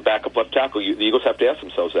 as your backup left tackle? The Eagles have to ask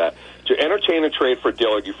themselves that. To entertain a trade for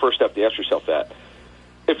Dillard, you first have to ask yourself that.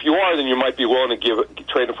 If you are, then you might be willing to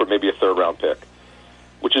trade him for maybe a third-round pick,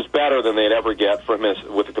 which is better than they'd ever get from him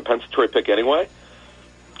with a compensatory pick anyway.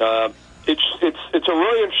 It's a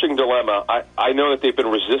really interesting dilemma. I know that they've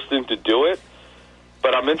been resistant to do it,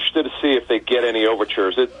 but I'm interested to see if they get any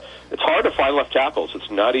overtures. It's hard to find left tackles.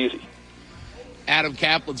 It's not easy. Adam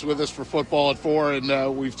Kaplan's with us for Football at 4,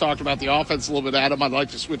 and we've talked about the offense a little bit, Adam. I'd like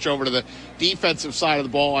to switch over to the defensive side of the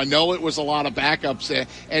ball. I know it was a lot of backups,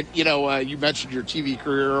 and you mentioned your TV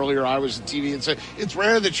career earlier. I was in TV, and so it's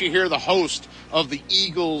rare that you hear the host of the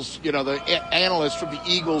Eagles, the analyst from the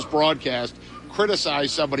Eagles broadcast,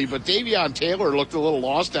 criticize somebody, but Davion Taylor looked a little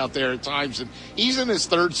lost out there at times, and he's in his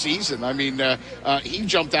third season. I mean, he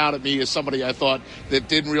jumped out at me as somebody I thought that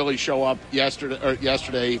didn't really show up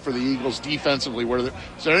yesterday for the Eagles defensively.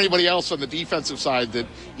 Is there anybody else on the defensive side that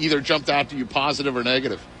either jumped out to you positive or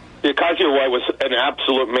negative? Yeah, Kaiser White was an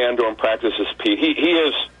absolute man during practices, Pete. He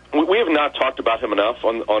is. We have not talked about him enough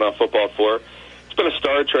on a football floor. He's been a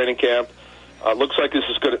star at training camp. Looks like this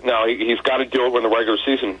is good. Now, he's got to do it when the regular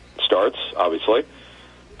season starts, obviously.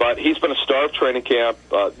 But he's been a star of training camp,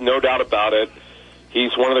 no doubt about it.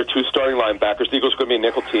 He's one of their 2 starting linebackers. The Eagles are going to be a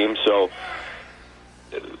nickel team, so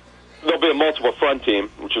there'll be a multiple front team,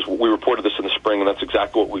 which is we reported this in the spring, and that's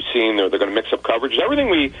exactly what we've seen. They're going to mix up coverage. Everything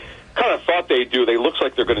we kind of thought they'd do, they looks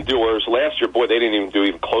like they're going to do, whereas last year, boy, they didn't even do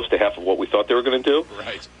even close to half of what we thought they were going to do.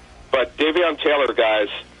 Right. But Davion Taylor, guys,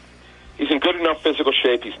 he's in good enough physical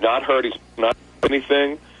shape. He's not hurt. He's not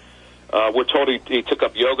anything. We're told he took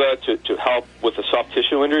up yoga to help with the soft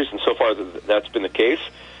tissue injuries, and so far that's been the case.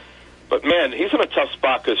 But, man, he's in a tough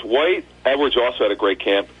spot because White, Edwards also had a great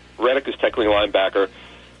camp. Reddick is technically a linebacker.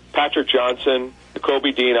 Patrick Johnson,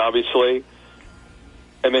 Kobe Dean, obviously.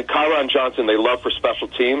 And then Kyron Johnson, they love for special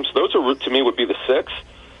teams. Those are, to me, would be the 6.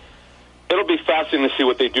 It'll be fascinating to see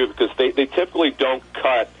what they do because they typically don't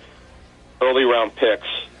cut early round picks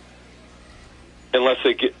unless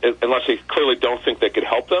they clearly don't think they could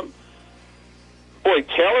help them. Boy,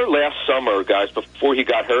 Taylor last summer, guys, before he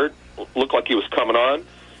got hurt, looked like he was coming on,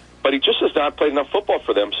 but he just has not played enough football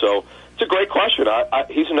for them. So it's a great question.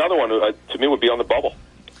 He's another one who, to me, would be on the bubble.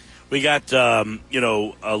 We got,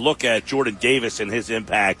 a look at Jordan Davis and his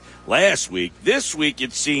impact last week. This week,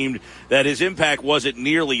 it seemed that his impact wasn't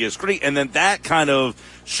nearly as great, and then that kind of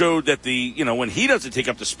showed that when he doesn't take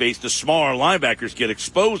up the space, the smaller linebackers get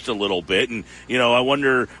exposed a little bit. And, I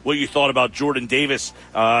wonder what you thought about Jordan Davis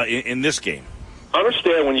in this game.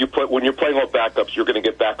 Understand when you're playing with backups, you're going to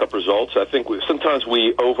get backup results. I think sometimes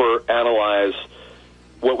we overanalyze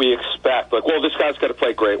what we expect. Like, well, this guy's got to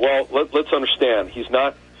play great. Well, let's understand he's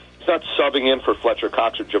not subbing in for Fletcher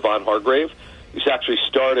Cox or Javon Hargrave. He's actually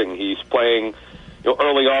starting. He's playing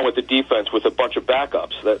early on with the defense with a bunch of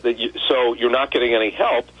backups. So you're not getting any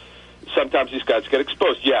help. Sometimes these guys get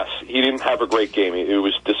exposed. Yes, he didn't have a great game. It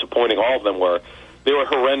was disappointing. All of them were. They were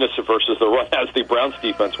horrendous versus the run, as the Browns'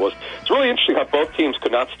 defense was. It's really interesting how both teams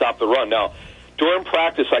could not stop the run. Now, during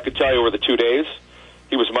practice, I could tell you over the 2 days,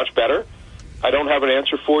 he was much better. I don't have an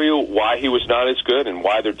answer for you why he was not as good and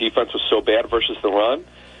why their defense was so bad versus the run.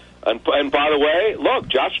 And by the way, look,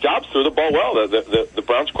 Josh Dobbs threw the ball well. The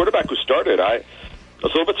Browns quarterback who started, I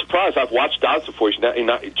was a little bit surprised. I've watched Dobbs before.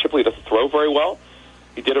 Chipley doesn't throw very well.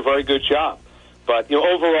 He did a very good job. But,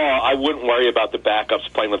 overall, I wouldn't worry about the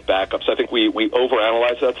backups, playing with backups. I think we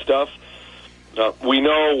overanalyze that stuff. We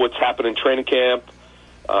know what's happened in training camp,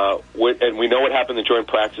 and we know what happened in joint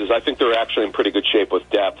practices. I think they're actually in pretty good shape with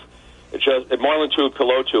depth. It's just Marlon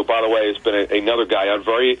Pilotu, by the way, has been another guy on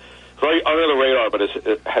very under the radar, but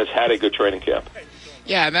has had a good training camp.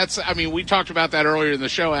 Yeah, and we talked about that earlier in the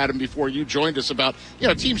show, Adam, before you joined us about,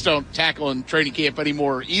 teams don't tackle in training camp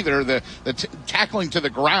anymore either. The tackling to the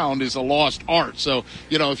ground is a lost art. So,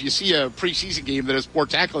 if you see a preseason game that has poor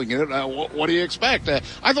tackling in it, what do you expect?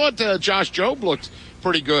 I thought Josh Jobe looked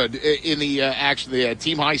pretty good in the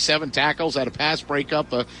team high 7 tackles, had a pass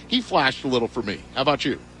breakup. He flashed a little for me. How about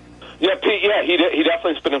you? Yeah, Pete, he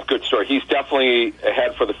definitely has been a good story. He's definitely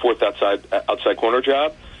ahead for the 4th outside corner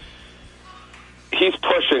job. He's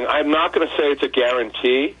pushing. I'm not going to say it's a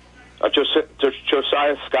guarantee.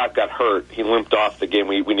 Josiah Scott got hurt. He limped off the game.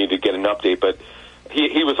 We need to get an update, but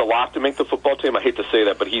he was a lock to make the football team. I hate to say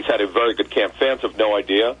that, but he's had a very good camp. Fans have no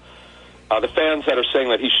idea. The fans that are saying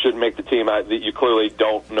that he shouldn't make the team, you clearly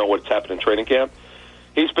don't know what's happened in training camp.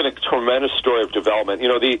 He's been a tremendous story of development.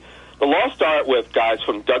 The lost art with guys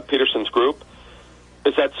from Doug Peterson's group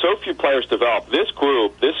is that so few players develop. This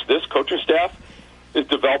group, this coaching staff, is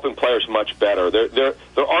developing players much better. There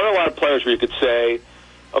aren't a lot of players where you could say,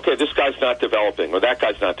 okay, this guy's not developing or that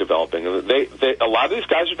guy's not developing. A lot of these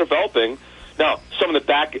guys are developing. Now, some of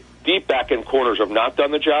the deep back-end corners have not done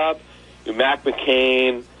the job. Mac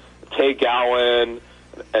McCain, Tay Gowan,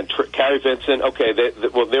 and Kerry Vincent. Okay, they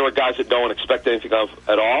were guys that no one expected anything of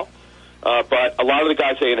at all. But a lot of the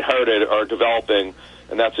guys they inherited are developing,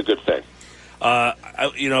 and that's a good thing.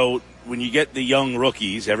 When you get the young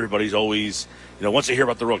rookies, everybody's always, wants to hear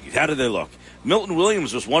about the rookies. How do they look? Milton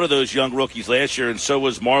Williams was one of those young rookies last year, and so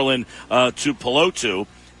was Marlon Pilotu.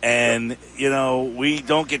 And, we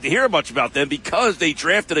don't get to hear much about them because they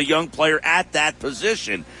drafted a young player at that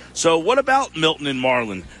position. So what about Milton and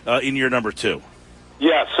Marlon in year number 2?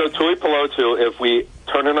 Yeah, so Tui Pilotu, if we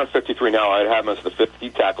turn in on 53 now, I'd have him as the 50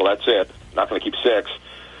 tackle. That's it. Not going to keep 6,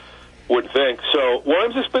 would think. So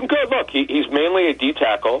Williams has been good. Look, he's mainly a D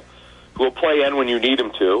tackle who will play end when you need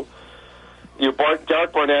him to.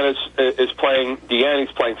 Derek Barnett is playing DN.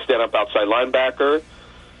 He's playing stand-up outside linebacker.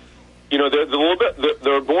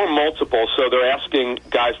 they're more multiple, so they're asking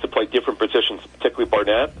guys to play different positions, particularly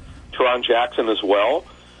Barnett, Teron Jackson as well.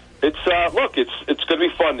 It's it's going to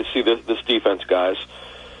be fun to see this defense, guys.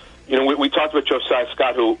 We talked about Josiah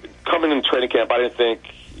Scott, who coming in training camp, I didn't think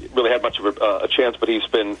really had much of a chance, but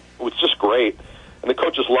was just great, and the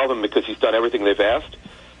coaches love him because he's done everything they've asked.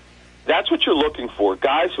 That's what you're looking for,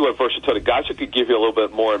 guys who have versatility, guys who could give you a little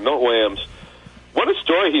bit more. And Milton Williams, what a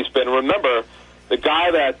story he's been. Remember, the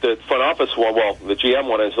guy that the front office won, the GM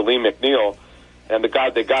one is Aleem McNeil, and the guy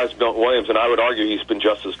they got is Milton Williams, and I would argue he's been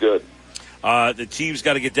just as good. The team's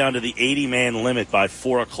got to get down to the 80-man limit by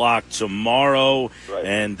 4 o'clock tomorrow. Right.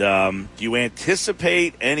 And do you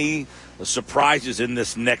anticipate any surprises in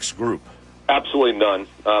this next group? Absolutely none.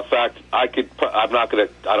 In fact, I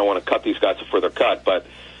don't want to cut these guys a further cut, but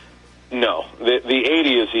no. The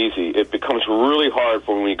 80 is easy. It becomes really hard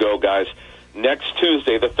when we go, guys. Next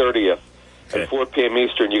Tuesday, the 30th, at 4 p.m.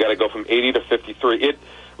 Eastern, you got to go from 80 to 53.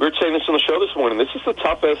 We were saying this on the show this morning. This is the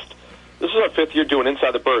toughest. This is our 5th year doing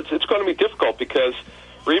Inside the Birds. It's going to be difficult because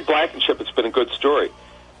Reed Blankenship, it's been a good story.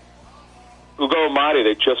 Ugo Amadi,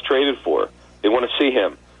 they just traded for. They want to see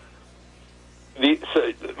him.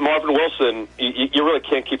 Marvin Wilson, you really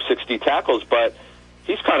can't keep 60 tackles, but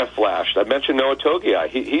he's kind of flashed. I mentioned Noah Togiai.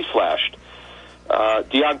 He's flashed.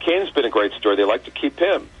 Deion Kane's been a great story. They like to keep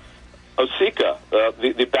him. Osika,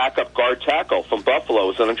 the backup guard tackle from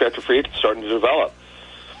Buffalo, is an undrafted free agent starting to develop.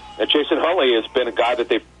 And Jason Huntley has been a guy that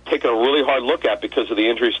they've taken a really hard look at because of the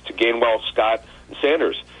injuries to Gainwell, Scott, and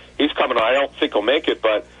Sanders. He's coming on. I don't think he'll make it,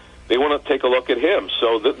 but they want to take a look at him.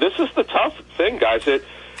 So this is the tough thing, guys. It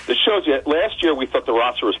shows you. Last year we thought the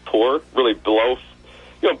roster was poor, really below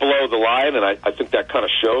the line, and I think that kind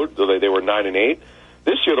of showed, though they were 9-8.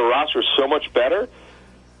 This year the roster is so much better.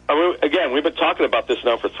 Again, we've been talking about this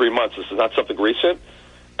now for 3 months. This is not something recent,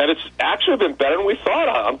 and it's actually been better than we thought.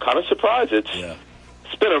 I'm kind of surprised. It's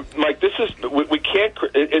been we can't.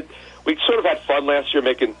 We sort of had fun last year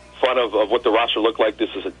making fun of what the roster looked like.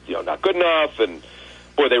 This is not good enough, and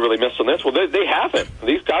boy, they really missed on this. Well, they haven't.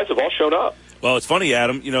 These guys have all shown up. Well, it's funny,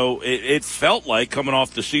 Adam. It felt like coming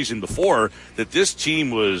off the season before that this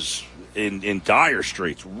team was in dire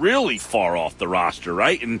straits, really far off the roster,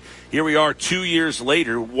 right? And here we are 2 years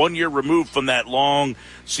later, 1 year removed from that long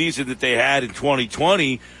season that they had in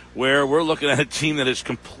 2020, where we're looking at a team that has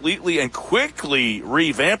completely and quickly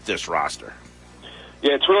revamped this roster.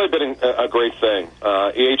 Yeah, it's really been a great thing.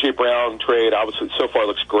 A.J. Brown trade, obviously, so far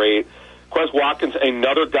looks great. Quez Watkins,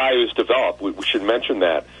 another guy who's developed. We should mention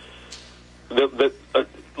that.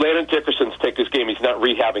 Landon Dickerson's take this game. He's not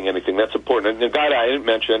rehabbing anything. That's important. And the guy that I didn't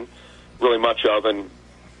mention really much of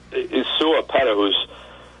is Sua Peta, who's,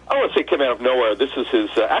 I don't want to say came out of nowhere. This is his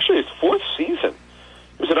 4th season.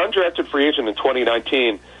 He was an undrafted free agent in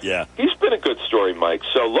 2019. Yeah. He's been a good story, Mike.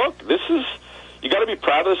 So, look, you got to be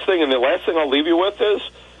proud of this thing. And the last thing I'll leave you with is,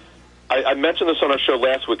 I mentioned this on our show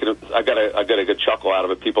last week, and I got a good chuckle out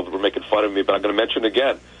of it. People were making fun of me, but I'm going to mention it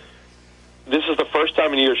again. This is the first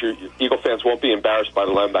time in years your Eagle fans won't be embarrassed by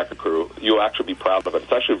the linebacker crew. You'll actually be proud of it.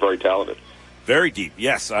 It's actually very talented. Very deep.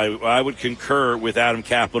 Yes, I would concur with Adam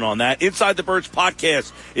Kaplan on that. Inside the Birds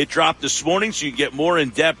podcast, it dropped this morning, so you can get more in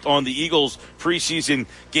depth on the Eagles preseason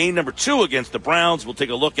game number 2 against the Browns. We'll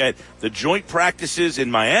take a look at the joint practices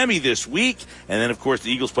in Miami this week. And then, of course,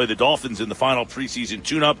 the Eagles play the Dolphins in the final preseason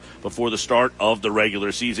tune-up before the start of the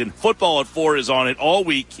regular season. Football at 4 is on it all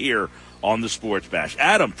week here on the Sports Bash.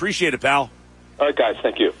 Adam, appreciate it, pal. All right, guys.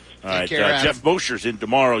 Thank you. All right, Jeff Mosher's in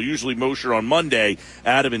tomorrow. Usually Mosher on Monday.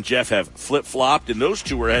 Adam and Jeff have flip-flopped, and those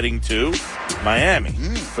two are heading to Miami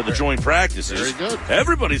for the joint practices. Very good.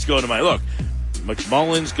 Everybody's going to Miami. Look,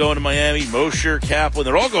 McMullen's going to Miami. Mosher, Kaplan,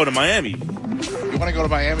 they're all going to Miami. You want to go to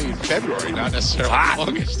Miami in February, not necessarily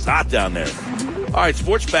August. It's hot down there. All right,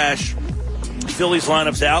 Sports Bash. Phillies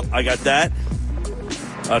lineup's out. I got that.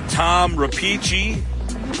 Tom Rapici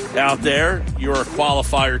out there. You're a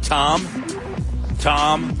qualifier, Tom.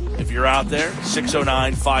 Tom, if you're out there,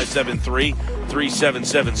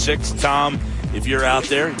 609-573-3776. Tom, if you're out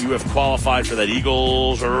there, you have qualified for that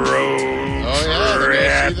Eagles road they're going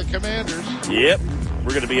to see the Commanders. Yep.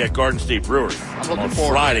 We're going to be at Garden State Brewery on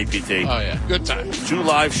Friday, PT. Oh, yeah. Good time. 2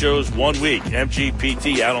 live shows, 1 week.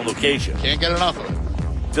 MGPT out on location. Can't get enough of it.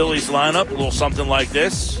 Phillies lineup, a little something like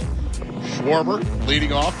this. Schwarber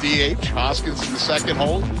leading off, DH. Hoskins in the second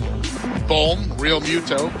hold. Bohm, Real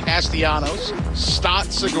Muto, Castellanos, Stott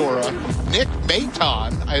Segura, Nick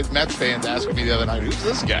Maton. I had Mets fans asking me the other night, who's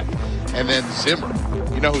this guy? And then Zimmer.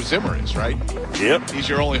 You know who Zimmer is, right? Yep. He's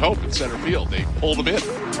your only hope in center field. They pulled him in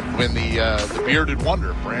when the bearded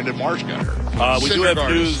wonder, Brandon Marsh, got hurt. We do have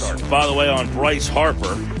news, by the way, on Bryce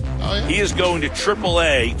Harper. Oh, yeah. He is going to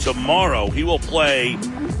AAA tomorrow. He will play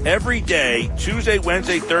every day, Tuesday,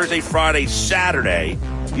 Wednesday, Thursday, Friday, Saturday.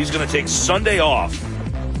 He's going to take Sunday off,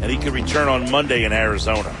 and he could return on Monday in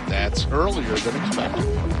Arizona. That's earlier than expected.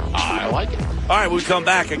 I like it. All right, when we come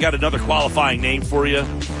back, I got another qualifying name for you.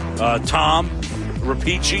 Tom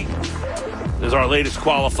Rapici is our latest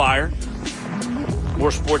qualifier.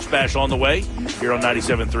 More Sports Bash on the way here on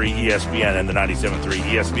 97.3 ESPN and the 97.3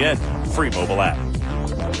 ESPN free mobile app.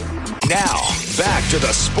 Now, back to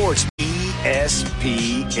the Sports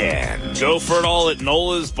ESPN. Go for it all at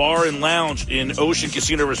Nola's Bar and Lounge in Ocean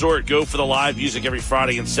Casino Resort. Go for the live music every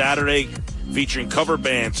Friday and Saturday featuring cover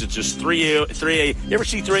bands. It's just 3 a.m. You ever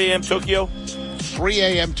see 3 a.m. Tokyo? 3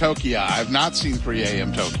 a.m. Tokyo. I've not seen 3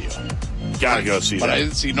 a.m. Tokyo. Gotta go see that. But I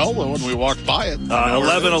didn't see Nola when we walked by it.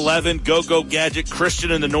 11-11, Go-Go Gadget, Christian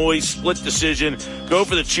and the Noise, split decision. Go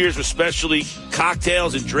for the cheers with specialty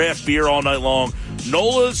cocktails and draft beer all night long.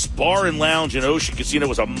 Nola's Bar and Lounge in Ocean Casino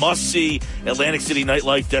was a must-see Atlantic City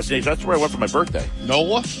nightlife destination. That's where I went for my birthday.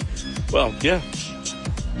 Nola? Well, yeah.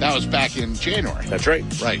 That was back in January. That's right.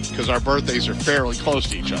 Right, because our birthdays are fairly close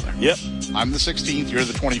to each other. Yep. I'm the 16th, you're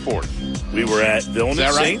the 24th. We were at Villain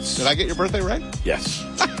and Saints. Did I get your birthday right? Yes.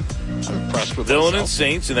 I'm impressed with Villain myself. and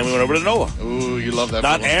Saints, and then we went over to Nola. Ooh, you love that.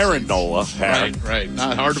 Not Villain Aaron Nola. Aaron. Right.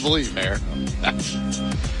 Not hard to believe, Aaron.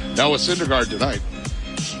 Noah Syndergaard tonight.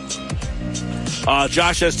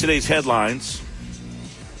 Josh has today's headlines.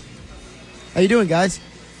 How you doing, guys?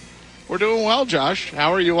 We're doing well, Josh.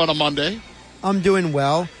 How are you on a Monday? I'm doing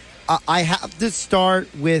well. I have to start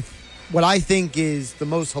with what I think is the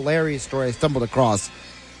most hilarious story I stumbled across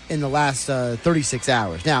in the last 36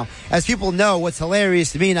 hours. Now, as people know, what's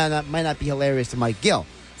hilarious to me might not be hilarious to Mike Gill.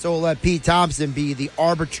 So we'll let Pete Thompson be the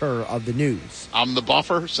arbiter of the news. I'm the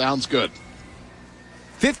buffer. Sounds good.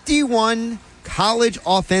 51 college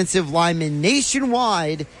offensive linemen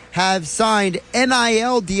nationwide have signed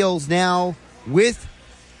NIL deals now with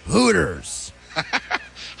Hooters.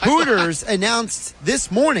 Hooters announced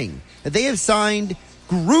this morning that they have signed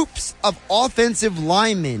groups of offensive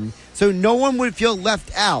linemen so no one would feel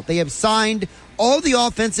left out. They have signed all the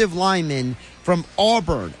offensive linemen from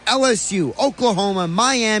Auburn, LSU, Oklahoma,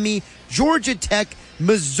 Miami, Georgia Tech,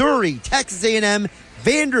 Missouri, Texas A&M,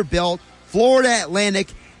 Vanderbilt, Florida Atlantic,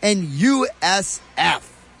 and USF.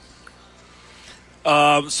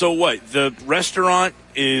 So what? The restaurant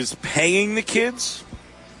is paying the kids?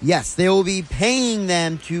 Yes, they will be paying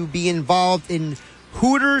them to be involved in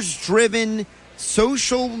Hooters-driven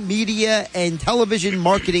social media and television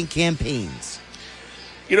marketing campaigns.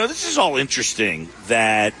 You know, this is all interesting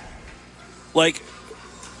that, like,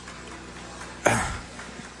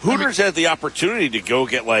 Hooters had the opportunity to go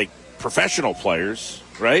get, like, professional players,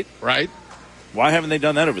 right? Right. Why haven't they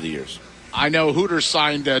done that over the years? I know Hooters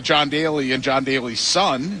signed John Daly and John Daly's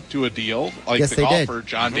son to a deal, like yes, the they golfer did.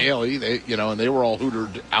 John Daly. They, and they were all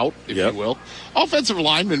Hootered out, if you will. Offensive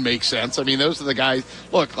linemen make sense. I mean, those are the guys.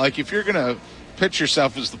 Look, like if you're going to pitch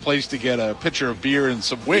yourself as the place to get a pitcher of beer and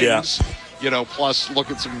some wings, plus look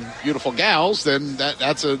at some beautiful gals, then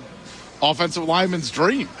that's a offensive lineman's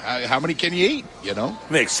dream. How many can you eat?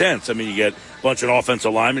 Makes sense. I mean, you get a bunch of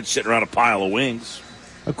offensive linemen sitting around a pile of wings.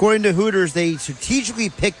 According to Hooters, they strategically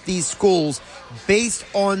picked these schools based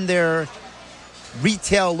on their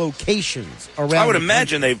retail locations around. I would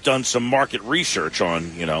imagine they've done some market research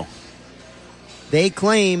on, They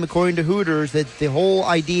claim, according to Hooters, that the whole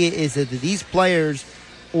idea is that these players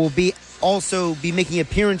will also be making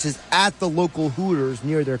appearances at the local Hooters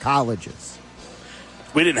near their colleges.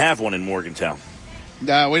 We didn't have one in Morgantown.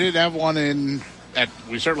 No, we didn't have one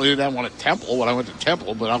we certainly didn't have one at Temple when I went to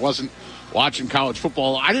Temple, but I wasn't watching college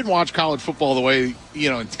football. I didn't watch college football the way,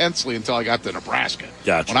 intensely until I got to Nebraska.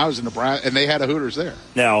 Gotcha. When I was in Nebraska, and they had a Hooters there.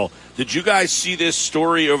 Now, did you guys see this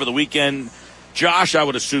story over the weekend? Josh, I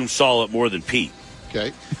would assume, saw it more than Pete.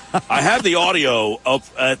 Okay. I have the audio up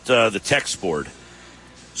at the text board.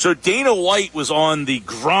 So Dana White was on the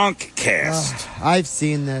Gronk cast. I've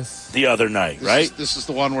seen this. The other night, right? This is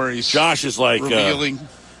the one where Josh is like revealing.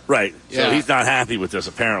 Right. Yeah. So he's not happy with this,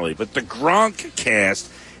 apparently. But the Gronk cast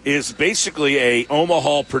is basically a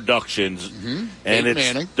Omaha Productions, and it's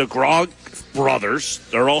Manning. the Gronk brothers.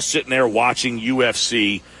 They're all sitting there watching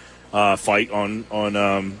UFC fight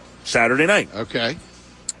on Saturday night. Okay.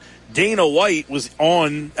 Dana White was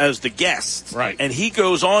on as the guest. Right. And he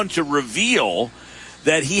goes on to reveal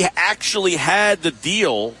that he actually had the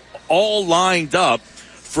deal all lined up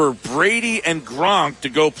for Brady and Gronk to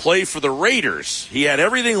go play for the Raiders. He had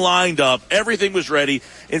everything lined up. Everything was ready.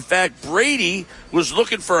 In fact, Brady was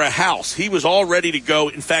looking for a house. He was all ready to go.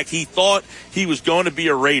 In fact, he thought he was going to be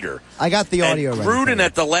a Raider. I got the audio and ready. Gruden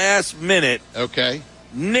at the last minute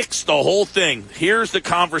nixed the whole thing. Here's the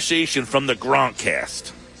conversation from the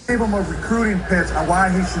Gronkcast. Gave him a recruiting pitch on why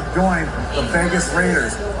he should join the Vegas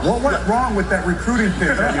Raiders. What went wrong with that recruiting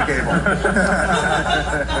pitch that you gave him?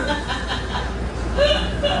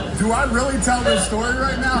 Do I really tell this story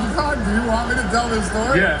right now, God? Do you want me to tell this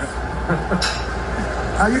story? Yes.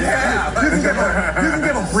 You can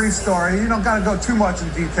give a brief story. You don't got to go too much in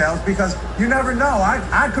details because you never know.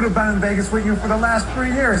 I could have been in Vegas with you for the last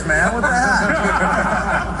 3 years, man. What the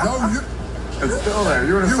heck? No, it's still there.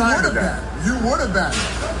 You would have signed it. You would have been.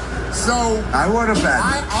 So I would have been.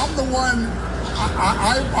 I'm the one.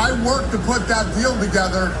 I worked to put that deal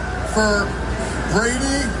together for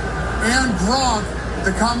Brady and Gronk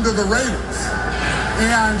to come to the Raiders,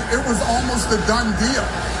 and it was almost a done deal.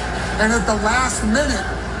 And at the last minute,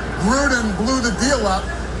 Gruden blew the deal up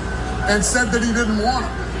and said that he didn't want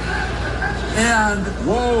him. And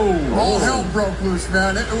all hell broke loose,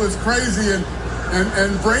 man. It was crazy.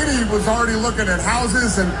 And Brady was already looking at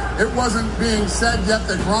houses, and it wasn't being said yet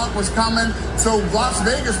that Gronk was coming. So Las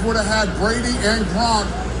Vegas would have had Brady and Gronk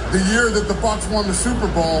the year that the Bucs won the Super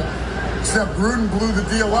Bowl, except Gruden blew the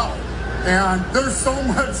deal up. And there's so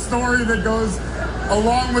much story that goes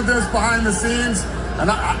along with this behind the scenes.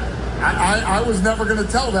 And I was never going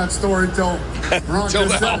to tell that story till Gronk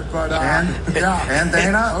just said it. But, and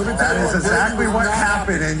Dana, that is exactly what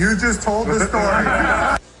happened, and you just told the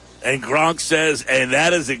story. And Gronk says, and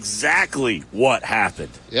that is exactly what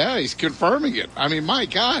happened. Yeah, he's confirming it. I mean, my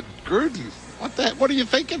God, Gruden, what are you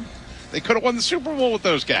thinking? They could have won the Super Bowl with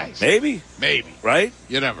those guys. Maybe. Right?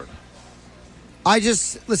 You never know.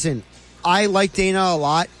 Listen, I like Dana a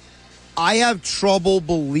lot. I have trouble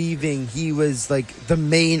believing he was like the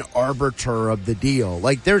main arbiter of the deal.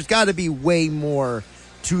 Like, there's got to be way more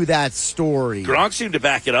to that story. Gronk seemed to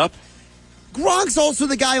back it up. Gronk's also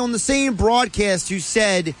the guy on the same broadcast who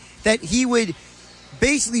said that he would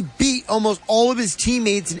basically beat almost all of his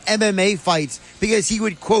teammates in MMA fights because he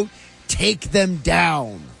would, quote, take them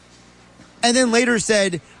down. And then later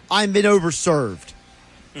said, I've been overserved.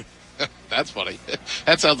 That's funny.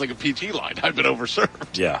 That sounds like a PG line. I've been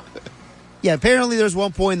overserved. Yeah. Yeah, apparently there's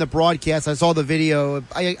one point in the broadcast, I saw the video,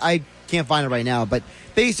 I can't find it right now, but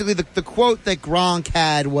basically the quote that Gronk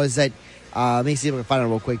had was that, let me see if I can find it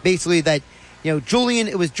real quick, basically that, it was Julian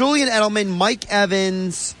Edelman, Mike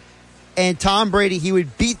Evans, and Tom Brady. He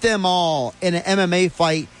would beat them all in an MMA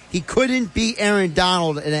fight. He couldn't beat Aaron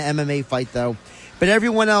Donald in an MMA fight, though. But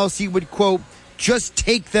everyone else, he would, quote, just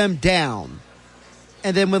take them down.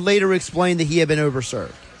 And then would later explain that he had been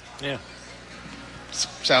overserved. Yeah.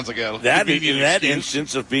 Sounds like in that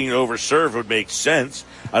instance of being overserved would make sense.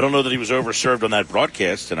 I don't know that he was overserved on that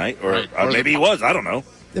broadcast tonight, or maybe he was. I don't know.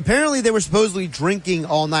 Apparently, they were supposedly drinking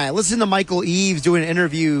all night. Listen to Michael Eaves doing an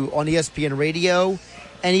interview on ESPN Radio,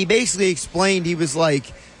 and he basically explained, he was like,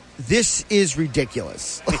 "This is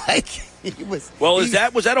ridiculous." Was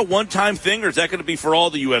that a one-time thing, or is that going to be for all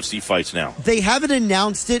the UFC fights now? They haven't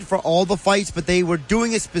announced it for all the fights, but they were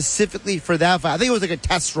doing it specifically for that fight. I think it was like a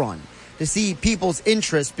test run to see people's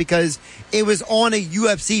interest because it was on a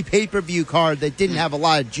UFC pay-per-view card that didn't have a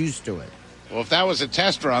lot of juice to it. Well, if that was a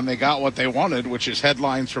test run, they got what they wanted, which is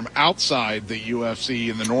headlines from outside the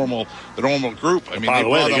UFC and the normal group. I mean, by the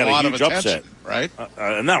way, they got a lot a huge of attention, upset, right?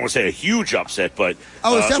 I'm not going to say a huge upset, but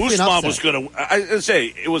it's definitely Usman an upset. was going to. I say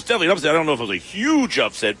it was definitely an upset. I don't know if it was a huge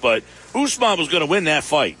upset, but Usman was going to win that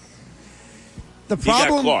fight. The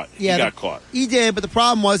problem, he got caught. Yeah, he got caught. He did, but the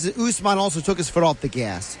problem was that Usman also took his foot off the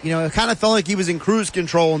gas. It kind of felt like he was in cruise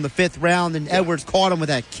control in the fifth round, and Edwards caught him with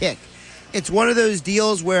that kick. It's one of those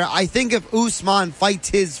deals where I think if Usman fights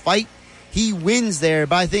his fight, he wins there.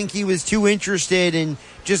 But I think he was too interested in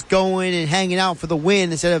just going and hanging out for the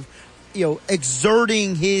win instead of,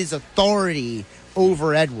 exerting his authority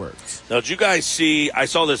over Edwards. Now, did you guys see? I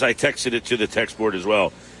saw this. I texted it to the text board as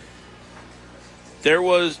well. There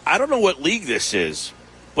was, I don't know what league this is,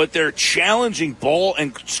 but they're challenging ball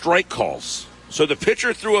and strike calls. So the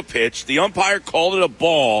pitcher threw a pitch. The umpire called it a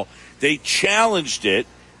ball. They challenged it,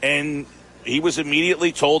 and he was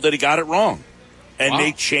immediately told that he got it wrong. And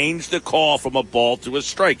They changed the call from a ball to a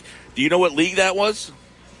strike. Do you know what league that was?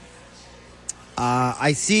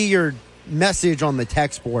 I see your message on the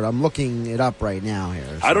text board. I'm looking it up right now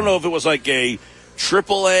here. So. I don't know if it was like a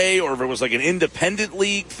AAA or if it was like an independent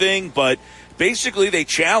league thing, but basically they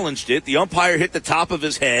challenged it. The umpire hit the top of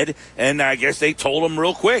his head, and I guess they told him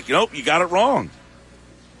real quick, nope, you got it wrong.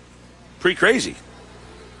 Pretty crazy.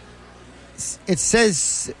 It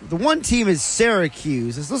says the one team is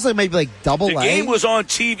Syracuse. It looks like maybe like double A. The game was on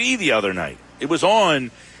TV the other night. It was on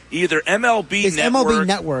either MLB It's Network. MLB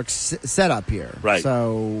Network's set up here. Right.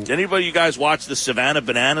 So, Did anybody of you guys watch the Savannah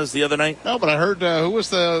Bananas the other night? No, but I heard who was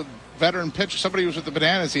the veteran pitcher? Somebody was with the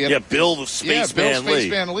Bananas. He had Bill the Spaceman Lee.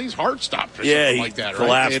 Spaceman Lee's heart stopped or Yeah, something he like that, right?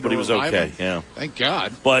 collapsed, but he was okay. Him. Yeah. Thank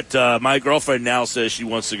God. But my girlfriend now says she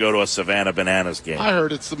wants to go to a Savannah Bananas game. I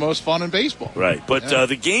heard it's the most fun in baseball. Right. But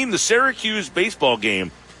the Syracuse baseball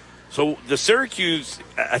game. So the Syracuse,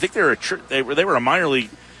 I think they were a minor league.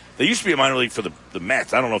 They used to be a minor league for the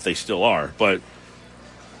Mets. I don't know if they still are, but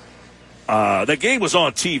the game was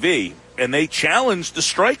on TV, and they challenged the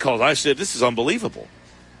strike calls. I said, "This is unbelievable."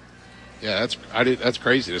 Yeah, that's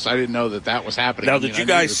craziness. I didn't know that was happening. Now, did you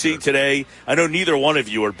guys see today? I know neither one of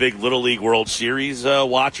you are big Little League World Series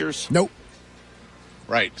watchers. Nope.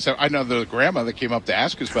 Right. So I know the grandma that came up to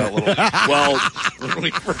ask us about Little League. Well, when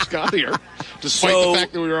we first got here, despite the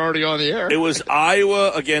fact that we were already on the air. It was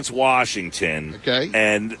Iowa against Washington. Okay.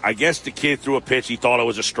 And I guess the kid threw a pitch. He thought it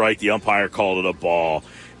was a strike. The umpire called it a ball.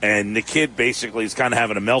 And the kid basically is kind of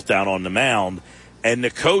having a meltdown on the mound. And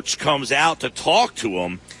the coach comes out to talk to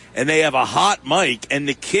him. And they have a hot mic. And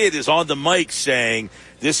the kid is on the mic saying,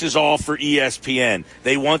 "This is all for ESPN.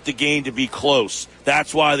 They want the game to be close.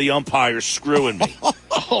 That's why the umpire's screwing me."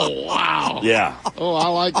 Oh, wow. Yeah. Oh, I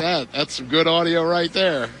like that. That's some good audio right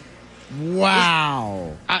there.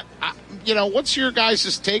 Wow. What's your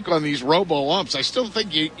guys' take on these robo-umps? I still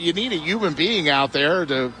think you need a human being out there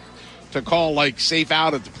to call, like, safe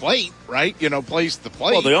out at the plate, right? Place the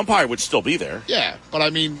plate. Well, the umpire would still be there. Yeah, but, I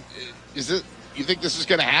mean, you think this is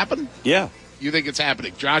going to happen? Yeah. You think it's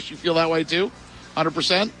happening. Josh, you feel that way too?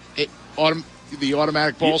 100%? The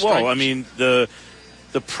automatic ball strike? Well, I mean,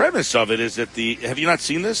 the premise of it is that have you not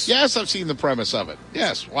seen this? Yes, I've seen the premise of it.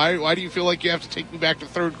 Yes. Why do you feel like you have to take me back to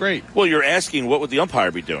third grade? Well, you're asking what would the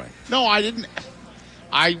umpire be doing? No, I didn't.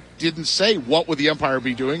 I didn't say what would the umpire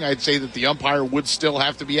be doing. I'd say that the umpire would still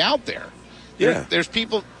have to be out there. Yeah. There's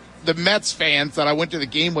people, the Mets fans that I went to the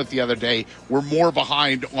game with the other day were more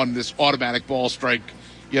behind on this automatic ball strike,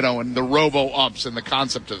 and the robo-umps and the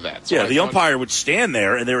concept of that. So the umpire would stand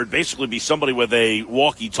there, and there would basically be somebody with a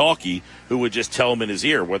walkie-talkie who would just tell him in his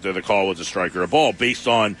ear whether the call was a strike or a ball based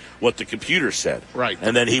on what the computer said. Right.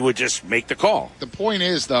 And then he would just make the call. The point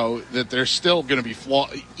is, though, that there's still going to be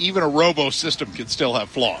flaws. Even a robo system can still have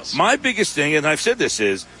flaws. My biggest thing, and I've said this,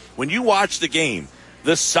 is when you watch the game,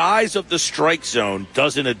 the size of the strike zone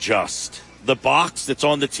doesn't adjust. The box that's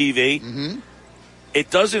on the TV, it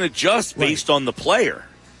doesn't adjust based on the player.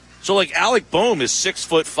 So, like, Alec Boehm is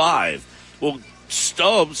 6'5". Well,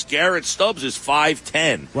 Garrett Stubbs is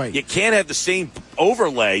 5'10". Right. You can't have the same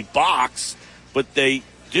overlay box, but they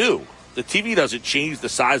do. The TV doesn't change the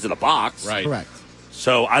size of the box. Right. Correct.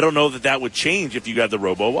 So I don't know that would change if you have the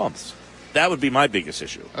robo-umps. That would be my biggest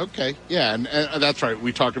issue. Okay, yeah, and that's right.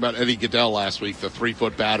 We talked about Eddie Goodell last week, the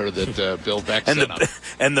 3-foot batter that Bill Beck and set up.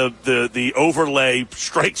 And the overlay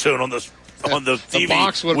strike zone on the TV the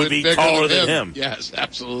box would be taller than him. Yes,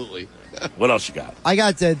 absolutely. What else you got?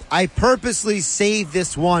 I purposely saved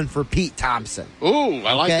this one for Pete Thompson. Ooh,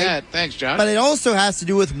 I like that. Thanks, Josh. But it also has to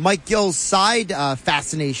do with Mike Gill's side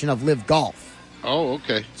fascination of Live Golf. Oh,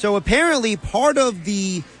 okay. So apparently part of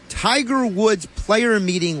the Tiger Woods player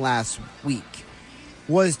meeting last week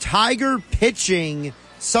was Tiger pitching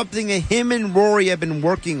something that him and Rory have been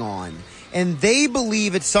working on, and they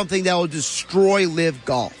believe it's something that will destroy Live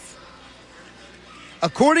Golf.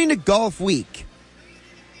 According to Golf Week,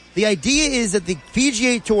 the idea is that the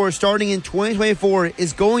PGA Tour starting in 2024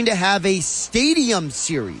 is going to have a stadium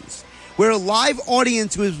series where live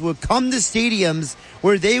audiences would come to stadiums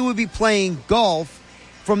where they would be playing golf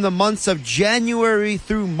from the months of January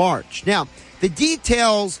through March. Now, the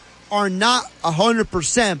details are not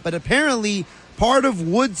 100%, but apparently part of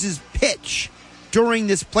Woods' pitch during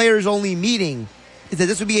this players-only meeting is that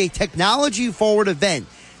this would be a technology-forward event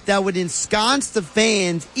that would ensconce the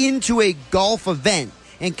fans into a golf event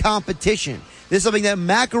and competition. This is something that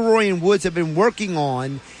McIlroy and Woods have been working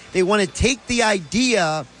on. They want to take the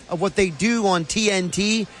idea of what they do on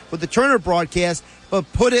TNT with the Turner broadcast,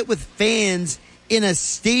 but put it with fans in a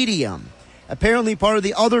stadium. Apparently part of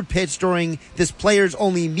the other pitch during this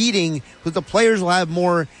players-only meeting was the players will have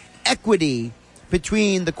more equity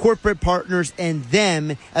between the corporate partners and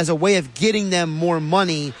them as a way of getting them more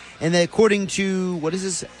money. And then according to, what is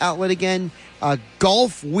this outlet again?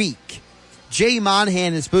 Golf Week. Jay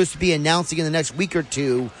Monahan is supposed to be announcing in the next week or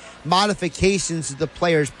two modifications to the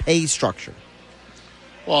players' pay structure.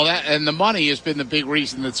 Well, and the money has been the big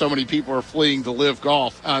reason that so many people are fleeing to Live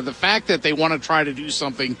Golf. The fact that they want to try to do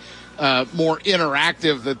something more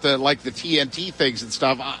interactive, that like the TNT things and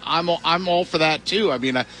stuff. I'm all for that too. I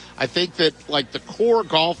mean, I think that like the core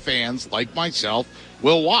golf fans like myself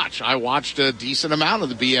will watch. I watched a decent amount of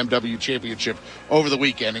the BMW Championship over the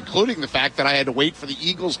weekend, including the fact that I had to wait for the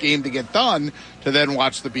Eagles game to get done to then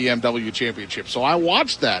watch the BMW Championship. So I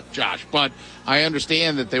watched that, Josh, but I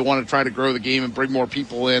understand that they want to try to grow the game and bring more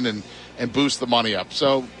people in and boost the money up.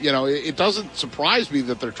 So, it doesn't surprise me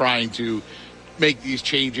that they're trying to make these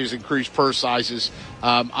changes, increase purse sizes.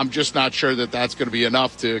 I'm just not sure that that's going to be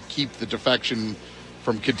enough to keep the defection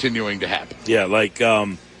from continuing to happen. Yeah, like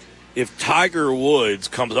if Tiger Woods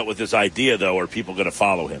comes up with this idea, though, are people going to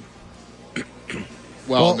follow him? I was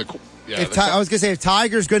going to say, if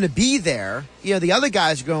Tiger's going to be there, the other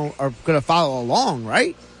guys are going to follow along,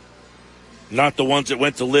 right? Not the ones that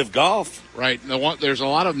went to Live Golf. Right. There's a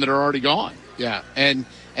lot of them that are already gone. Yeah. And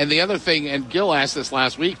the other thing, and Gil asked this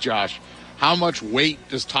last week, Josh, how much weight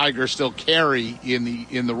does Tiger still carry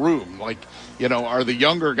in the room? Like, are the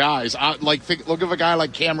younger guys look at a guy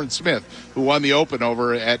like Cameron Smith, who won the Open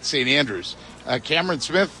over at St. Andrews. Cameron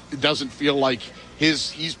Smith doesn't feel like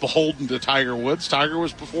he's beholden to Tiger Woods. Tiger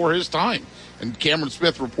was before his time, and Cameron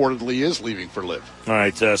Smith reportedly is leaving for Live. All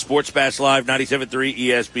right, Sports Bash Live, 97.3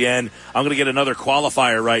 ESPN. I'm going to get another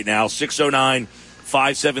qualifier right now,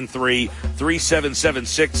 609-573-3776,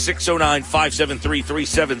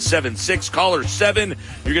 609-573-3776. Caller 7,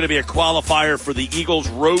 you're going to be a qualifier for the Eagles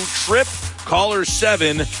road trip. Caller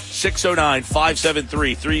 7,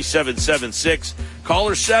 609-573-3776.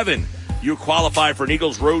 Caller 7, you qualify for an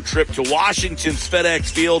Eagles road trip to Washington's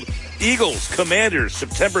FedEx Field. Eagles, Commanders,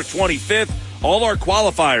 September 25th. All our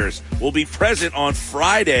qualifiers will be present on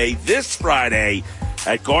this Friday,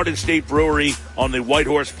 at Garden State Brewery on the White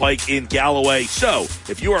Horse Pike in Galloway. So,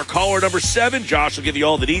 if you are caller number 7, Josh will give you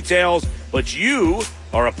all the details, but you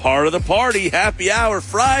are a part of the party. Happy Hour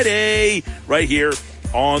Friday, right here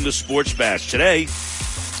on the Sports Bash. Today,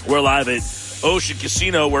 we're live at Ocean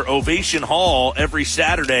Casino, where Ovation Hall every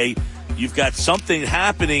Saturday. You've got something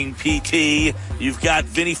happening, PT. You've got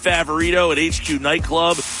Vinny Favorito at HQ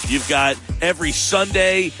Nightclub. You've got every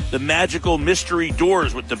Sunday the Magical Mystery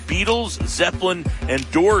Doors with the Beatles, Zeppelin,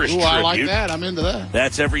 and Doors tribute. I like that. I'm into that.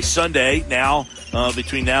 That's every Sunday now,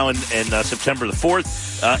 between now and September the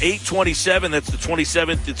 4th. 8/27, that's the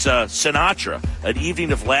 27th. It's Sinatra, An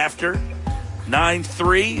Evening of Laughter.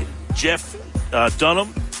 9/3, Jeff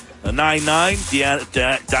Dunham.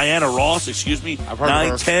 9/9, Diana Ross,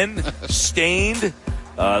 9/10, Stained.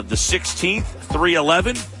 The 16th,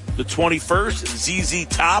 3/11. The 21st, ZZ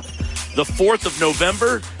Top. The 4th of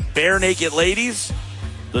November, Bare Naked Ladies.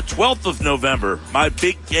 The 12th of November, My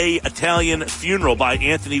Big Gay Italian Funeral by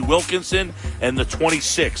Anthony Wilkinson. And the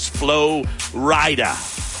 26th, Flo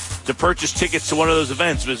Rida. To purchase tickets to one of those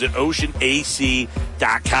events, visit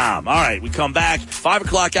oceanac.com. All right, we come back. 5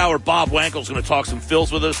 o'clock hour, Bob Wankel's going to talk some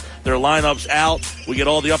Phils with us. Their lineup's out. We get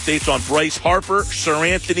all the updates on Bryce Harper, Sir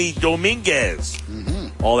Anthony Dominguez.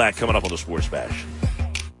 All that coming up on the Sports Bash.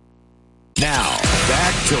 Now,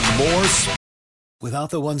 back to more.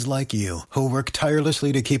 Without the ones like you, who work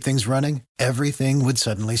tirelessly to keep things running, everything would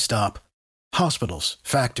suddenly stop. Hospitals,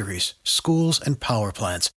 factories, schools, and power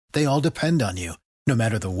plants, they all depend on you. No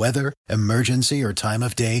matter the weather, emergency, or time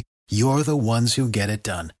of day, you're the ones who get it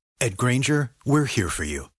done. At Grainger, we're here for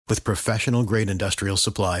you with professional-grade industrial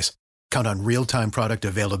supplies. Count on real-time product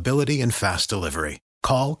availability and fast delivery.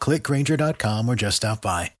 Call, clickgrainger.com, or just stop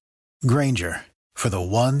by. Grainger, for the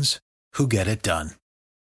ones who get it done.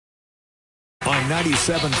 On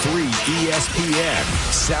 97.3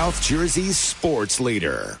 ESPN, South Jersey's sports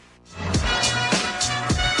leader.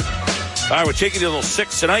 All right, we're taking you to little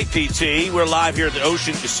 6 tonight, PT. We're live here at the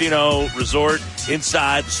Ocean Casino Resort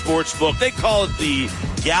inside the sports book. They call it the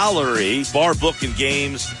Gallery, bar, book, and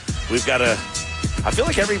games. We've got I feel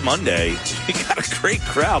like every Monday, we got a great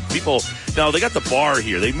crowd. People, no, they got the bar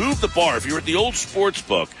here. They moved the bar. If you were at the old sports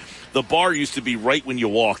book, the bar used to be right when you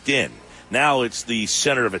walked in. Now it's the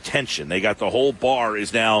center of attention. They got the whole bar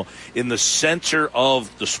is now in the center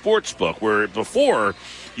of the sports book, where before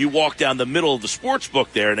you walk down the middle of the sports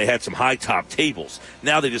book there and they had some high top tables.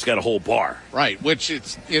 Now they just got a whole bar. Right, which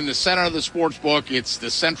it's in the center of the sports book. It's the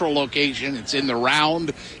central location. It's in the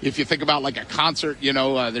round. If you think about like a concert,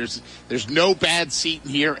 there's no bad seat in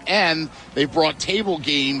here, and they brought table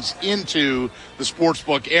games into the sports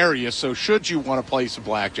book area. So should you want to play some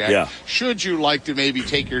blackjack, should you like to maybe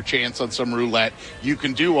take your chance on some roulette, you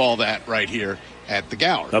can do all that right here at the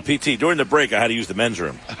Gallery. Now, PT, during the break, I had to use the men's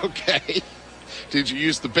room. Okay. Did you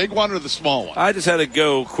use the big one or the small one? I just had to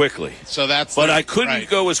go quickly. So but I couldn't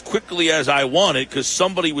go as quickly as I wanted because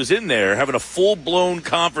somebody was in there having a full-blown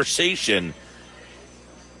conversation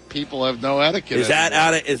People have no etiquette. Is that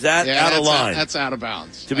out of line? That's out of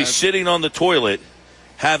bounds. To be sitting on the toilet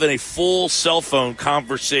having a full cell phone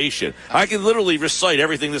conversation. I can literally recite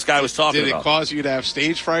everything this guy was talking about. Did it cause you to have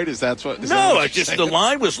stage fright? No, the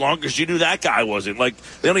line was long because you knew that guy wasn't. Like,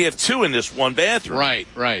 they only have 2 in this one bathroom.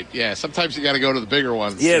 Right. Yeah, sometimes you got to go to the bigger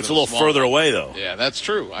ones. Yeah, it's a little further away, though. Yeah, that's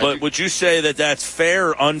true. But would you say that that's fair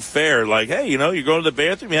or unfair? Like, hey, you go to the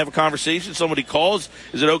bathroom, you have a conversation, somebody calls.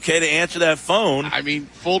 Is it okay to answer that phone? I mean,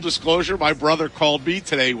 full disclosure, my brother called me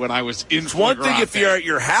today when I was in. It's one thing if you're at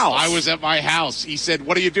your house. I was at my house. He said,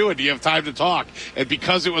 "What are you doing? Do you have time to talk?" And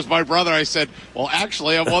because it was my brother, I said, "Well,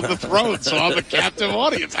 actually, I'm on the throne, so I'm a captive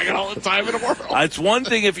audience. I got all the time in the world." It's one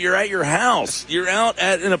thing if you're at your house. You're out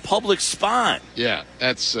in a public spot. Yeah,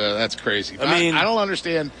 that's crazy. I mean, I don't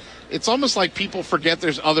understand. It's almost like people forget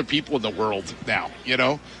there's other people in the world now.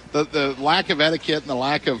 The lack of etiquette and the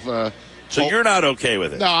lack of. So you're not okay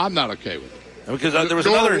with it? No, I'm not okay with it. Because there was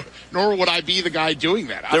nor would I be the guy doing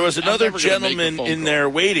that. There was another gentleman in there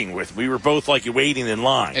waiting with. We were both waiting in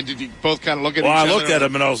line. And did you both kind of look at each other? Well, I looked at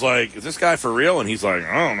him and I was like, "Is this guy for real?" And he's like,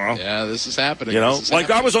 "I don't know." Yeah, this is happening.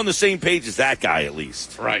 I was on the same page as that guy at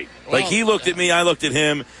least. Right. Like he looked at me, I looked at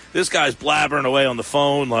him. This guy's blabbering away on the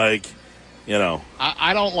phone, I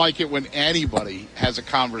don't like it when anybody has a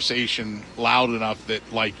conversation loud enough that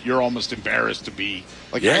you're almost embarrassed to be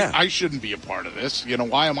I shouldn't be a part of this.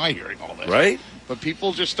 Why am I hearing all this? Right. But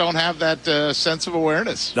people just don't have that sense of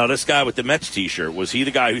awareness. Now, this guy with the Mets T-shirt, was he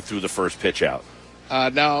the guy who threw the first pitch out?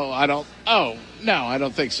 No, I don't. Oh, no, I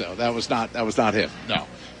don't think so. That was not him. No,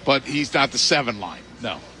 but he's not the 7 line.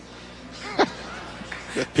 No.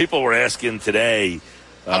 People were asking today.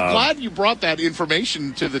 I'm glad you brought that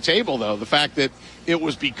information to the table, though. The fact that it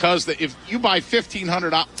was because if you buy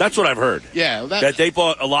 $1,500, that's what I've heard. Yeah, that they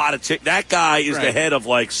bought a lot of tickets. That guy is the head of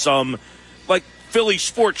some Philly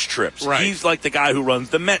sports trips. Right. He's like the guy who runs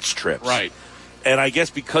the Mets trips. Right. And I guess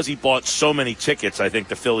because he bought so many tickets, I think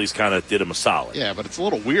the Phillies kind of did him a solid. Yeah, but it's a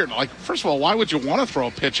little weird. First of all, why would you want to throw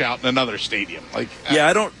a pitch out in another stadium? I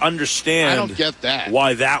don't understand. I don't get that.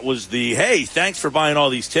 Why that was hey, thanks for buying all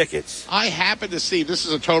these tickets. I happen to see, this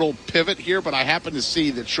is a total pivot here, but I happen to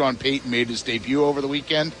see that Sean Payton made his debut over the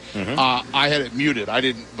weekend. Mm-hmm. I had it muted. I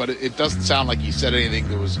didn't, but it doesn't sound like he said anything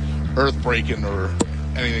that was earth-breaking or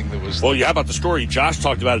anything that was... Well, how about the story? Josh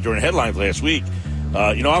talked about it during headlines last week.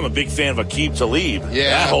 I'm a big fan of Aqib Talib.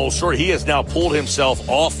 Yeah. That whole story, he has now pulled himself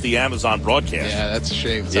off the Amazon broadcast. Yeah, that's a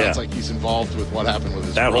shame. It sounds like he's involved with what happened with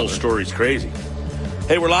his brother. That whole story's crazy.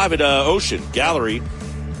 Hey, we're live at Ocean Gallery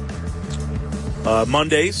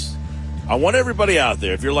Mondays. I want everybody out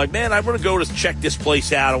there, if you're like, man, I want to go to check this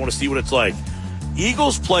place out. I want to see what it's like.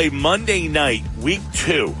 Eagles play Monday night, week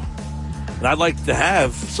 2. And I'd like to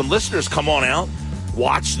have some listeners come on out,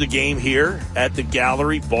 watch the game here at the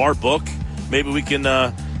Gallery Bar Book. Maybe we can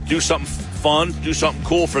do something fun, do something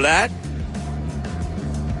cool for that.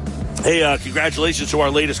 Hey, congratulations to our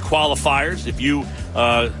latest qualifiers. If you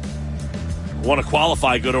want to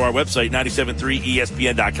qualify, go to our website,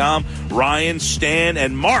 973ESPN.com. Ryan, Stan,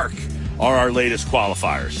 and Mark are our latest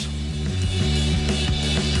qualifiers.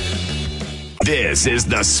 This is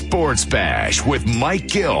the Sports Bash with Mike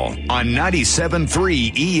Gill on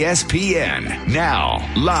 97.3 ESPN. Now,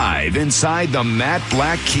 live inside the Matt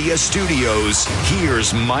Black Kia Studios,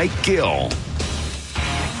 here's Mike Gill.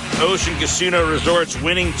 Ocean Casino Resort's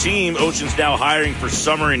winning team. Ocean's now hiring for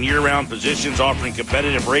summer and year-round positions, offering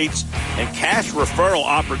competitive rates and cash referral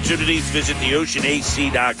opportunities. Visit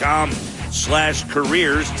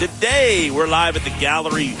theoceanac.com/careers today. We're live at the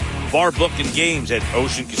Gallery Bar Book and Games at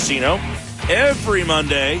Ocean Casino every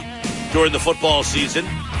Monday during the football season.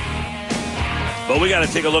 But we got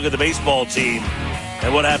to take a look at the baseball team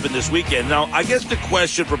and what happened this weekend. Now, I guess the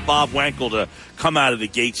question for Bob Wankel to come out of the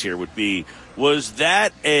gates here would be, was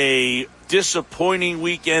that a disappointing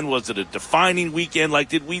weekend? Was it a defining weekend?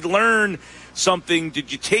 Did we learn something?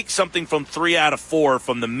 Did you take something from 3 out of 4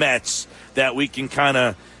 from the Mets that we can kind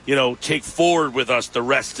of, take forward with us the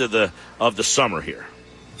rest of the summer here?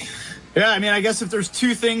 Yeah, I guess if there's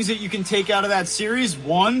 2 things that you can take out of that series,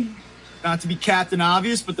 one, not to be Captain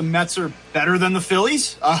Obvious, but the Mets are better than the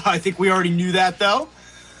Phillies. I think we already knew that, though.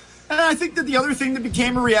 And I think that the other thing that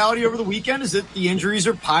became a reality over the weekend is that the injuries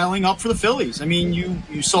are piling up for the Phillies.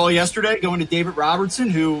 You saw yesterday going to David Robertson,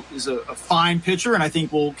 who is a fine pitcher, and I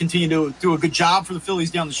think will continue to do a good job for the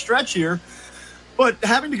Phillies down the stretch here. But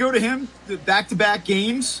having to go to him back-to-back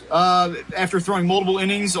games after throwing multiple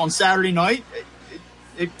innings on Saturday night,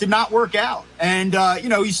 it did not work out. And,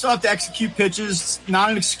 you still have to execute pitches, not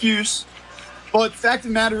an excuse. But the fact of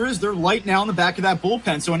the matter is they're light now in the back of that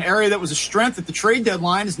bullpen. So an area that was a strength at the trade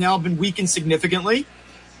deadline has now been weakened significantly.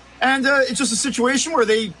 And it's just a situation where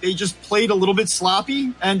they just played a little bit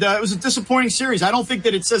sloppy, and it was a disappointing series. I don't think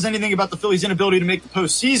that it says anything about the Phillies' inability to make the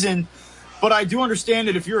postseason, but I do understand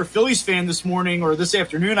that if you're a Phillies fan this morning, or this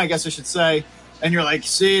afternoon, I guess I should say, and you're like,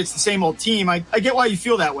 see, it's the same old team, I get why you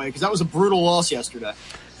feel that way, because that was a brutal loss yesterday.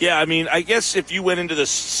 Yeah, I mean, I guess if you went into the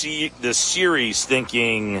series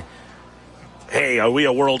thinking, hey, are we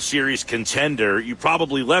a World Series contender, you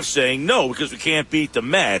probably left saying no because we can't beat the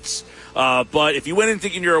Mets. But if you went in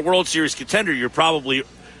thinking you're a World Series contender, you're probably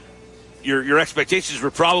your expectations were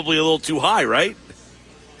probably a little too high, right?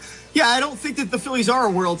 Yeah, I don't think that the Phillies are a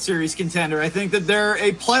World Series contender. I think that they're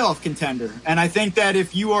a playoff contender. And I think that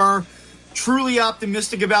if you are truly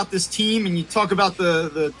optimistic about this team and you talk about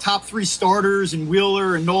the top three starters and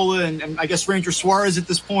Wheeler and Nola and I guess Ranger Suarez at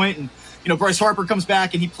this point, and Bryce Harper comes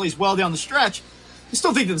back and he plays well down the stretch, I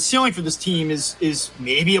still think that the ceiling for this team is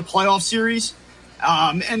maybe a playoff series.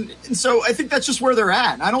 And so I think that's just where they're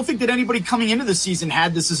at. I don't think that anybody coming into the season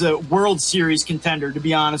had this as a World Series contender, to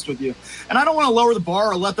be honest with you. And I don't want to lower the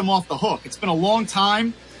bar or let them off the hook. It's been a long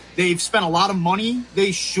time. They've spent a lot of money.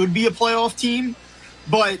 They should be a playoff team,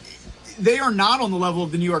 but they are not on the level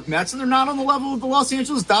of the New York Mets, and they're not on the level of the Los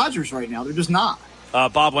Angeles Dodgers right now. They're just not.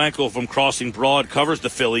 Bob Wankel from Crossing Broad covers the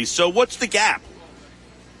Phillies. So what's the gap?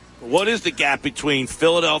 What is the gap between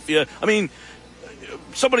Philadelphia? I mean,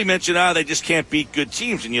 somebody mentioned, they just can't beat good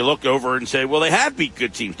teams. And you look over and say, well, they have beat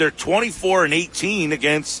good teams. They're 24-18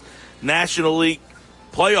 against National League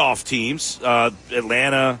playoff teams.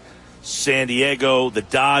 Atlanta, San Diego, the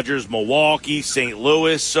Dodgers, Milwaukee, St.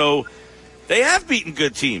 Louis. So they have beaten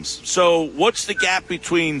good teams. So what's the gap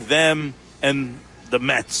between them and the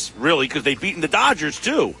Mets, really? Because they've beaten the Dodgers,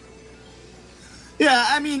 too. Yeah,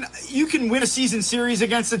 I mean, you can win a season series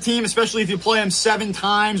against a team, especially if you play them 7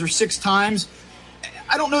 times or 6 times.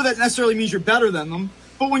 I don't know that necessarily means you're better than them.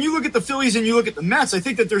 But when you look at the Phillies and you look at the Mets, I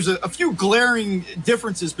think that there's a few glaring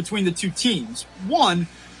differences between the two teams. One,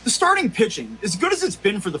 the starting pitching, as good as it's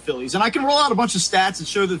been for the Phillies, and I can roll out a bunch of stats that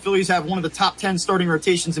show that the Phillies have one of the top 10 starting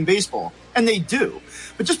rotations in baseball, and they do.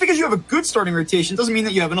 But just because you have a good starting rotation doesn't mean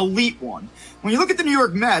that you have an elite one. When you look at the New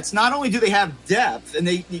York Mets, not only do they have depth, and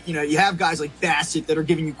you have guys like Bassett that are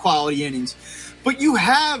giving you quality innings, but you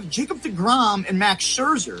have Jacob deGrom and Max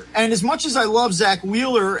Scherzer. And as much as I love Zach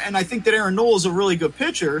Wheeler, and I think that Aaron Nola is a really good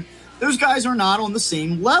pitcher, those guys are not on the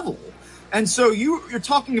same level. And so you're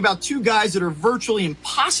talking about 2 guys that are virtually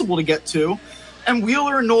impossible to get to, and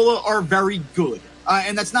Wheeler and Nola are very good.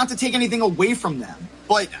 And that's not to take anything away from them.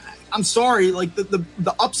 But I'm sorry, like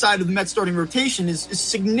the upside of the Mets starting rotation is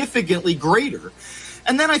significantly greater.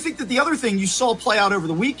 And then I think that the other thing you saw play out over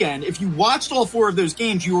the weekend, if you watched all 4 of those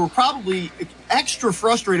games, you were probably extra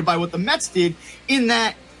frustrated by what the Mets did, in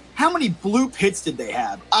that how many bloop hits did they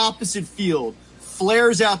have? Opposite field,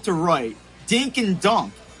 flares out to right, dink and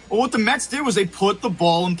dunk. Well, what the Mets did was they put the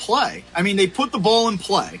ball in play. I mean, they put the ball in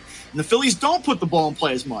play. And the Phillies don't put the ball in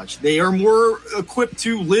play as much. They are more equipped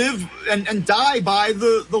to live and die by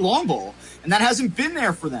the long ball. And that hasn't been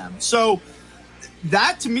there for them. So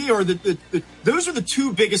that, to me, are those are the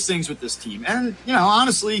 2 biggest things with this team. And,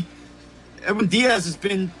 honestly, Edwin Diaz has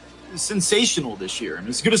been sensational this year. And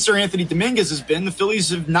as good as Sir Anthony Dominguez has been, the Phillies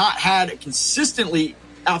have not had a consistently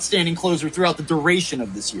outstanding closer throughout the duration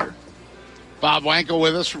of this year. Bob Wankel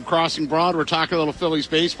with us from Crossing Broad. We're talking a little Phillies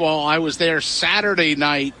baseball. I was there Saturday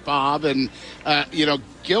night, Bob, and,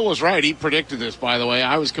 Gil was right. He predicted this, by the way.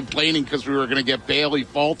 I was complaining because we were going to get Bailey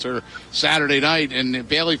Falter Saturday night, and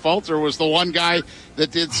Bailey Falter was the one guy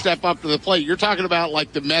that did step up to the plate. You're talking about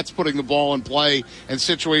like the Mets putting the ball in play and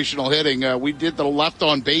situational hitting. We did the left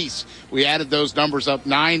on base. We added those numbers up,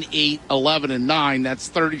 9, 8, 11, and 9. That's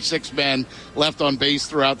 36 men left on base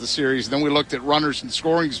throughout the series. And then we looked at runners in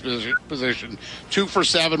scoring position, 2 for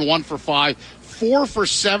 7, 1 for 5, 4 for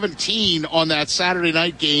 17 on that Saturday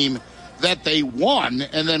night game that they won,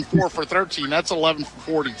 and then 4 for 13. That's 11 for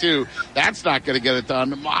 42. That's not going to get it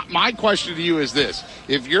done. My question to you is this.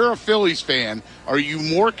 If you're a Phillies fan, are you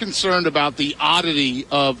more concerned about the oddity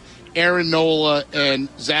of Aaron Nola and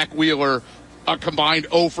Zach Wheeler combined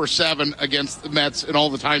 0 for 7 against the Mets and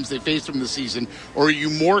all the times they faced them this season, or are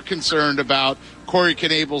you more concerned about Corey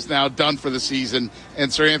Knebel's now done for the season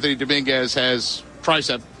and Sir Anthony Dominguez has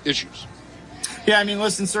tricep issues? Yeah, I mean,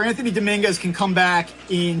 listen, Sir Anthony Dominguez can come back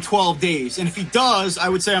in 12 days. And if he does, I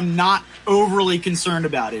would say I'm not overly concerned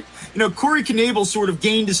about it. Corey Knebel sort of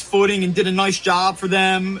gained his footing and did a nice job for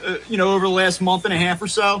them, over the last month and a half or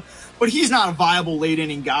so. But he's not a viable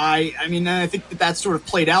late-inning guy. I mean, I think that sort of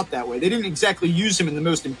played out that way. They didn't exactly use him in the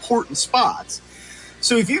most important spots.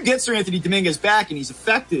 So if you get Sir Anthony Dominguez back and he's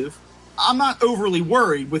effective, I'm not overly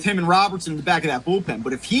worried with him and Robertson in the back of that bullpen.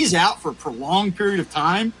 But if he's out for a prolonged period of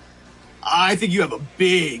time, I think you have a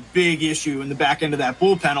big issue in the back end of that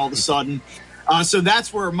bullpen all of a sudden. So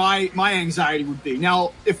that's where my anxiety would be.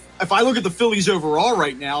 Now, if I look at the Phillies overall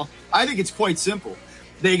right now, I think it's quite simple.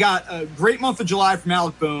 They got a great month of July from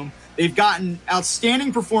Alec Boehm. They've gotten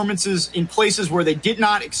outstanding performances in places where they did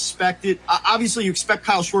not expect it. Obviously, you expect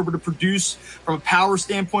Kyle Schwarber to produce from a power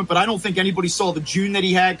standpoint, but I don't think anybody saw the June that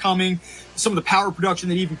he had coming, some of the power production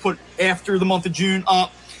that he even put after the month of June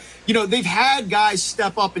up. You know, they've had guys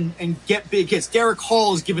step up and get big hits. Derek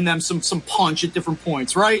Hall has given them some punch at different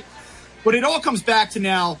points, right? But it all comes back to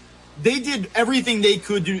now, they did everything they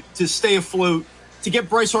could do to stay afloat, to get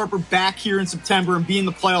Bryce Harper back here in September and be in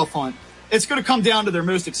the playoff hunt. It's going to come down to their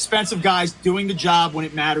most expensive guys doing the job when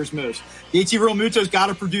it matters most. JT Realmuto's got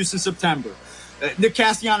to produce in September. Nick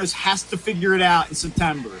Castellanos has to figure it out in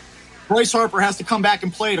September. Bryce Harper has to come back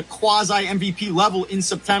and play at a quasi-MVP level in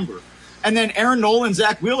September. And then Aaron Nola and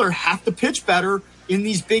Zach Wheeler have to pitch better in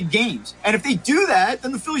these big games. And if they do that,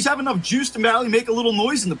 then the Phillies have enough juice to barely make a little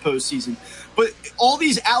noise in the postseason. But all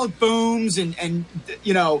these Alec Boehms and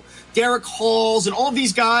you know, Derek Halls and all of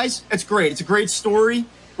these guys, it's great. It's a great story.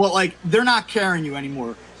 But, like, they're not carrying you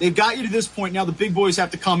anymore. They've got you to this point. Now the big boys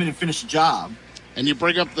have to come in and finish the job. And you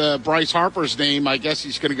bring up the Bryce Harper's name. I guess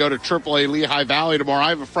he's going to go to AAA Lehigh Valley tomorrow. I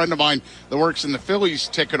have a friend of mine that works in the Phillies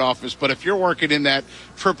ticket office. But if you're working in that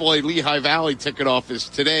AAA Lehigh Valley ticket office,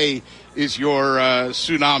 today is your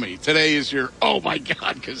tsunami. Today is your, oh, my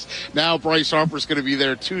God, because now Bryce Harper's going to be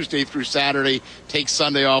there Tuesday through Saturday, take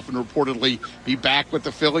Sunday off, and reportedly be back with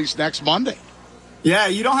the Phillies next Monday. Yeah,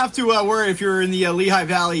 you don't have to worry if you're in the Lehigh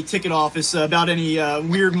Valley ticket office about any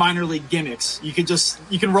weird minor league gimmicks. You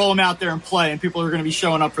can roll them out there and play, and people are going to be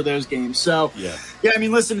showing up for those games. So, yeah, I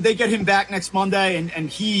mean, listen, if they get him back next Monday and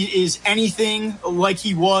he is anything like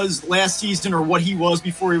he was last season or what he was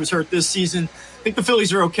before he was hurt this season, I think the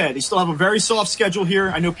Phillies are okay. They still have a very soft schedule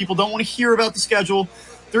here. I know people don't want to hear about the schedule.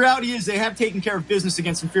 The reality is they have taken care of business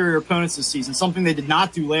against inferior opponents this season, something they did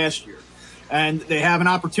not do last year. And they have an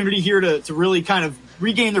opportunity here to really kind of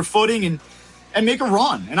regain their footing and make a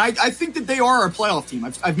run. And I think that they are a playoff team.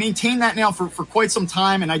 I've maintained that now for quite some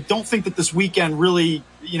time, and I don't think that this weekend really,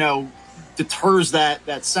 you know, deters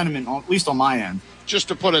that sentiment, at least on my end. Just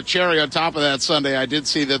to put a cherry on top of that Sunday, I did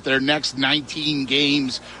see that their next 19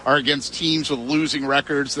 games are against teams with losing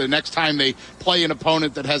records. The next time they play an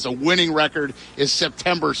opponent that has a winning record is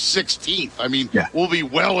September 16th. I mean, We'll be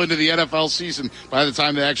well into the NFL season by the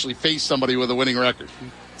time they actually face somebody with a winning record.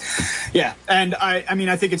 Yeah, and I mean,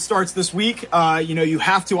 I think it starts this week. You know, you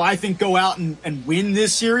have to, I think, go out and win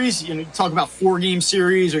this series. You know, you talk about 4-game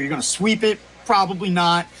series. Are you going to sweep it? Probably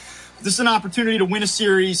not. This is an opportunity to win a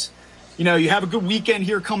series. You know, you have a good weekend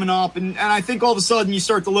here coming up, and I think all of a sudden you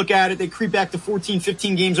start to look at it. They creep back to 14,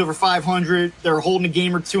 15 games over 500. They're holding a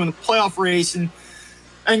game or two in the playoff race, and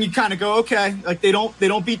you kind of go, okay, like they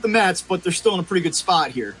don't beat the Mets, but they're still in a pretty good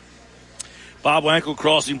spot here. Bob Wankel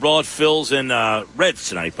crossing Broad, Phils, and Reds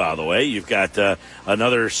tonight, by the way. You've got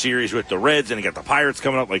another series with the Reds, and you got the Pirates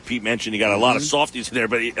coming up. Like Pete mentioned, you got a lot of softies in there.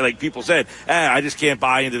 But like people said, I just can't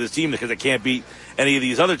buy into this team because I can't beat any of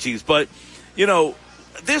these other teams. But, you know,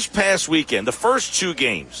 this past weekend, the first 2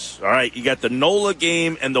 games, all right, you got the Nola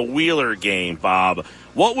game and the Wheeler game, Bob.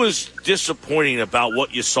 What was disappointing about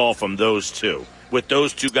what you saw from those two, with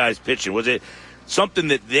those two guys pitching? Was it something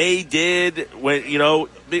that they did when, you know,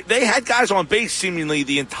 they had guys on base seemingly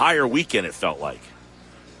the entire weekend, it felt like?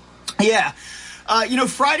 Yeah. You know,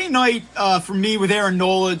 Friday night for me with Aaron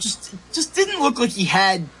Nola just didn't look like he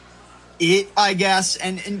had it, I guess,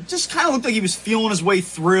 and just kind of looked like he was feeling his way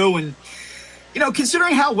through. And, you know,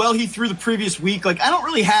 considering how well he threw the previous week, like, I don't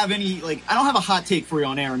really have I don't have a hot take for you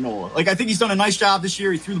on Aaron Nola. Like, I think he's done a nice job this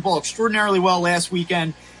year. He threw the ball extraordinarily well last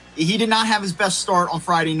weekend. He did not have his best start on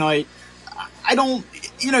Friday night. I don't,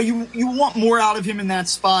 you know, you want more out of him in that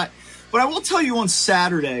spot. But I will tell you on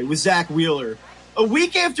Saturday with Zach Wheeler, a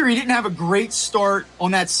week after he didn't have a great start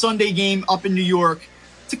on that Sunday game up in New York,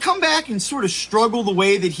 to come back and sort of struggle the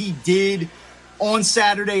way that he did on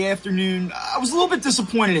Saturday afternoon, I was a little bit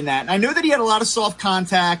disappointed in that. And I know that he had a lot of soft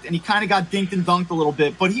contact and he kind of got dinked and dunked a little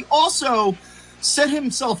bit, but he also set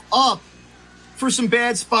himself up for some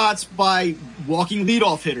bad spots by walking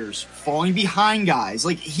leadoff hitters, falling behind guys.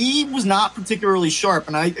 Like, he was not particularly sharp,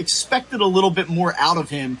 and I expected a little bit more out of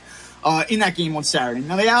him in that game on Saturday.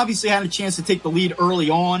 Now, they obviously had a chance to take the lead early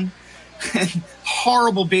on.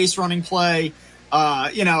 Horrible base running play.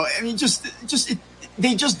 You know, I mean,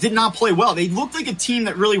 they just did not play well. They looked like a team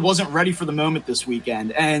that really wasn't ready for the moment this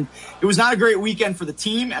weekend. And it was not a great weekend for the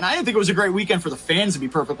team. And I didn't think it was a great weekend for the fans, to be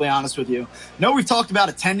perfectly honest with you. No, we've talked about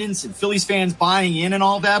attendance and Phillies fans buying in and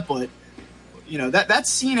all that, but that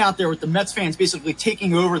scene out there with the Mets fans basically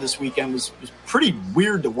taking over this weekend was pretty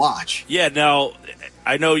weird to watch. Yeah, now,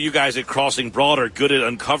 I know you guys at Crossing Broad are good at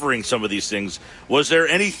uncovering some of these things. Was there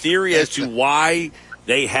any theory as to why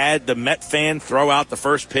they had the Met fan throw out the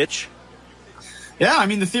first pitch? Yeah, I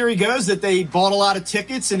mean, the theory goes that they bought a lot of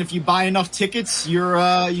tickets, and if you buy enough tickets, you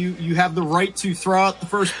have the right to throw out the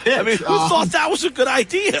first pitch. I mean, who thought that was a good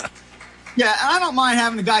idea? Yeah, I don't mind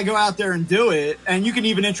having the guy go out there and do it, and you can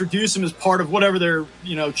even introduce him as part of whatever their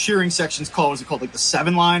cheering section's called. Is it called like the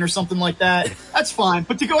 7 line or something like that? That's fine.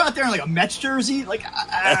 But to go out there in like a Mets jersey,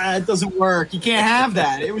 it doesn't work. You can't have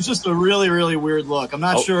that. It was just a really, really weird look. I'm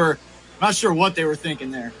not sure what they were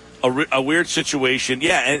thinking there. A weird situation.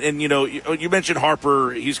 Yeah, and you mentioned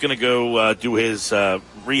Harper. He's going to go do his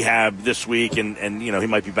rehab this week, and he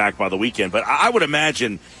might be back by the weekend. But I would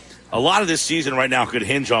imagine a lot of this season right now could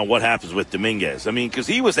hinge on what happens with Dominguez. I mean, because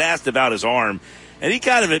he was asked about his arm, and he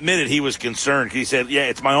kind of admitted he was concerned. He said, yeah,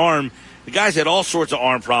 it's my arm. The guy's had all sorts of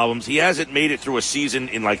arm problems. He hasn't made it through a season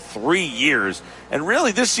in like 3 years. And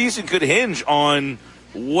really, this season could hinge on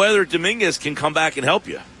whether Dominguez can come back and help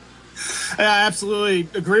you. I absolutely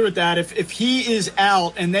agree with that. If he is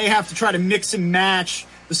out and they have to try to mix and match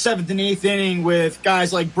the 7th and 8th inning with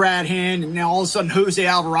guys like Brad Hand, and now all of a sudden Jose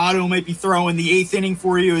Alvarado might be throwing the 8th inning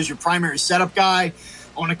for you as your primary setup guy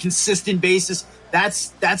on a consistent basis,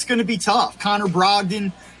 that's going to be tough. Connor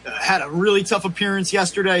Brogdon had a really tough appearance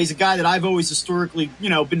yesterday. He's a guy that I've always historically,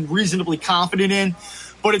 been reasonably confident in,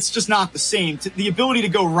 but it's just not the same. The ability to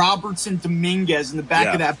go Robertson, Dominguez in the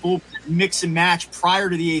back of that bullpen, mix and match prior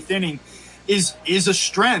to the 8th inning is a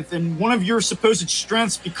strength, and one of your supposed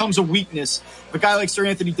strengths becomes a weakness if a guy like Sir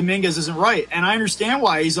Anthony Dominguez isn't right. And I understand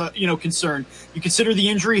why he's concerned. You consider the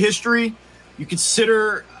injury history. You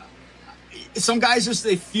consider some guys just,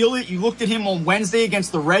 they feel it. You looked at him on Wednesday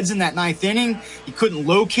against the Reds in that 9th inning. He couldn't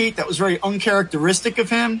locate. That was very uncharacteristic of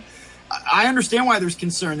him. I understand why there's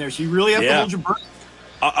concern there. So you really have to hold your breath.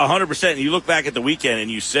 100%. You look back at the weekend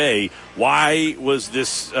and you say, why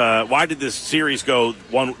did this series go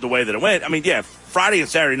the way that it went? I mean, yeah, Friday and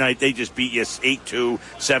Saturday night, they just beat you 8-2,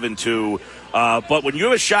 7-2. But when you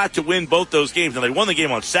have a shot to win both those games, and they won the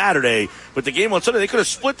game on Saturday, but the game on Sunday, they could have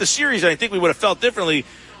split the series, and I think we would have felt differently.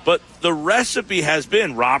 But the recipe has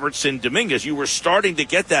been Robertson, Dominguez. You were starting to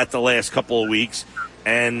get that the last couple of weeks,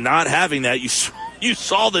 and not having that, you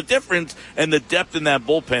saw the difference, and the depth in that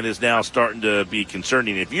bullpen is now starting to be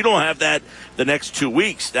concerning. If you don't have that the next 2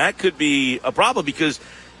 weeks, that could be a problem, because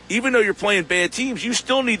even though you're playing bad teams, you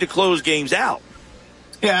still need to close games out.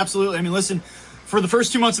 Yeah, absolutely. I mean, listen, for the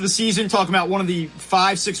first 2 months of the season, talking about one of the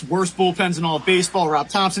 5-6 worst bullpens in all of baseball, Rob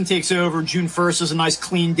Thompson takes over. June 1st is a nice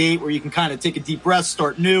clean date where you can kind of take a deep breath,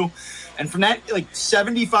 start new. And from that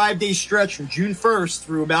 75-day stretch from June 1st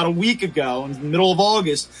through about a week ago in the middle of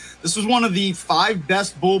August, this was one of the 5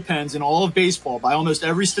 best bullpens in all of baseball by almost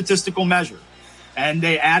every statistical measure. And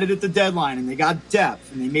they added at the deadline, and they got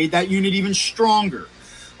depth, and they made that unit even stronger.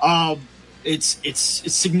 It's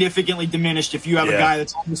significantly diminished if you have a guy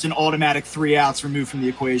that's almost an automatic 3 outs removed from the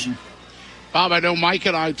equation. Bob, I know Mike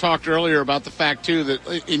and I talked earlier about the fact, too,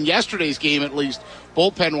 that in yesterday's game, at least,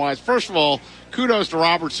 bullpen-wise, first of all, kudos to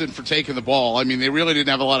Robertson for taking the ball. I mean, they really didn't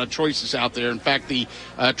have a lot of choices out there. In fact, the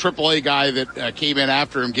AAA guy that came in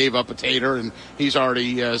after him gave up a tater, and he's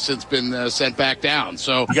already since been sent back down.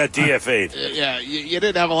 So you got DFA'd. You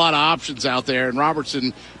didn't have a lot of options out there, and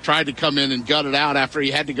Robertson tried to come in and gut it out after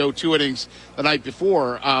he had to go 2 innings the night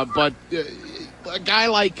before. But a guy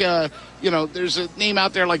like, there's a name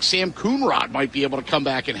out there like Sam Coonrod might be able to come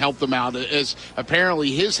back and help them out, as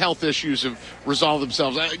apparently his health issues have resolved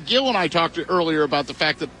themselves. Gil and I talked earlier about the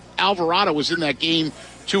fact that Alvarado was in that game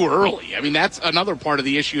too early. I mean, that's another part of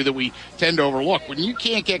the issue that we tend to overlook. When you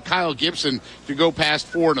can't get Kyle Gibson to go past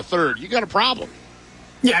 4 1/3, you got a problem.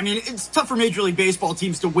 Yeah, I mean, it's tough for Major League Baseball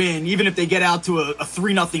teams to win, even if they get out to a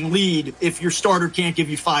 3-0 lead, if your starter can't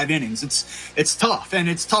give you 5 innings. It's tough, and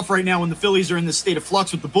it's tough right now when the Phillies are in this state of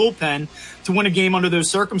flux with the bullpen to win a game under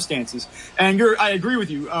those circumstances. And I agree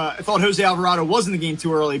with you. I thought Jose Alvarado was in the game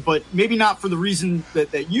too early, but maybe not for the reason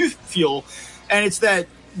that you feel, and it's that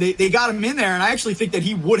they got him in there, and I actually think that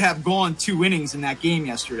he would have gone 2 innings in that game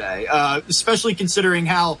yesterday, especially considering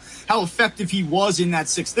how effective he was in that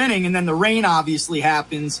 6th inning. And then the rain obviously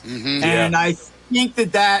happens, and I think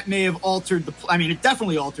that may have altered it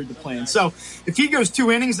definitely altered the plan. So if he goes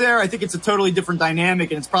 2 innings there, I think it's a totally different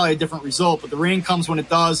dynamic, and it's probably a different result. But the rain comes when it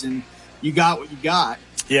does, and you got what you got.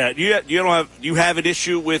 Yeah, you have an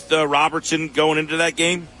issue with Robertson going into that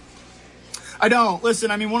game? I don't.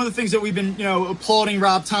 Listen, I mean, one of the things that we've been, applauding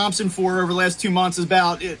Rob Thompson for over the last 2 months is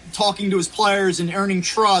about talking to his players and earning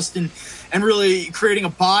trust and really creating a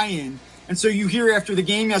buy-in. And so you hear after the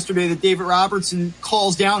game yesterday that David Robertson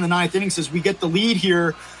calls down the ninth inning, says, we get the lead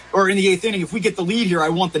here, or in the eighth inning, if we get the lead here, I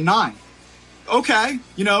want the 9. Okay,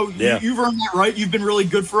 you've earned that right. You've been really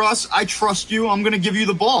good for us. I trust you. I'm going to give you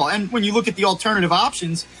the ball. And when you look at the alternative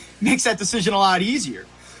options, it makes that decision a lot easier.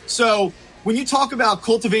 So when you talk about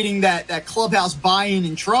cultivating that clubhouse buy-in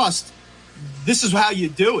and trust, this is how you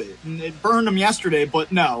do it. And it burned them yesterday,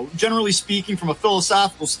 but no, generally speaking, from a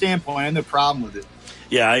philosophical standpoint, I have no problem with it.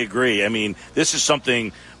 Yeah, I agree. I mean, this is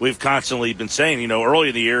something we've constantly been saying, early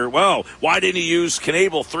in the year, well, why didn't he use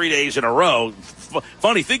Knebel 3 days in a row?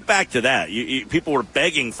 Funny, think back to that. People were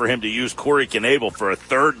begging for him to use Corey Knebel for a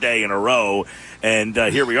third day in a row, and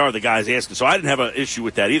here we are, the guy's asking. So I didn't have an issue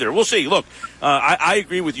with that either. We'll see. Look, I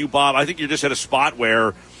agree with you, Bob. I think you're just at a spot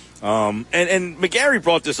where and McGarry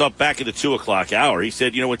brought this up back in the 2 o'clock hour. He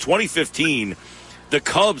said, in 2015, the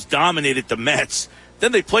Cubs dominated the Mets.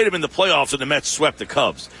 Then they played them in the playoffs, and the Mets swept the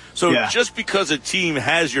Cubs. So just because a team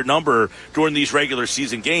has your number during these regular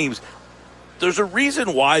season games, there's a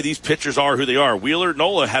reason why these pitchers are who they are. Wheeler,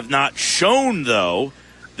 Nola have not shown, though,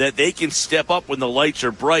 that they can step up when the lights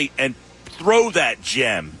are bright and throw that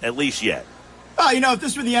gem, at least yet. If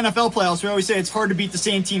this were the NFL playoffs, we always say it's hard to beat the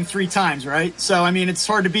same team 3 times, right? So, it's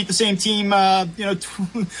hard to beat the same team,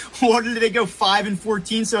 what did they go,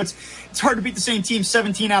 5-14? So it's hard to beat the same team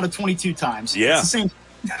 17 out of 22 times. Yeah. It's the same.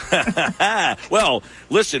 Well,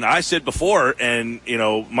 listen, I said before, and,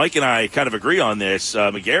 Mike and I kind of agree on this.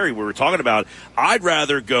 McGarry, we were talking about, I'd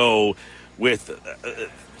rather go with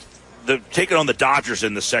taking on the Dodgers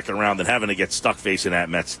in the second round than having to get stuck facing that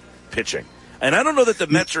Mets pitching. And I don't know that the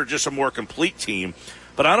Mets are just a more complete team,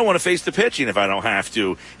 but I don't want to face the pitching if I don't have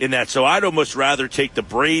to in that. So I'd almost rather take the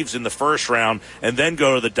Braves in the first round and then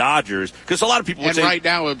go to the Dodgers, because a lot of people would say right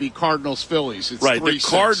now it would be Cardinals-Phillies. It's right. The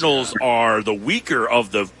Cardinals are the weaker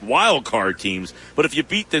of the wild card teams, but if you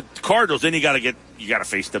beat the Cardinals, then you got to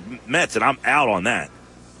face the Mets, and I'm out on that.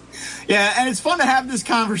 Yeah, and it's fun to have this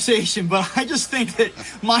conversation, but I just think that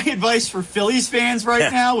my advice for Phillies fans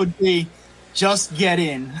right now would be, just get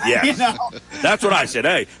in. Yeah. That's what I said.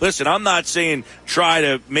 Hey, listen, I'm not saying try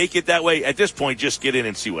to make it that way. At this point, just get in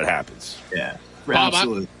and see what happens. Yeah. Bob,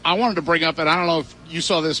 I wanted to bring up, and I don't know if you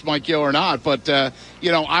saw this, Mike Gill, or not, but,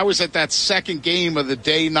 I was at that second game of the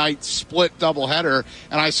day-night split doubleheader,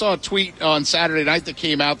 and I saw a tweet on Saturday night that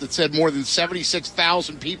came out that said more than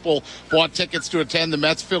 76,000 people bought tickets to attend the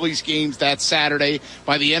Mets-Phillies games that Saturday.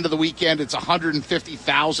 By the end of the weekend, it's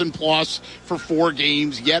 150,000 plus for 4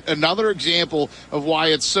 games. Yet another example of why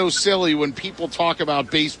it's so silly when people talk about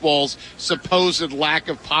baseball's supposed lack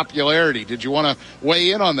of popularity. Did you want to weigh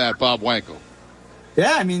in on that, Bob Wankel?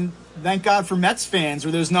 Yeah, thank God for Mets fans,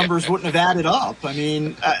 or those numbers wouldn't have added up.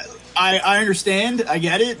 I understand. I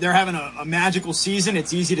get it. They're having a magical season.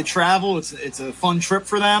 It's easy to travel. It's a fun trip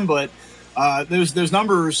for them. But those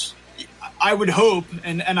numbers, I would hope,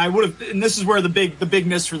 and I would have. And this is where the big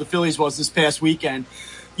miss for the Phillies was this past weekend.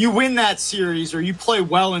 You win that series, or you play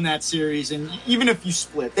well in that series, and even if you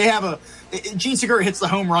split, Gene Segura hits the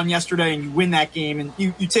home run yesterday, and you win that game, and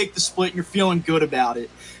you take the split, and you're feeling good about it.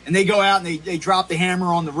 And they go out and they drop the hammer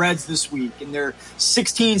on the Reds this week, and they're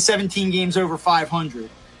 16, 17 games over 500.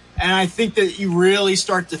 And I think that you really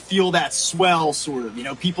start to feel that swell, sort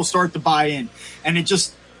of. People start to buy in. And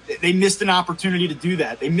they missed an opportunity to do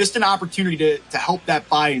that. They missed an opportunity to help that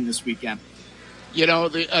buy-in this weekend.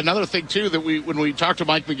 Another thing, too, that when we talked to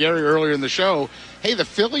Mike McGarry earlier in the show, hey, the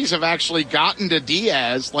Phillies have actually gotten to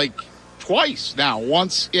Diaz, twice now,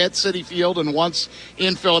 once at Citi Field and once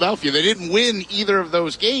in Philadelphia. They didn't win either of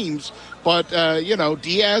those games, but,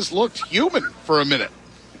 Diaz looked human for a minute.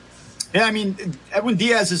 Yeah, Edwin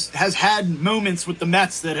Diaz has had moments with the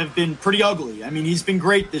Mets that have been pretty ugly. He's been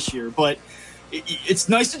great this year, but it's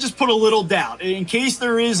nice to just put a little doubt. In case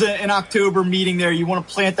there is an October meeting there, you want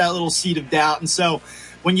to plant that little seed of doubt. And so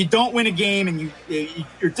when you don't win a game and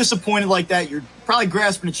you're disappointed like that, you're probably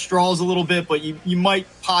grasping at straws a little bit, but you might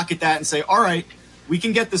pocket that and say, all right, we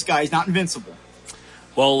can get this guy. He's not invincible.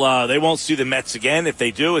 Well, they won't see the Mets again. If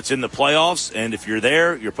they do, it's in the playoffs, and if you're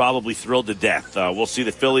there, you're probably thrilled to death. We'll see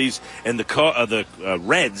the Phillies and the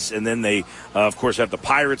Reds, and then they, of course, have the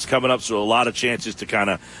Pirates coming up, so a lot of chances to kind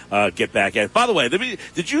of get back at it. By the way,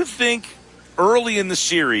 did you think early in the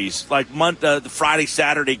series, the Friday,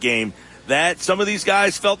 Saturday game, that some of these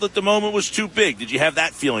guys felt that the moment was too big? Did you have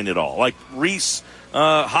that feeling at all? Like Reese,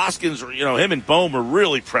 Hoskins, him and Bohm were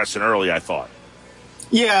really pressing early, I thought.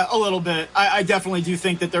 Yeah, a little bit. I definitely do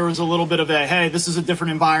think that there was a little bit of hey, this is a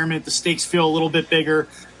different environment. The stakes feel a little bit bigger.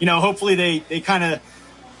 Hopefully they kind of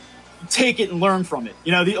take it and learn from it.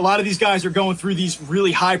 A lot of these guys are going through these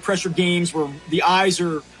really high-pressure games where the eyes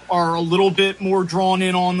are are a little bit more drawn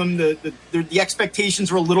in on them. The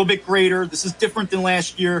expectations are a little bit greater. This is different than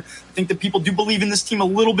last year. I think that people do believe in this team a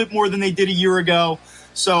little bit more than they did a year ago.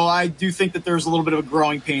 So I do think that there's a little bit of a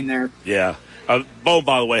growing pain there. Yeah. Bo,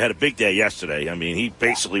 by the way, had a big day yesterday. I mean, he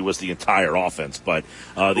basically was the entire offense, but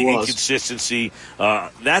the inconsistency,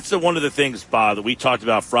 that's one of the things, Bob, that we talked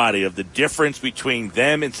about Friday, of the difference between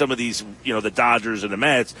them and some of these, the Dodgers and the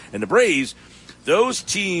Mets and the Braves. Those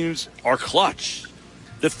teams are clutch.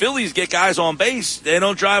 The Phillies get guys on base. They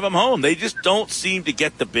don't drive them home. They just don't seem to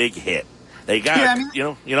get the big hit. They got,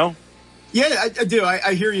 Yeah, I do.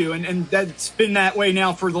 I hear you. And that's been that way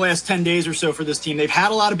now for the last 10 days or so for this team. They've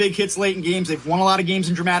had a lot of big hits late in games. They've won a lot of games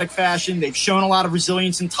in dramatic fashion. They've shown a lot of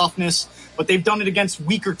resilience and toughness, but they've done it against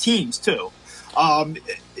weaker teams, too.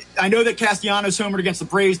 I know that Castellanos homered against the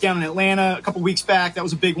Braves down in Atlanta a couple weeks back. That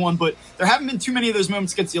was a big one, but there haven't been too many of those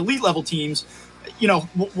moments against the elite level teams.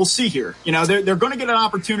 We'll see here. They're going to get an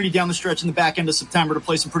opportunity down the stretch in the back end of September to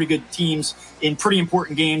play some pretty good teams in pretty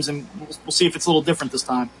important games, and we'll see if it's a little different this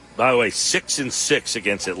time. By the way, 6-6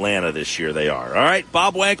 against Atlanta this year they are. All right,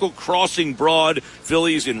 Bob Wankel, Crossing Broad,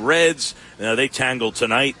 Phillies and Reds. They tangled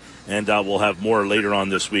tonight, and we'll have more later on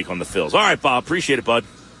this week on the Phils. All right, Bob, appreciate it, bud.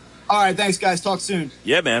 All right, thanks, guys. Talk soon.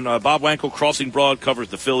 Yeah, man. Bob Wankel, Crossing Broad, covers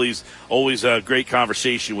the Phillies. Always a great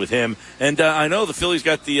conversation with him. And I know the Phillies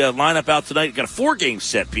got the lineup out tonight. Got a 4-game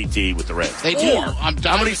set, PT, with the Reds. They do.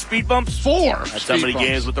 How many speed bumps? 4. That's how many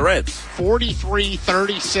games with the Reds. 43,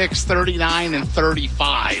 36, 39, and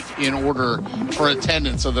 35 in order for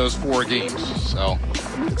attendance of those 4 games. So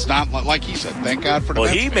it's not like he said. Thank God for the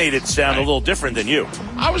Mets he fans. made it sound a little different than you.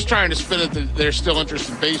 I was trying to spin it that they're still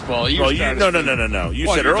interested in baseball. No. You said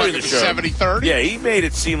earlier in the show. 70-30? Yeah, he made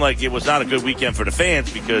it seem like it was not a good weekend for the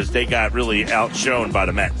fans because they got really outshone by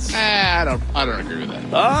the Mets. I don't agree with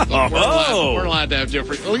that. We're allowed to have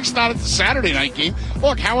different, at least not at the Saturday night game.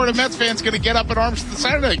 Look, how are the Mets fans going to get up in arms at the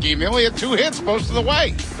Saturday night game? They only had 2 hits most of the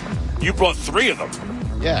way. You brought 3 of them.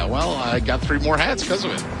 Yeah, well, I got 3 more hats because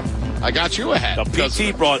of it. I got you a hat.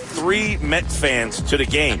 The PT brought 3 Mets fans to the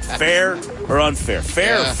game. Fair or unfair?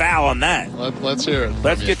 Fair or foul on that? Let's hear it.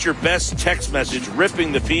 Let's get your best text message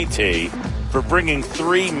ripping the PT for bringing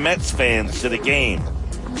 3 Mets fans to the game.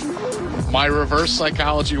 My reverse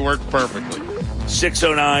psychology worked perfectly.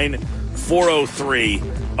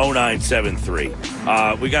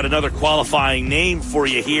 609-403-0973. We got another qualifying name for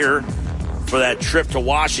you here for that trip to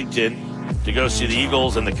Washington to go see the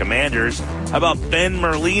Eagles and the Commanders. How about Ben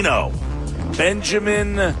Merlino?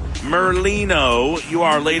 Benjamin Merlino, you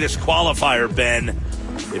are our latest qualifier, Ben.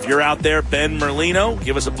 If you're out there, Ben Merlino,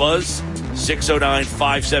 give us a buzz,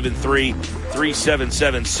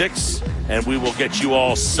 609-573-3776, and we will get you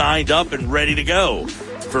all signed up and ready to go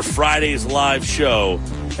for Friday's live show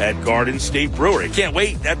at Garden State Brewery. Can't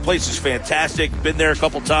wait. That place is fantastic. Been there a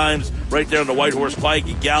couple times, right there on the White Horse Pike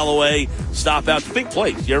in Galloway. Stop out. It's a big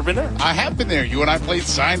place. You ever been there? I have been there. You and I played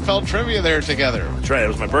Seinfeld trivia there together. That's right. It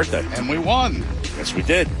was my birthday. And we won. Yes, we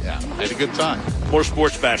did. Yeah, I had a good time. More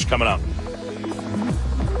Sports Bash coming up.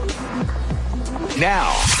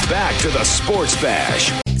 Now, back to the Sports Bash.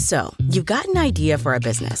 So, you've got an idea for a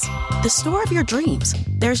business. The store of your dreams.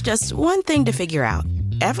 There's just one thing to figure out.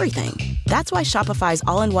 Everything. That's why Shopify's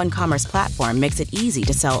all-in-one commerce platform makes it easy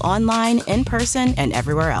to sell online, in person, and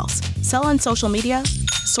everywhere else. Sell on social media,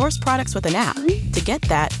 source products with an app to get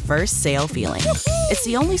that first sale feeling. It's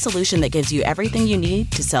the only solution that gives you everything you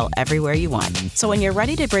need to sell everywhere you want. So when you're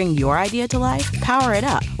ready to bring your idea to life, power it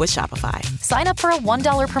up with Shopify. Sign up for a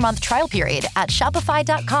 $1 per month trial period at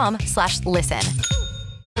shopify.com/listen.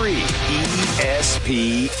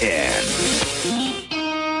 ESPN.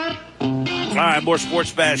 All right, more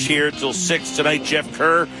Sports Bash here until 6 tonight. Jeff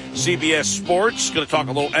Kerr, CBS Sports, going to talk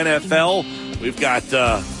a little NFL. We've got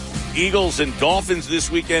Eagles and Dolphins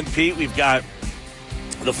this weekend, Pete. We've got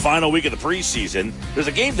the final week of the preseason. There's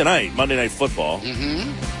a game tonight, Monday Night Football.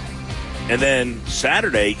 Mm-hmm. And then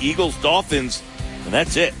Saturday, Eagles, Dolphins, and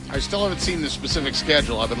that's it. I still haven't seen the specific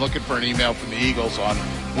schedule. I've been looking for an email from the Eagles on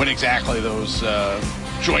when exactly those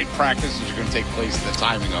joint practices are going to take place and the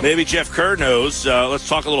timing of it. Maybe Jeff Kerr knows. Let's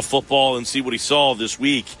talk a little football and see what he saw this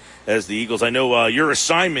week as the Eagles. I know your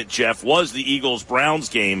assignment, Jeff, was the Eagles-Browns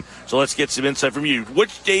game, so let's get some insight from you.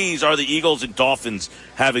 Which days are the Eagles and Dolphins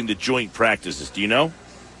having the joint practices? Do you know?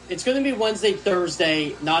 It's going to be Wednesday,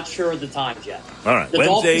 Thursday. Not sure of the time yet. All right,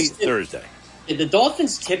 Wednesday, Thursday. The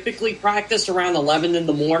Dolphins typically practice around 11 in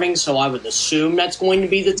the morning, so I would assume that's going to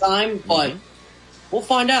be the time, but we'll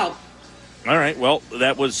find out. All right, well,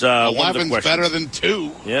 that was one of the questions. 11's better than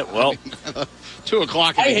 2. Yeah, well. 2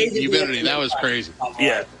 o'clock in the humidity, that was crazy.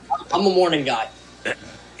 Yeah. I'm a morning guy.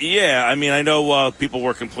 Yeah, I mean, I know people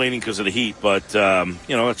were complaining because of the heat, but,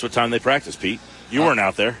 that's what time they practice, Pete. You weren't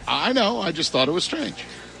out there. I know. I just thought it was strange.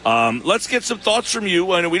 Let's get some thoughts from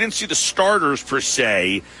you. I know we didn't see the starters per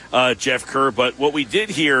se, Jeff Kerr, but what we did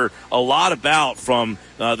hear a lot about from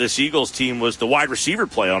this Eagles team was the wide receiver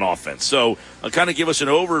play on offense. So kind of give us an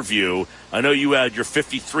overview. I know you had your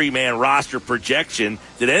 53-man roster projection.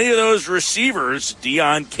 Did any of those receivers,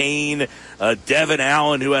 Deion Kane, Devin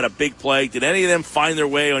Allen, who had a big play, did any of them find their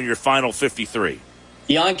way on your final 53?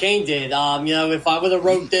 Deion Kane did. If I would have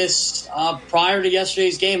wrote this prior to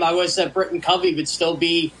yesterday's game, I would have said Britton Covey would still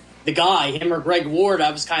be the guy, him or Greg Ward.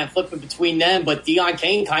 I was kind of flipping between them, but Deion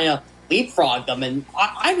Kane kind of leapfrogged them. And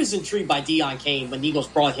I was intrigued by Deion Kane when the Eagles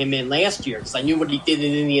brought him in last year because I knew what he did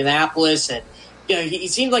in Indianapolis. And, he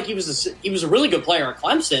seemed like he was a really good player at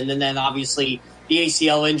Clemson. And then, obviously, the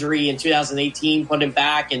ACL injury in 2018 put him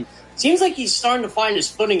back. And it seems like he's starting to find his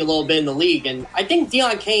footing a little bit in the league. And I think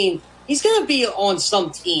Deion Kane, he's going to be on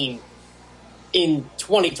some team in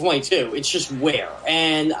 2022. It's just where.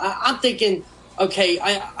 And I'm thinking, okay,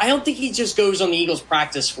 I don't think he just goes on the Eagles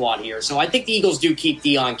practice squad here. So I think the Eagles do keep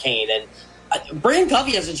Deion Kane. And Britton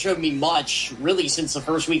Covey hasn't showed me much, really, since the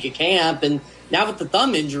first week of camp. And now with the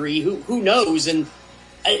thumb injury, who knows? And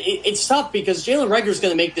it's tough because Jalen Reagor's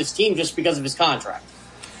going to make this team just because of his contract.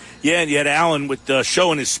 Yeah, and you had Allen with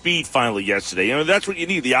showing his speed finally yesterday. That's what you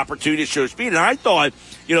need, the opportunity to show speed. And I thought,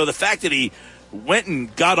 the fact that he went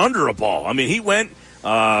and got under a ball. I mean, he went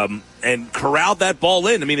and corralled that ball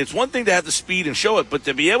in. I mean, it's one thing to have the speed and show it, but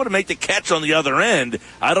to be able to make the catch on the other end,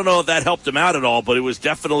 I don't know if that helped him out at all, but it was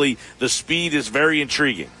definitely, the speed is very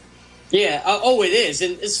intriguing. Yeah, it is.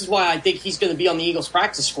 And this is why I think he's going to be on the Eagles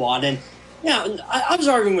practice squad. And I was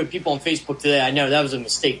arguing with people on Facebook today. I know that was a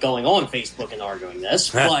mistake going on Facebook and arguing this.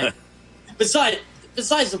 But besides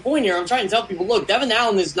the point here, I'm trying to tell people, look, Devin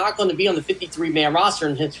Allen is not going to be on the 53-man roster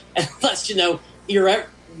unless, either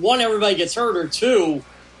one, everybody gets hurt, or two,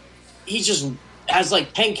 he just has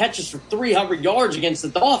like 10 catches for 300 yards against the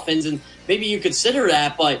Dolphins, and maybe you consider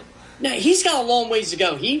that. But he's got a long ways to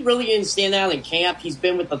go. He really didn't stand out in camp. He's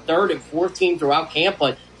been with the third and fourth team throughout camp,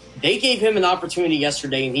 but they gave him an opportunity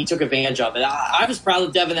yesterday, and he took advantage of it. I was proud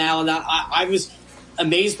of Devin Allen. I was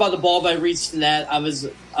amazed by the ball by Reed Sinnett. I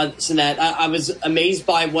was amazed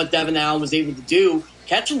by what Devin Allen was able to do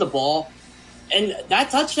catching the ball. And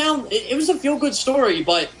that touchdown, it was a feel-good story,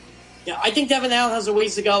 but I think Devin Allen has a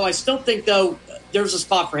ways to go. I still think, though, there's a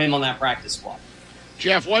spot for him on that practice squad.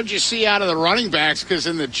 Jeff, what did you see out of the running backs? Because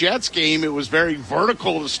in the Jets game, it was very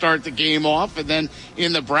vertical to start the game off. And then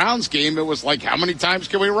in the Browns game, it was like, how many times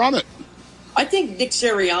can we run it? I think Nick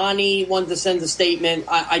Sirianni wanted to send a statement.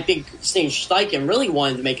 I think Stan Steichen really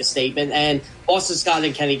wanted to make a statement. And Boston Scott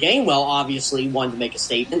and Kenny Gainwell obviously wanted to make a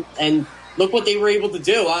statement. And look what they were able to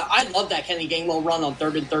do. I love that Kenny Gainwell run on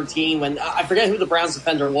 3rd and 13 when I forget who the Browns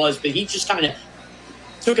defender was, but he just kind of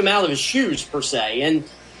took him out of his shoes, per se. And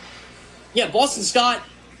Boston Scott,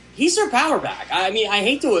 he's their power back. I mean, I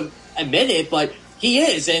hate to admit it, but he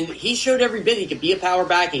is. And he showed every bit he could be a power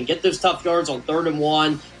back and get those tough yards on 3rd and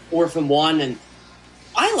 1, 4th and 1. And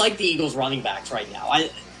I like the Eagles running backs right now.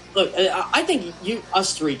 I think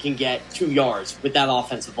us three can get 2 yards with that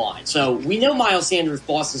offensive line. So we know Miles Sanders,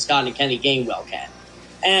 Boston Scott, and Kenny Gainwell can.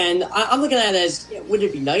 And I'm looking at it as, would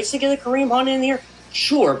it be nice to get a Kareem Hunt in here?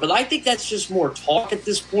 Sure, but I think that's just more talk at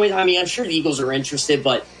this point. I mean, I'm sure the Eagles are interested,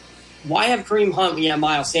 but why have Kareem Hunt when you have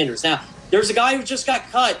Miles Sanders? Now, there's a guy who just got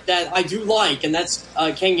cut that I do like, and that's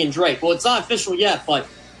Kenyon Drake. Well, it's not official yet, but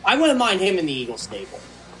I wouldn't mind him in the Eagles stable.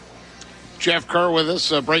 Jeff Kerr with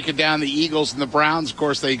us, breaking down the Eagles and the Browns. Of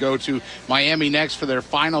course, they go to Miami next for their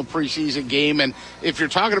final preseason game. And if you're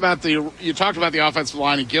talking about you talked about the offensive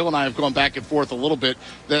line, and Gil and I have gone back and forth a little bit,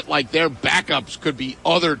 that like their backups could be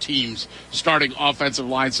other teams starting offensive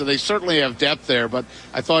line. So they certainly have depth there. But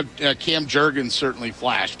I thought Cam Jurgens certainly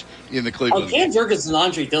flashed in the Cleveland game. Cam Jurgens and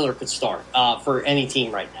Andre Dillard could start for any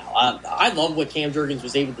team right now. I love what Cam Jurgens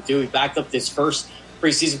was able to do. He backed up this first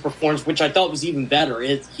preseason performance, which I thought was even better.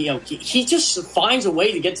 He just finds a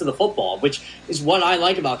way to get to the football, which is what I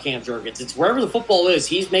like about Cam Jurgens. It's wherever the football is,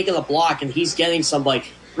 he's making a block and he's getting some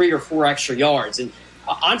 3 or 4 extra yards. And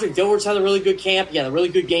Andre Dillard's had a really good camp. He had a really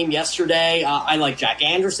good game yesterday. I like Jack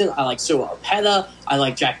Anderson. I like Sua Opeta. I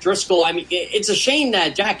like Jack Driscoll. I mean, it's a shame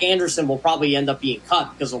that Jack Anderson will probably end up being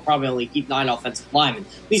cut because they'll probably only keep 9 offensive linemen.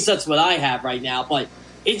 At least that's what I have right now. But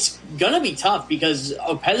it's going to be tough because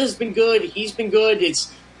Opeta's been good. He's been good.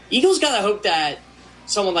 Eagles got to hope that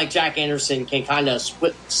someone like Jack Anderson can kind of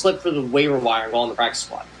slip through the waiver wire and go on the practice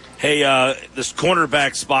squad. Hey, this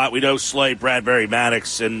cornerback spot, we know Slay, Bradbury,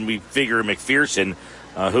 Maddox, and we figure McPherson.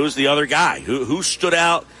 Who's the other guy? Who stood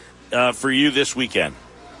out for you this weekend?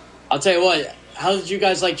 I'll tell you what. How did you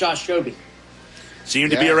guys like Josh Jobe?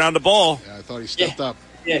 Seemed to be around the ball. Yeah, I thought he stepped up.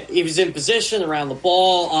 Yeah, he was in position around the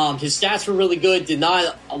ball. His stats were really good. Did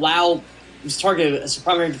not allow. He was targeted as a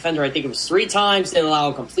primary defender. I think it was 3 times. Didn't allow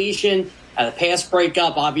a completion. Had a pass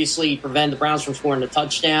breakup. Obviously, prevented the Browns from scoring a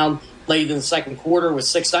touchdown late in the second quarter with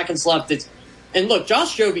 6 seconds left. And look,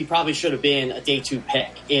 Josh Jobe probably should have been a day 2 pick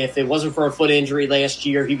if it wasn't for a foot injury last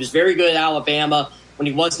year. He was very good at Alabama when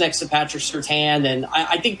he was next to Patrick Surtain. And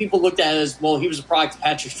I think people looked at it as, well, he was a product of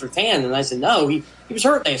Patrick Surtain. And I said, no, he was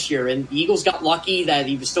hurt last year. And the Eagles got lucky that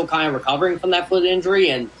he was still kind of recovering from that foot injury.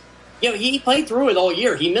 And, he played through it all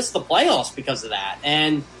year. He missed the playoffs because of that.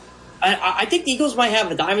 And I think the Eagles might have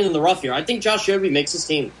a diamond in the rough here. I think Josh Jobe makes his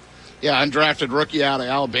team. Yeah, undrafted rookie out of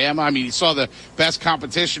Alabama. I mean, he saw the best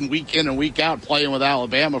competition week in and week out playing with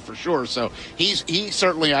Alabama for sure. So he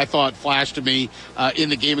certainly, I thought, flashed to me in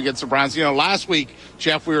the game against the Browns. Last week,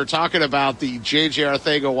 Jeff, we were talking about the J.J.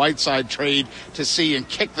 Arcega-Whiteside trade to see and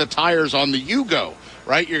kick the tires on the Yugo,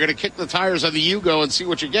 right? You're going to kick the tires on the Yugo and see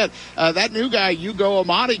what you get. That new guy, Yugo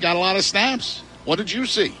Amadi, got a lot of snaps. What did you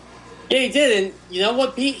see? Yeah, he did. And you know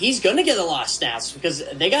what, Pete? He's going to get a lot of snaps because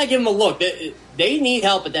they got to give him a look. They need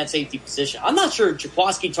help at that safety position. I'm not sure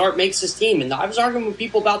Jaquiski Tartt makes his team. And I was arguing with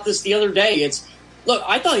people about this the other day. Look,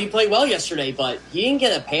 I thought he played well yesterday, but he didn't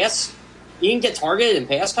get a pass. He didn't get targeted in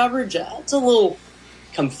pass coverage. That's a little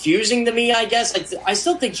confusing to me, I guess. I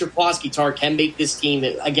still think Jaquiski Tartt can make this team.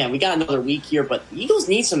 Again, we got another week here, but the Eagles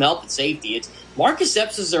need some help at safety. Marcus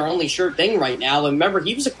Epps is their only sure thing right now. And remember,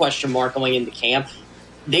 he was a question mark going into camp.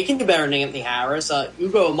 They can do better than Anthony Harris.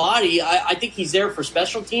 Ugo Amadi, I think he's there for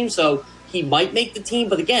special teams, so he might make the team.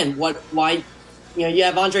 But again, why? You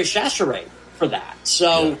have Andre Chachere for that.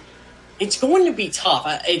 So it's going to be tough.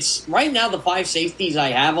 It's right now the 5 safeties I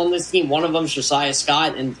have on this team. One of them is Josiah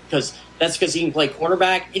Scott, and because he can play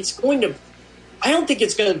cornerback. I don't think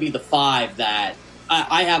it's going to be the 5 that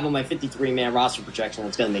I have on my 53-man roster projection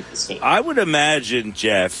that's going to make this team. I would imagine,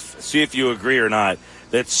 Jeff, see if you agree or not,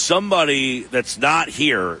 that somebody that's not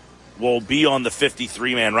here will be on the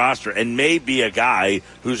 53-man roster and may be a guy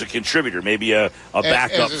who's a contributor, maybe a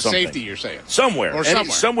backup. As a something. safety, you're saying? Somewhere. Or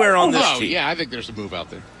somewhere on this team. Yeah, I think there's a move out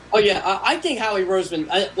there. Oh, yeah. I think Howie Roseman,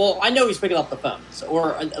 I know he's picking up the phones,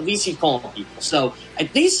 or at least he's calling people. So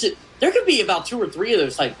at least there could be about 2 or 3 of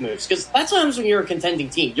those type of moves, because that's times when you're a contending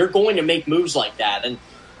team. You're going to make moves like that. And,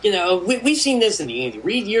 we've seen this in the Andy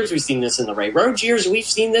Reid years. We've seen this in the Ray Rhodes years. We've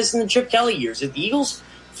seen this in the Chip Kelly years. If the Eagles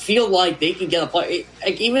feel like they can get a player,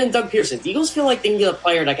 like even in Doug Pearson, if the Eagles feel like they can get a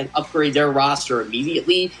player that can upgrade their roster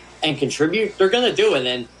immediately and contribute, they're going to do it.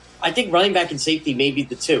 And I think running back and safety may be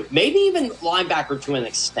the 2. Maybe even linebacker to an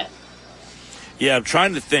extent. Yeah, I'm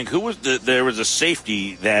trying to think. There was a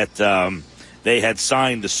safety that they had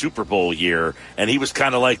signed the Super Bowl year, and he was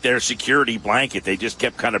kind of like their security blanket. They just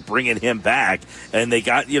kept kind of bringing him back, and they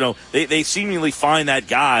got, they seemingly find that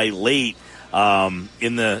guy late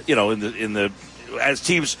in the as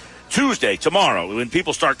teams tomorrow, when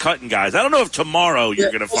people start cutting guys. I don't know if tomorrow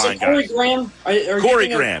you're going to find guys. Graham? Corey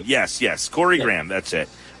Graham, yes. Corey Graham, that's it.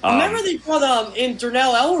 Remember they brought in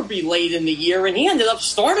Darnell Ellerbe late in the year, and he ended up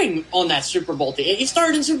starting on that Super Bowl team. He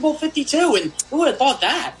started in Super Bowl 52, and who would have thought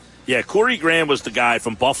that? Yeah, Corey Graham was the guy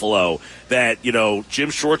from Buffalo that, Jim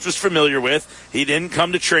Schwartz was familiar with. He didn't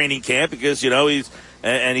come to training camp because, he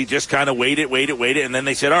just kind of waited, and then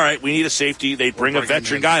they said, all right, we need a safety. They bring a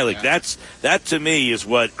veteran guy. Like that to me is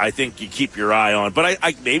what I think you keep your eye on. But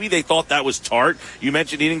I maybe they thought that was Tartt. You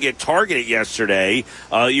mentioned he didn't get targeted yesterday.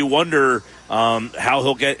 You wonder how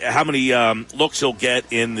many looks he'll get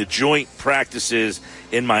in the joint practices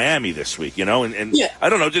in Miami this week, and I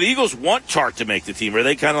don't know, do the Eagles want Tartt to make the team? Are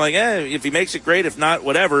they kind of like, if he makes it, great, if not,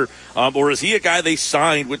 whatever, or is he a guy they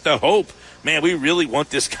signed with the hope, man, we really want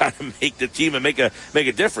this guy to make the team and make a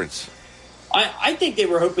difference? I think they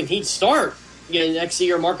were hoping he'd start next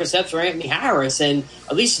year, Marcus Epps or Anthony Harris, and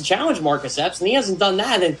at least to challenge Marcus Epps, and he hasn't done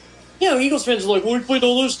that. And Eagles fans are like, well, he played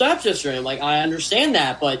all those snaps yesterday. I'm like, I understand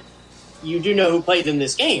that, but you do know who played in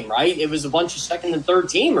this game, right? It was a bunch of second and third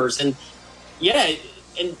teamers, and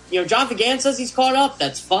Jonathan Gann says he's caught up.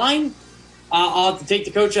 That's fine. I'll have to take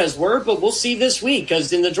the coach at his word, but we'll see this week,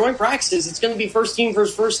 because in the joint practices, it's going to be first team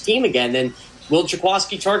versus first team again. And will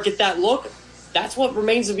Jaquiski Tartt get that look? That's what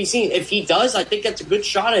remains to be seen. If he does, I think that's a good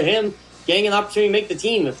shot at him getting an opportunity to make the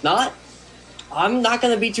team. If not, I'm not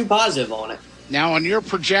going to be too positive on it. Now, on your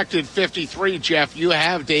projected 53, Jeff, you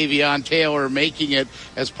have Davion Taylor making it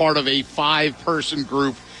as part of a 5-person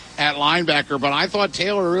group at linebacker, but I thought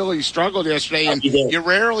Taylor really struggled yesterday, and you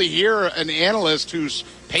rarely hear an analyst who's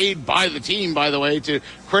paid by the team, by the way, to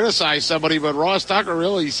criticize somebody, but Ross Tucker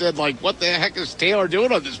really said, what the heck is Taylor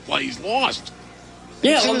doing on this play? He's lost.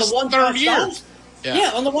 Yeah, on the one third Josh year. Dobbs.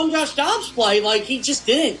 Yeah, on the one Josh Dobbs play, like, he just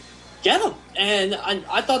didn't get him. And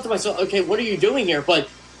I thought to myself, okay, what are you doing here? But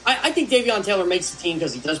I think Davion Taylor makes the team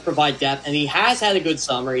because he does provide depth, and he has had a good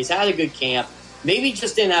summer. He's had a good camp. Maybe he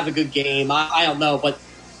just didn't have a good game. I don't know. But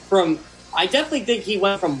I definitely think he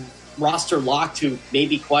went from roster lock to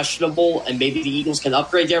maybe questionable, and maybe the Eagles can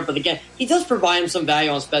upgrade there. But again, he does provide him some value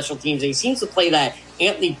on special teams, and he seems to play that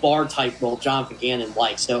Anthony Barr type role Jonathan Gannon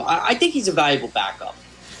likes. So I think he's a valuable backup.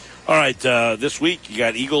 All right, this week you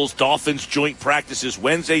got Eagles-Dolphins joint practices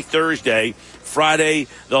Wednesday, Thursday. Friday,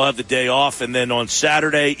 they'll have the day off. And then on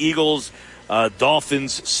Saturday,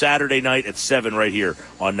 Dolphins Saturday night at 7 right here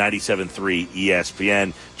on 97.3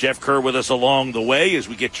 ESPN. Jeff Kerr with us along the way as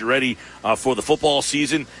we get you ready for the football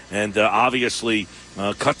season. And obviously,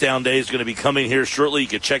 cut down day is going to be coming here shortly. You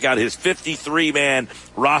can check out his 53-man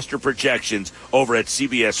roster projections over at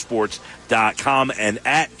CBSSports.com and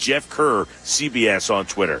at Jeff Kerr CBS on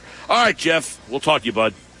Twitter. All right, Jeff, we'll talk to you,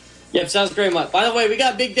 bud. Yep, sounds great, Mike. By the way, we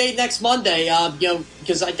got a big day next Monday,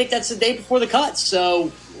 because I think that's the day before the cuts.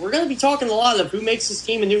 So we're going to be talking a lot of who makes this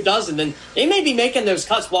team and who doesn't. And they may be making those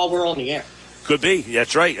cuts while we're on the air. Could be.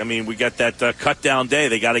 That's right. I mean, we got that cut down day.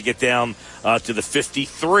 They got to get down to the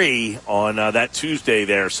 53 on that Tuesday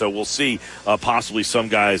there. So we'll see possibly some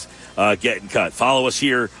guys getting cut. Follow us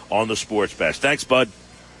here on the Sports Bash. Thanks, bud.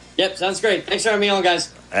 Yep, sounds great. Thanks for having me on,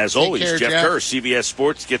 guys. As always, Jeff Kerr, CBS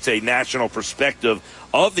Sports, gets a national perspective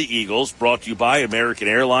of the Eagles, brought to you by American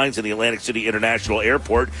Airlines and the Atlantic City International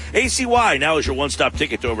Airport. ACY now is your one-stop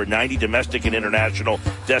ticket to over 90 domestic and international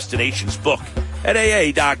destinations. Book at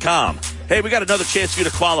AA.com. Hey, we got another chance for you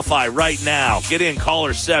to qualify right now. Get in,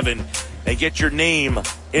 caller 7, and get your name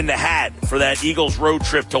in the hat for that Eagles road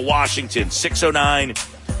trip to Washington.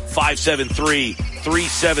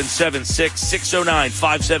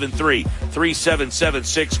 609-573-3776.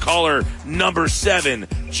 609-573-3776. Caller number 7,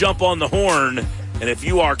 jump on the horn. And if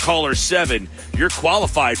you are caller 7, you're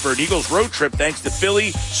qualified for an Eagles road trip thanks to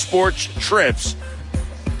Philly Sports Trips.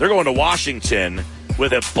 They're going to Washington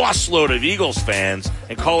with a busload of Eagles fans.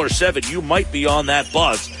 And caller 7, you might be on that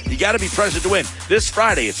bus. You got to be present to win. This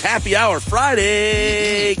Friday, it's Happy Hour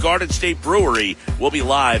Friday. Garden State Brewery will be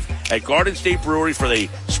live at Garden State Brewery for the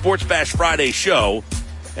Sports Bash Friday show.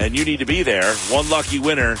 And you need to be there. One lucky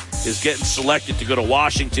winner is getting selected to go to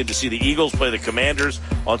Washington to see the Eagles play the Commanders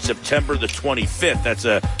on September the 25th. That's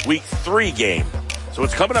a Week 3 game. So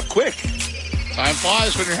it's coming up quick. Time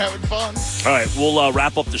flies when you're having fun. All right, we'll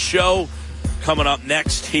wrap up the show. Coming up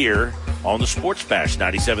next here on the Sports Bash,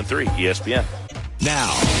 97.3 ESPN.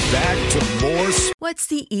 Now, back to more. What's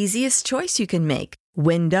the easiest choice you can make?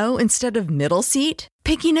 Window instead of middle seat?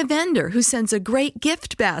 Picking a vendor who sends a great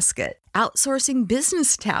gift basket? Outsourcing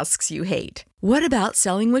business tasks you hate? What about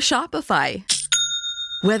selling with Shopify?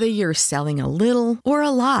 Whether you're selling a little or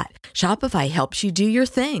a lot, Shopify helps you do your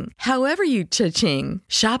thing, however you cha-ching.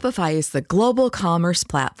 Shopify is the global commerce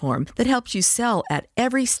platform that helps you sell at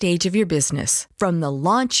every stage of your business. From the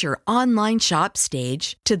launch your online shop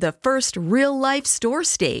stage to the first real-life store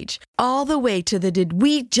stage, all the way to the did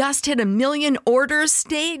we just hit 1 million orders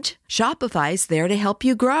stage. Shopify's there to help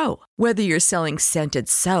you grow. Whether you're selling scented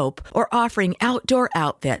soap or offering outdoor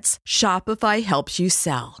outfits, Shopify helps you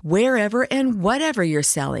sell. Wherever and whatever you're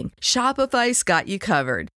selling, Shopify's got you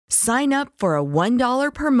covered. Sign up for a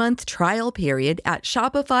 $1 per month trial period at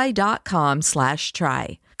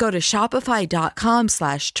shopify.com/try. Go to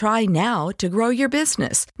shopify.com/try now to grow your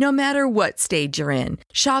business, no matter what stage you're in.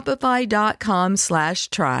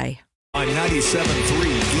 Shopify.com/try. On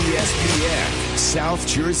 97.3 ESPN, South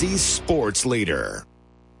Jersey's sports leader.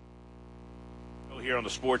 Here on the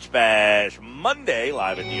Sports Bash Monday,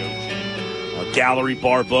 live at the Ocean Gallery,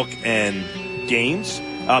 Bar, Book, and Games.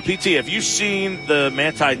 PT, have you seen the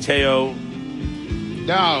Manti Te'o?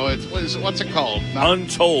 No, what's it called?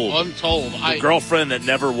 Untold. The girlfriend that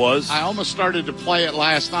never was. I almost started to play it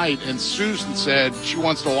last night, and Susan said she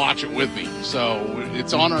wants to watch it with me. So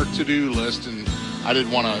it's on our to-do list, and I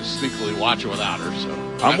didn't want to sneakily watch it without her. So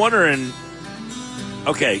I'm wondering,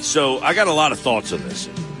 okay, so I got a lot of thoughts on this.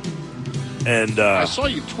 And I saw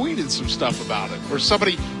you tweeted some stuff about it, or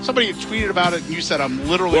somebody had tweeted about it, and you said, "I'm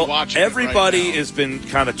literally watching." Everybody it right now. has been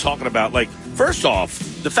kind of talking about, like, first off,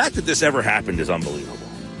 the fact that this ever happened is unbelievable,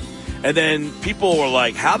 and then people were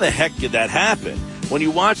like, "How the heck did that happen?" When you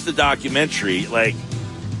watch the documentary, like,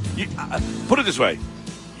 put it this way.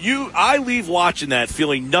 I leave watching that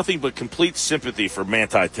feeling nothing but complete sympathy for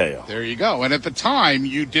Manti Te'o. There you go. And at the time,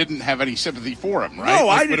 you didn't have any sympathy for him, right? No,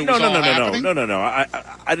 like I didn't. No. I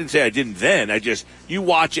didn't say I didn't then. You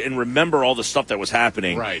watch it and remember all the stuff that was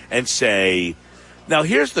happening, right? And say, now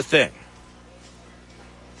here's the thing.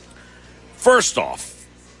 First off,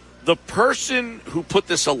 the person who put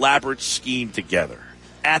this elaborate scheme together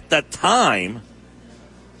at the time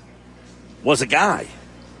was a guy.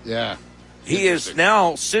 Yeah. He has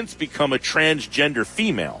now since become a transgender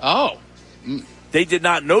female. Oh. They did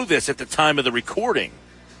not know this at the time of the recording.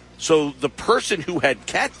 So the person who had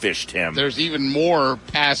catfished him. There's even more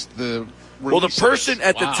past the Well, the person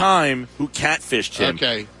at the time who catfished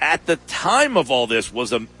him at the time of all this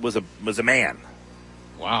was a man.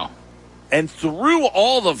 Wow. And through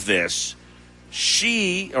all of this,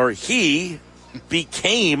 she or he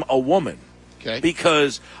became a woman. Okay.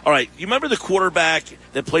 Because, all right, you remember the quarterback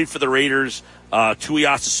that played for the Raiders,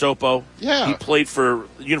 Tuiasosopo? Yeah. He played for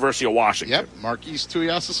the University of Washington. Yep, Marquise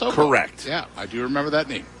Tuiasosopo. Correct. Yeah, I do remember that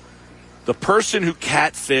name. The person who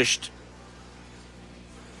catfished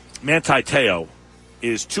Manti Te'o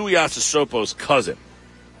is Tuiasosopo's cousin.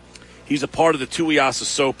 He's a part of the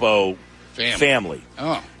Tuiasosopo family.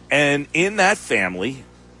 Oh. And in that family,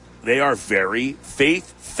 they are very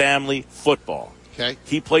faith family football. Okay.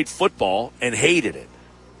 He played football and hated it.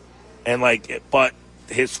 And but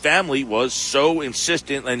his family was so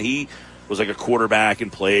insistent, and he was like a quarterback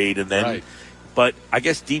and played, and then Right. But I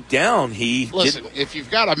guess deep down Listen, if you've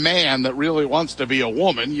got a man that really wants to be a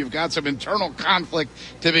woman, you've got some internal conflict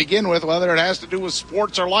to begin with, whether it has to do with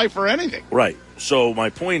sports or life or anything. Right. So my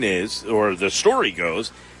point is, or the story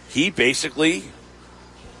goes, he basically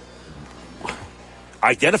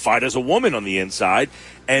identified as a woman on the inside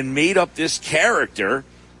and made up this character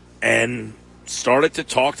and started to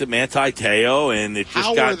talk to Manti Te'o, and it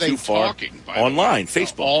just got too far. Talking, online,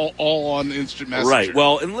 Facebook. All on instant messenger. Right.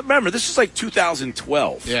 Well, and remember, this is like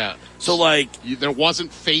 2012. Yeah. So there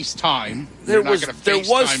wasn't FaceTime. There was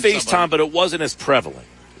FaceTime, but it wasn't as prevalent.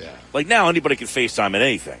 Yeah. Like now, anybody can FaceTime at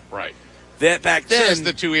anything. Right. That back then, says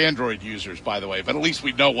the two Android users, by the way, but at least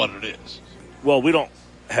we know what it is. Well, we don't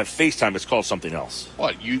have FaceTime. It's called something else.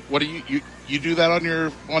 What do you do that on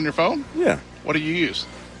your phone? Yeah. What do you use?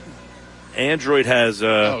 Android has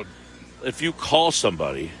if you call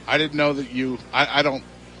somebody. I didn't know that you. I don't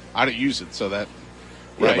use it, so that.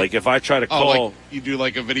 Yeah, right. like if I try to call, like you do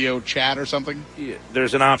like a video chat or something. Yeah,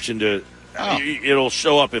 there's an option to. It'll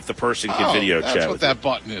show up if the person can video chat. That's what with that you.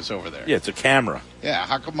 button is over there. Yeah, it's a camera. Yeah,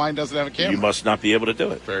 how come mine doesn't have a camera? You must not be able to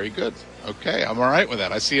do it. Very good. Okay, I'm all right with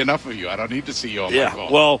that. I see enough of you. I don't need to see you on my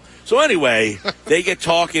phone. Well, so anyway, they get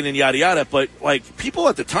talking and yada yada, but people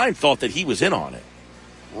at the time thought that he was in on it.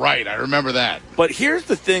 Right, I remember that. But here's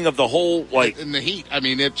the thing of the whole in the heat. I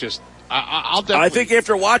mean, it just. I'll definitely. I think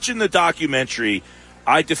after watching the documentary,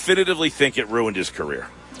 I definitively think it ruined his career.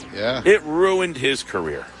 Yeah, it ruined his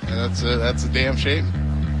career. Yeah, that's a damn shame.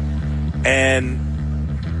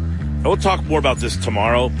 And we'll talk more about this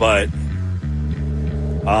tomorrow, but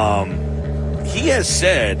he has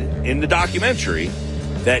said in the documentary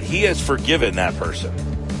that he has forgiven that person.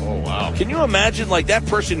 Oh, wow. Can you imagine, that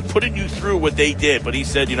person putting you through what they did, but he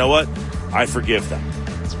said, you know what? I forgive them.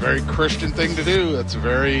 It's a very Christian thing to do. That's a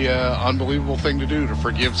very unbelievable thing to do, to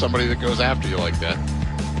forgive somebody that goes after you like that.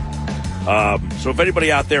 So if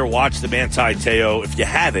anybody out there watched the Manti Te'o, if you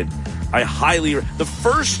haven't, I highly...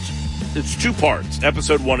 It's two parts,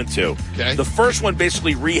 episode 1 and 2. Okay. The first one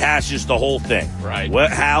basically rehashes the whole thing. Right.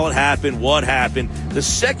 How it happened, what happened. The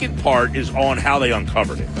second part is on how they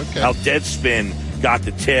uncovered it. Okay. How Deadspin got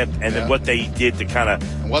the tip, and then what they did to kind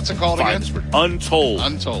of... What's it called again? Untold.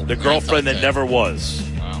 Untold. The girlfriend that never was.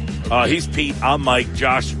 Wow. Okay. He's Pete. I'm Mike.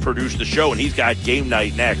 Josh produced the show, and he's got game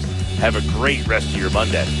night next. Have a great rest of your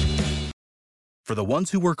Monday. For the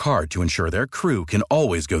ones who work hard to ensure their crew can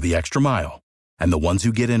always go the extra mile, and the ones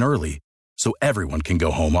who get in early so everyone can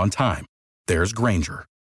go home on time, there's Grainger,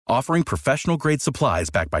 offering professional-grade supplies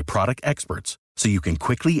backed by product experts so you can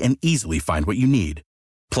quickly and easily find what you need.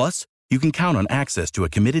 Plus, you can count on access to a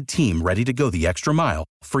committed team ready to go the extra mile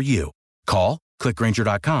for you. Call, click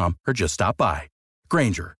Grainger.com, or just stop by.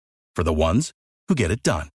 Grainger, for the ones who get it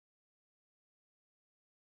done.